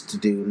wants to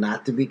do,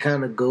 not to be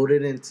kind of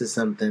goaded into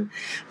something.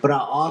 But I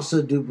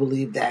also do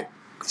believe that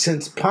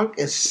since Punk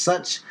is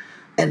such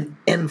an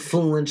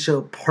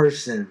influential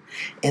person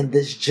in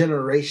this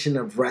generation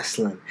of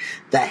wrestling,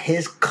 that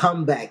his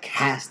comeback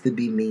has to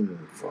be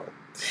meaningful.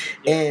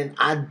 And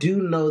I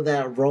do know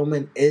that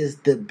Roman is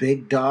the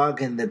big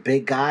dog and the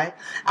big guy.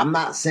 I'm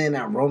not saying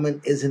that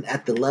Roman isn't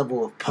at the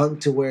level of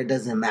Punk to where it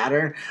doesn't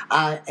matter.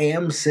 I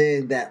am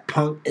saying that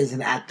Punk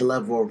isn't at the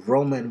level of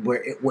Roman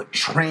where it would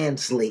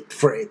translate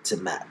for it to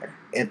matter,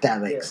 if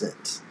that makes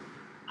sense.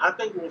 I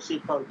think we'll see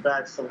Punk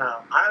back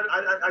somehow.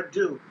 I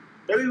do.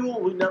 Maybe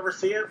we'll never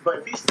see it, but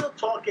if he's still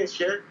talking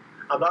shit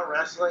about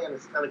wrestling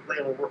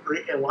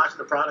and watching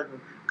the product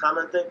and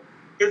commenting,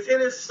 it's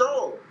in his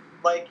soul.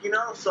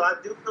 So I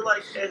do feel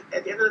like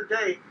at the end of the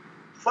day,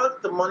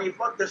 fuck the money,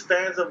 fuck the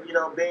stands of,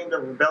 being the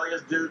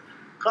rebellious dude.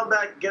 Come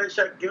back, get a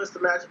check, give us the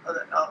match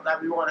that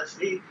we want to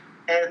see.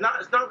 And it's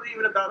not really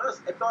even about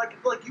us. I feel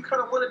like you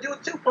kind of want to do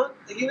it too, Punk.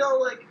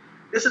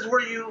 This is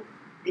where you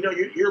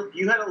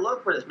had a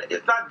love for this, man.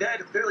 It's not dead.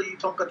 Clearly, you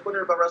talk on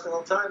Twitter about wrestling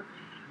all the time.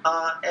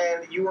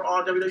 And you were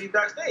on WWE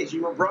backstage.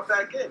 You were brought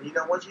back in.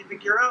 Once you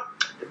think you're out,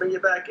 they bring you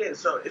back in.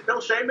 So it's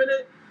no shame in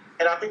it.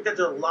 And I think there's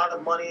a lot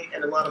of money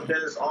and a lot of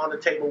business on the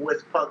table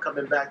with Punk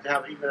coming back to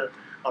have even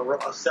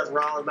a Seth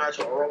Rollins match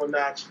or a Roman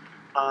match.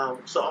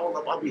 So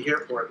I'll be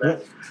here for it, man.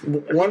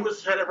 If he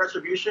was head of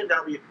Retribution,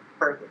 that would be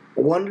perfect.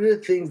 One of the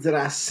things that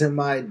I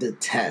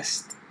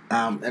semi-detest,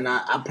 and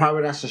I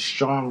probably that's a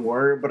strong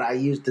word, but I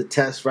use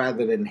detest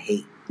rather than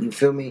hate. You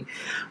feel me?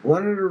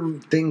 One of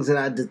the things that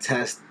I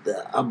detest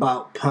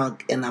about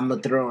Punk, and I'm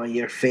going to throw on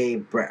your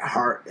fave, Bret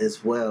Hart,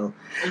 as well,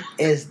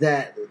 is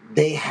that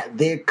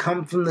they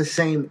come from the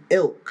same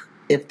ilk,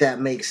 if that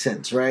makes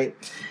sense, right?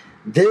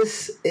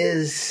 This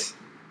is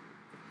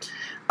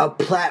a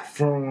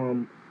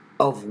platform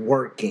of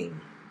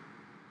working.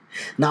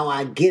 Now,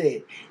 I get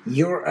it.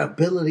 Your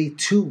ability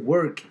to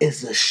work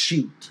is a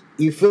shoot.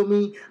 You feel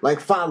me?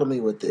 Follow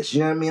me with this. You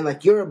know what I mean?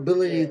 Your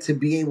ability to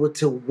be able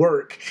to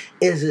work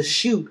is a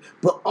shoot,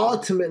 but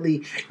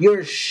ultimately,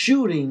 you're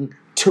shooting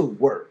to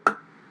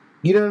work.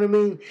 You know what I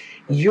mean?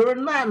 You're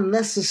not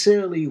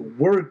necessarily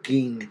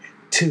working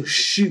to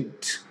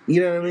shoot.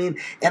 You know what I mean?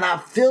 And I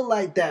feel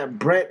like that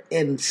Bret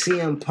and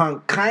CM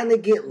Punk kind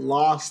of get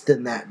lost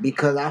in that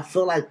because I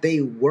feel like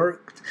they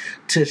worked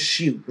to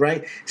shoot,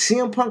 right?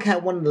 CM Punk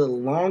had one of the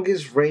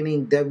longest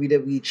reigning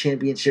WWE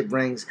Championship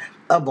reigns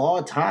of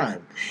all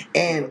time.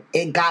 And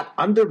it got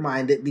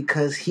undermined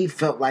because he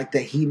felt like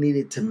that he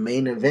needed to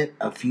main event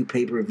a few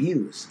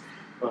pay-per-views.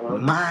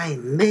 My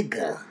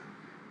nigga.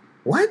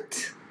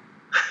 What?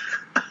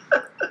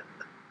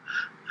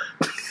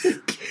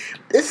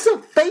 It's a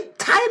fake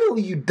title,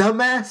 you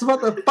dumbass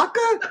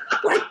motherfucker.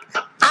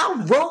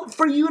 I wrote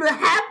for you to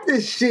have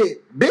this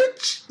shit,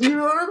 bitch. You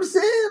know what I'm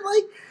saying?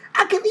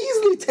 I can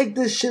easily take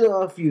this shit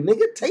off you,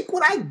 nigga. Take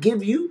what I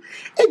give you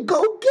and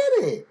go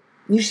get it.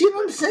 You see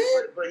what I'm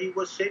saying? But he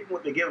was shaking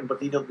what they give him, but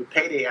the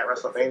payday at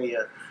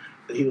WrestleMania,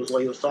 that he was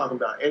what he was talking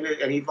about,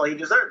 and he thought he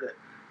deserved it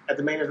at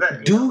the main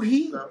event.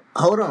 He? So,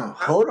 hold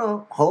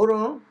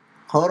on.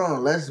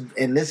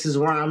 And this is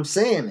why I'm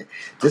saying it.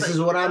 This is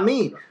what I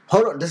mean.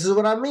 Hold on. This is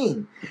what I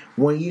mean.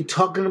 When you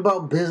talking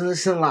about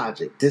business and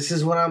logic, this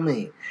is what I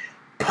mean.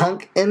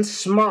 Punk and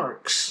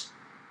Smarks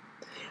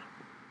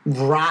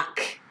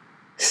rock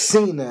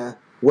Cena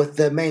with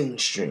the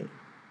mainstream.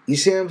 You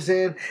see what I'm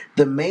saying?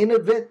 The main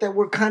event that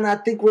I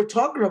think we're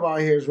talking about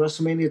here is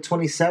WrestleMania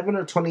 27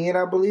 or 28,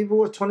 I believe it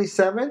was.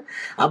 27,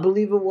 I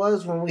believe it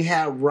was, when we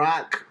had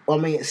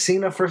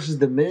Cena versus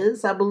The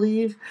Miz, I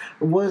believe,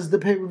 was the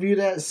pay-per-view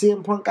that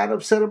CM Punk got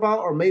upset about,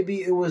 or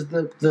maybe it was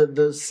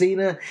the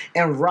Cena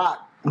and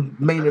Rock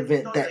main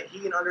event. That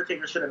he and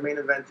Undertaker should have main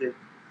evented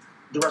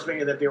the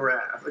WrestleMania that they were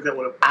at. I think that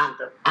would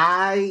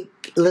have.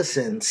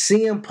 Listen,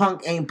 CM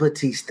Punk ain't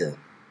Batista.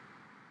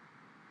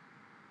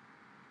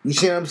 You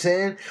see what I'm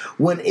saying?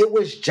 When it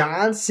was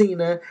John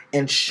Cena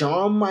and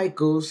Shawn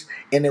Michaels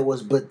and it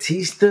was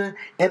Batista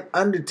and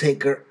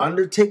Undertaker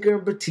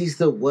and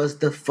Batista was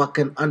the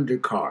fucking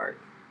undercard.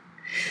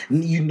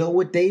 You know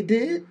what they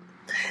did?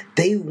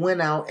 They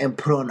went out and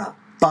put on a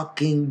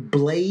fucking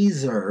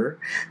blazer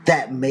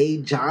that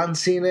made John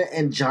Cena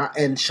and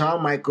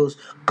Shawn Michaels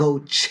go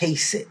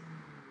chase it.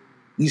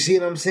 You see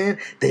what I'm saying?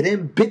 They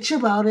didn't bitch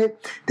about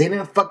it. They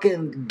didn't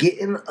fucking get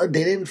in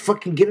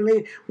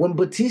it. When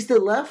Batista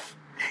left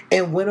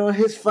and went on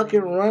his fucking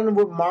run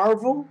with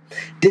Marvel,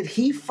 did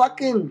he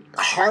fucking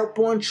harp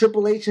on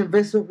Triple H and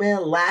Vince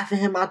McMahon, laughing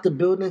him out the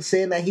building,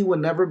 saying that he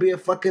would never be a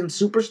fucking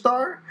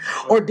superstar?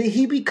 Or did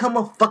he become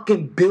a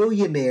fucking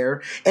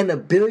billionaire in a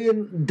 $1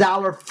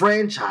 billion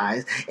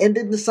franchise and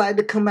then decide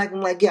to come back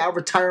and I'll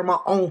retire my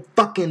own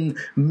fucking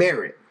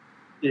merit?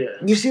 Yeah.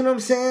 You see what I'm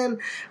saying?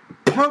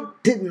 Punk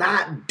did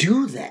not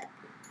do that.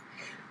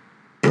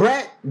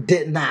 Brett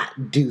did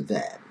not do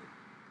that.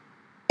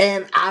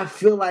 And I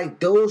feel like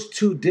those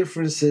two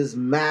differences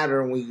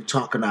matter when you're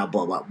talking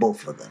about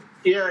both of them.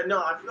 Yeah, no,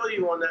 I feel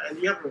you on that,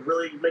 and you have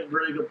make a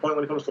really good point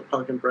when it comes to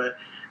Punk and Brett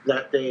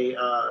that they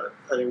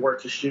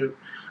work to shoot.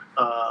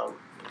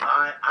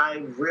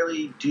 I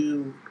really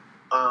do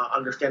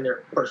understand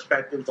their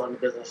perspectives on the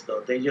business, though.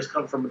 They just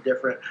come from a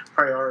different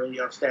priority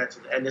of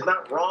stances, and it's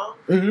not wrong,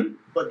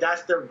 but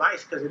that's their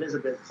vice because it is a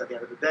business at the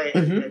end of the day,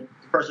 and the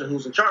person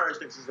who's in charge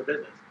thinks it's a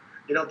business.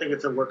 They don't think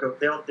it's a work of.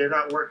 They're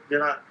not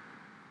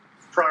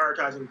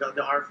prioritizing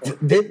the art form.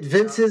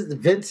 Vince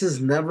is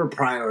never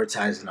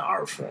prioritizing the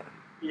art form.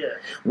 Yeah.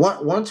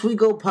 Once we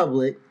go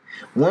public,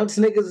 once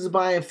niggas is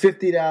buying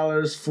 $50,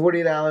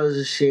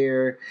 $40 a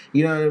share,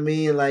 you know what I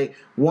mean? Like,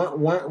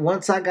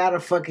 once I gotta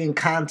fucking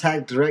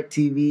contact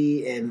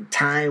DirecTV and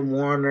Time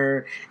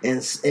Warner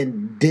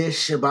and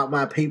Dish about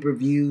my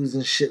pay-per-views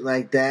and shit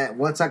like that,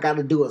 once I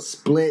gotta do a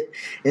split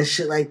and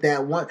shit like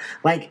that,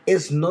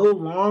 it's no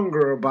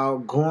longer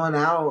about going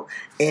out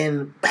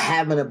and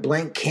having a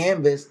blank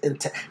canvas.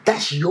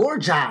 That's your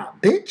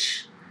job,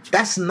 bitch.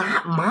 That's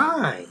not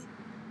mine.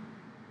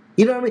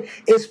 You know what I mean?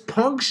 It's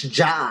Punk's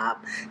job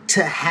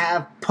to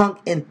have Punk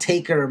and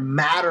Taker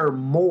matter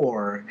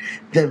more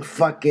than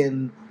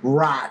fucking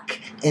Rock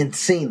and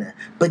Cena.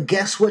 But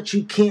guess what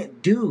you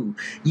can't do?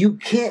 You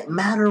can't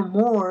matter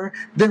more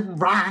than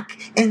Rock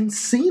and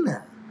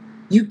Cena.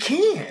 You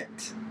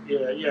can't.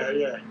 Yeah.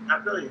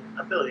 I feel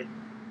you.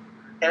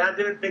 And I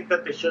didn't think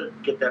that they should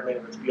get that main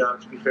event,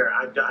 to be fair.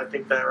 I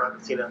think that Rock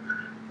and Cena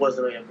was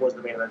the main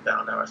event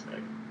down that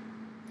WrestleMania.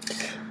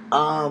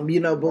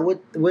 But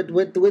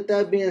with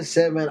that being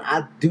said, man,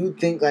 I do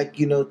think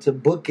to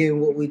book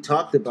in what we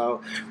talked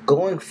about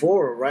going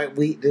forward, right?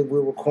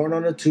 We're recording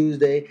on a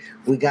Tuesday.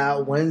 We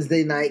got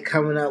Wednesday night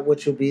coming up,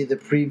 which will be the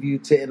preview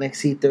to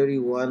NXT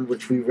 31,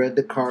 which we read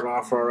the card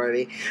off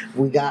already.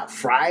 We got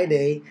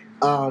Friday.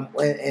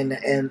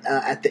 And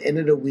at the end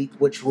of the week,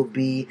 which will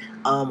be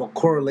a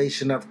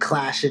correlation of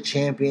Clash of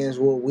Champions,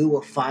 where we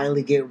will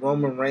finally get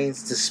Roman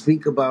Reigns to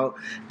speak about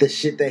the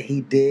shit that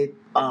he did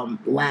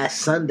last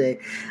Sunday.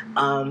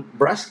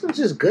 Wrestling's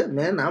just good,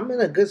 man. I'm in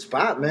a good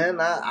spot,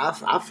 man.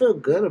 I feel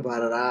good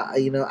about it.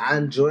 I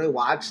enjoy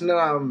watching it.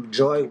 I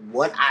enjoy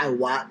what I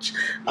watch.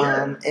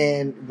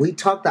 And we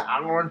talked an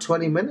hour and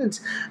 20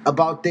 minutes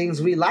about things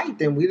we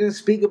liked, and we didn't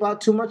speak about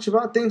too much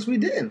about things we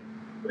didn't.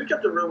 We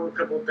kept it real with a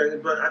couple of things,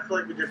 but I feel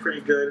like we did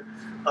pretty good.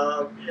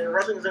 And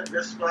wrestling's in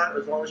this spot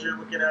as long as you're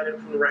looking at it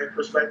from the right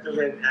perspective,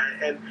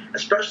 and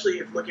especially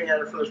if looking at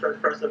it from the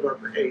perspective of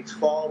it's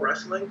fall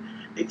wrestling,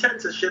 they tend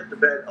to shit the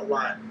bed a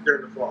lot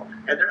during the fall,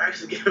 and they're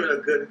actually giving it a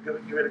good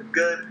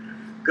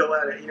go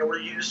at it.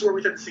 This is where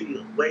we tend to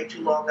see way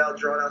too long out,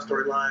 drawn out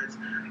storylines,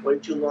 way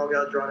too long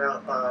out, drawn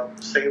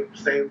out,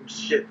 same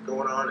shit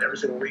going on every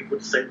single week with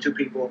the same two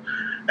people,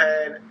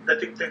 and I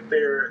think that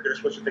they're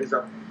switching things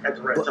up at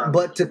the right time.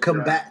 But to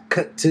combat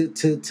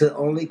to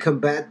only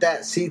combat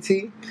that,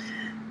 CT,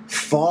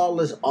 fall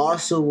is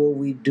also where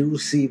we do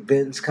see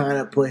Vince kind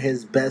of put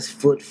his best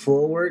foot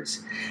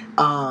forwards,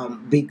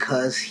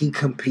 because he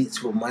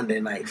competes with Monday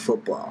Night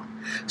Football.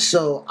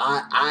 So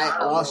I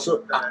also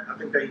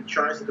think that he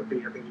tries to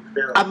compete. I think he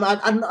fails.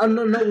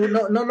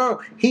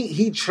 No.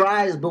 He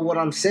tries, but what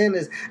I'm saying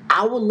is,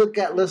 I will look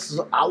at lists.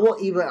 I will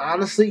even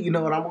honestly, you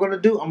know what I'm going to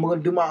do? I'm going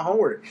to do my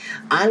homework.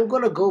 I'm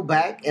going to go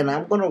back and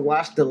I'm going to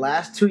watch the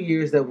last 2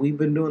 years that we've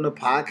been doing the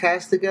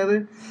podcast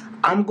together.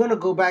 I'm going to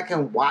go back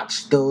and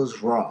watch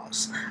those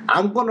Raws.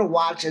 I'm going to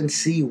watch and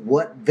see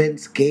what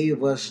Vince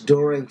gave us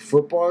during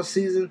football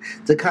season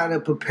to kind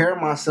of prepare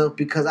myself,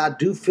 because I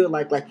do feel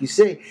like you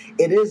say,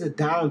 it is a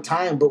down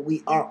time, but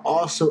we are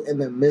also in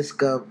the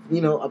midst of,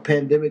 a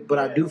pandemic. But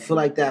I do feel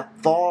like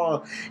that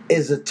fall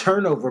is a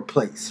turnover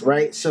place,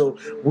 right? So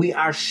we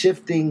are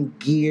shifting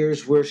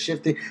gears. We're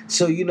shifting.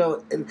 So,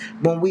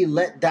 when we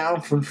let down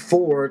from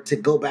 4 to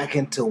go back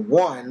into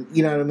 1,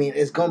 you know what I mean?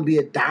 It's going to be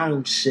a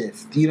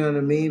downshift. You know what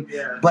I mean?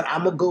 Yeah. But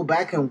I'm going to go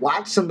back and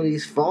watch some of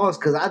these falls,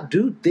 because I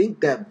do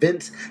think that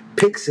Vince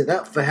picks it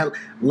up for hell.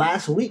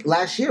 Last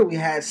year, we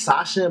had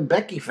Sasha and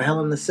Becky for Hell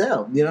in a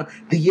Cell.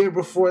 The year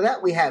before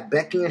that, we had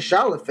Becky and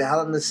Charlotte for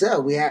Hell in a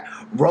Cell. We had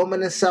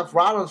Roman and Seth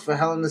Rollins for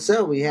Hell in a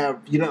Cell. We have,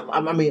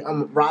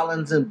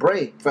 Rollins and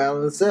Bray for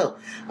Hell in a Cell.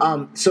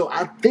 So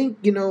I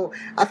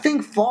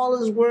think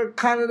fall is where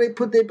kind of they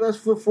put their best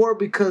foot forward,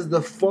 because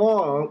the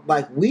fall,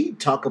 like we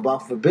talk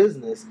about for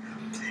business,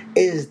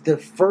 is the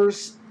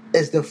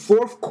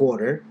fourth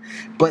quarter,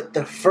 but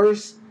the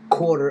first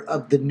quarter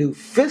of the new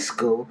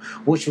fiscal,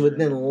 which would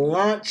then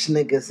launch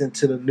niggas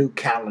into the new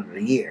calendar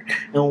year.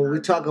 And when we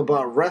talk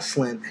about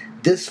wrestling,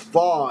 this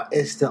fall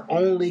is to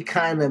only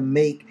kind of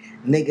make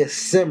niggas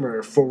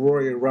simmer for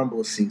Royal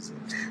Rumble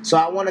season. So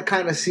I want to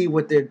kind of see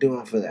what they're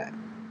doing for that.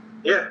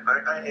 Yeah,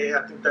 I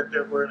think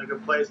that we're in a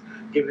good place.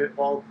 Given it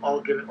all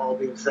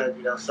being said,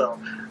 So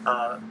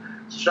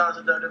shout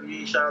out to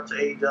WWE, shout out to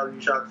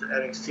AEW, shout out to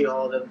NXT,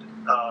 all of them.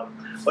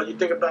 What do you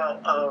think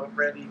about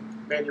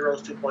Mandy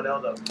Rose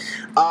 2.0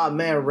 though?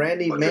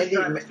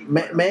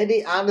 Man,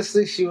 Mandy,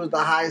 honestly, she was the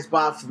highest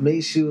spot for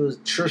me. She was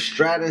Trish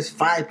Stratus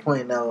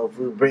 5.0, if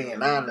we're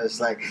being honest.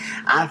 Like,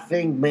 I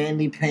think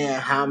Mandy paying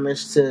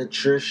homage to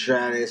Trish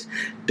Stratus,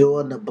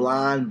 doing the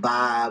blonde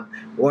bob,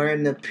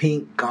 wearing the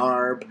pink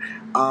garb.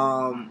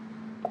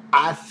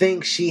 I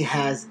think she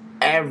has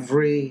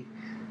every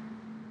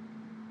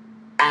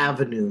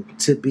avenue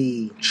to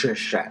be Trish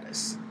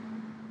Stratus.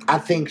 I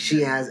think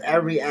she has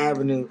every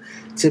avenue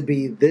to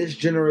be this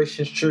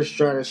generation's Trish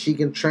Stratus. She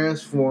can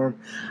transform,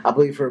 I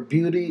believe, her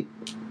beauty,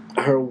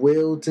 her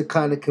will to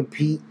kind of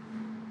compete.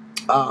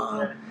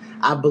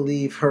 I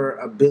believe her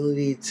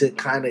ability to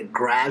kind of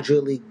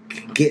gradually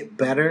get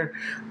better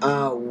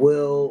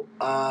will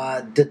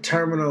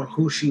determine on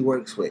who she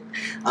works with.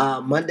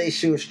 Monday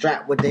she was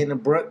strapped with Dana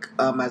Brooke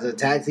as a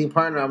tag team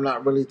partner. I'm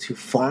not really too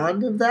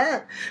fond of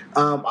that.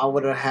 I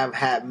would have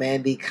had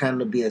Mandy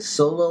kind of be a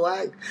solo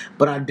act,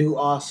 but I do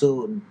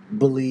also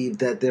believe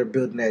that they're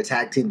building their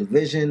tag team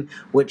division,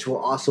 which will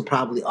also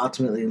probably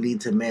ultimately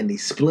lead to Mandy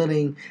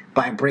splitting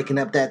by breaking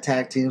up that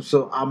tag team.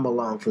 So I'm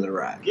along for the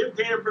ride. Give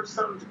Dana Brooke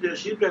something to do.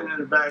 She's been in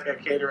the back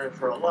at catering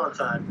for a long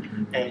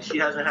time, and she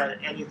hasn't had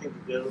anything to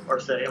do or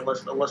say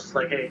unless it's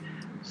like, hey,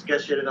 just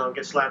get shit on,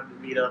 get slapped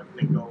and beat up, and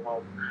then go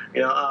home.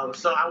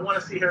 So I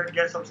want to see her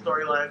get some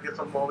storyline, get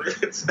some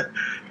moments.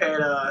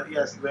 And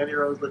yes, Mandy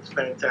Rose looks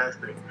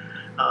fantastic,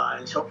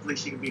 and hopefully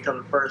she can become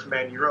the first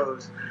Mandy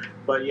Rose.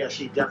 But yeah,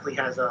 she definitely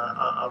has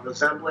a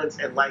resemblance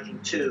and liking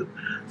to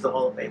the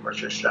Hall of Famer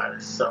Trish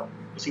Stratus. So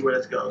we'll see where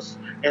this goes.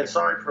 And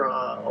sorry for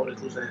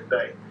Otis losing his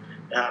bay.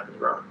 It happens,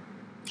 bro.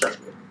 Trust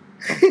me.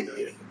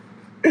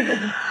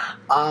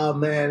 Oh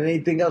man,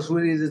 anything else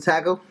we need to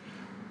tackle?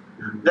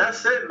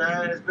 That's it,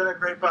 man. It's been a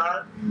great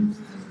pod.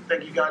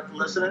 Thank you guys for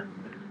listening.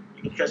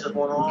 You can catch us on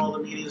all the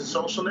medias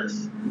and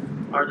socialness.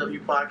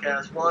 RW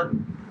Podcast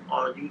 1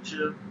 on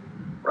YouTube,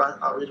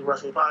 Regional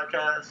Wrestling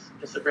Podcast,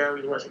 Instagram,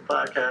 Regional Wrestling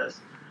Podcast.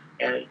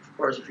 And of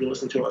course, if you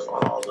listen to us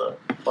on all the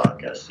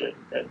podcasts,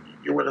 and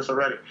you're with us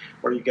already,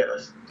 where you get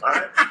us. All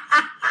right?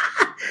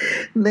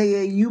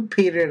 Nigga, you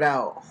petered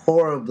out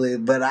horribly,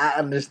 but I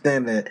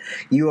understand that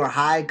you were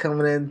high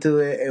coming into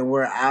it, and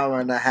we're an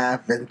hour and a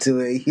half into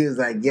it. He was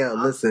like, "Yo,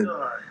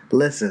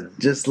 listen,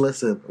 just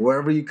listen.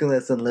 Wherever you can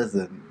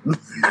listen."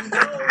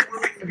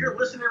 If you're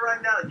listening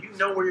right now, you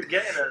know where you're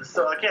getting us.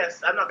 So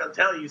I'm not gonna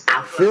tell you.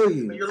 I feel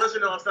you. But you're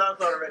listening on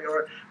SoundCloud already,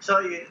 or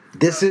tell you.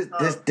 This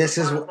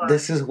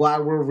is why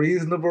we're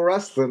reasonable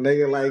wrestling,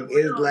 nigga. Like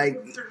it's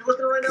like. If you're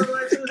listening right now,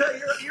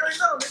 you already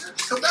know,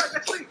 nigga. Come back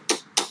next week.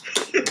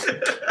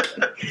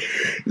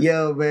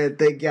 Yo, man,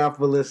 thank y'all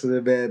for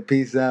listening, man.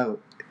 Peace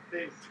out.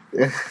 Peace.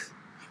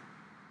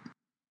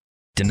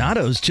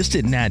 Donato's just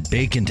didn't add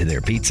bacon to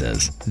their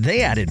pizzas.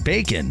 They added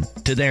bacon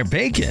to their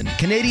bacon.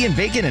 Canadian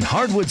bacon and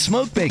hardwood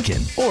smoked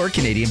bacon, or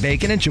Canadian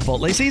bacon and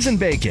Chipotle seasoned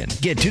bacon.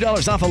 Get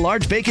 $2 off a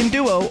large bacon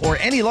duo or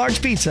any large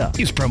pizza.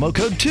 Use promo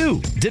code 2.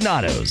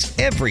 Donato's.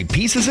 Every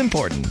piece is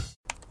important.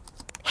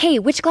 Hey,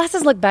 which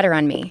glasses look better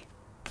on me?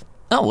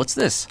 Oh, what's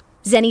this?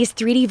 Zenni's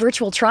 3D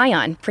virtual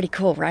try-on. Pretty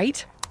cool,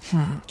 right?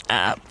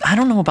 I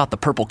don't know about the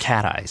purple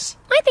cat eyes.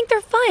 I think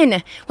they're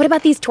fun. What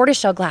about these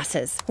tortoiseshell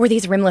glasses? Or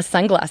these rimless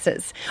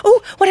sunglasses?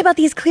 Oh, what about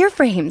these clear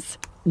frames?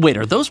 Wait,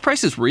 are those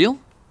prices real?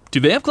 Do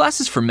they have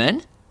glasses for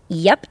men?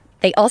 Yep.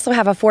 They also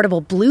have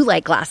affordable blue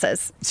light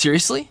glasses.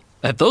 Seriously?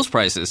 At those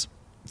prices?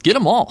 Get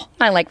them all.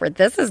 I like where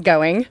this is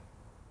going.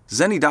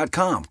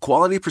 Zenni.com.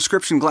 Quality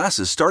prescription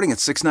glasses starting at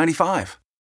 $6.95.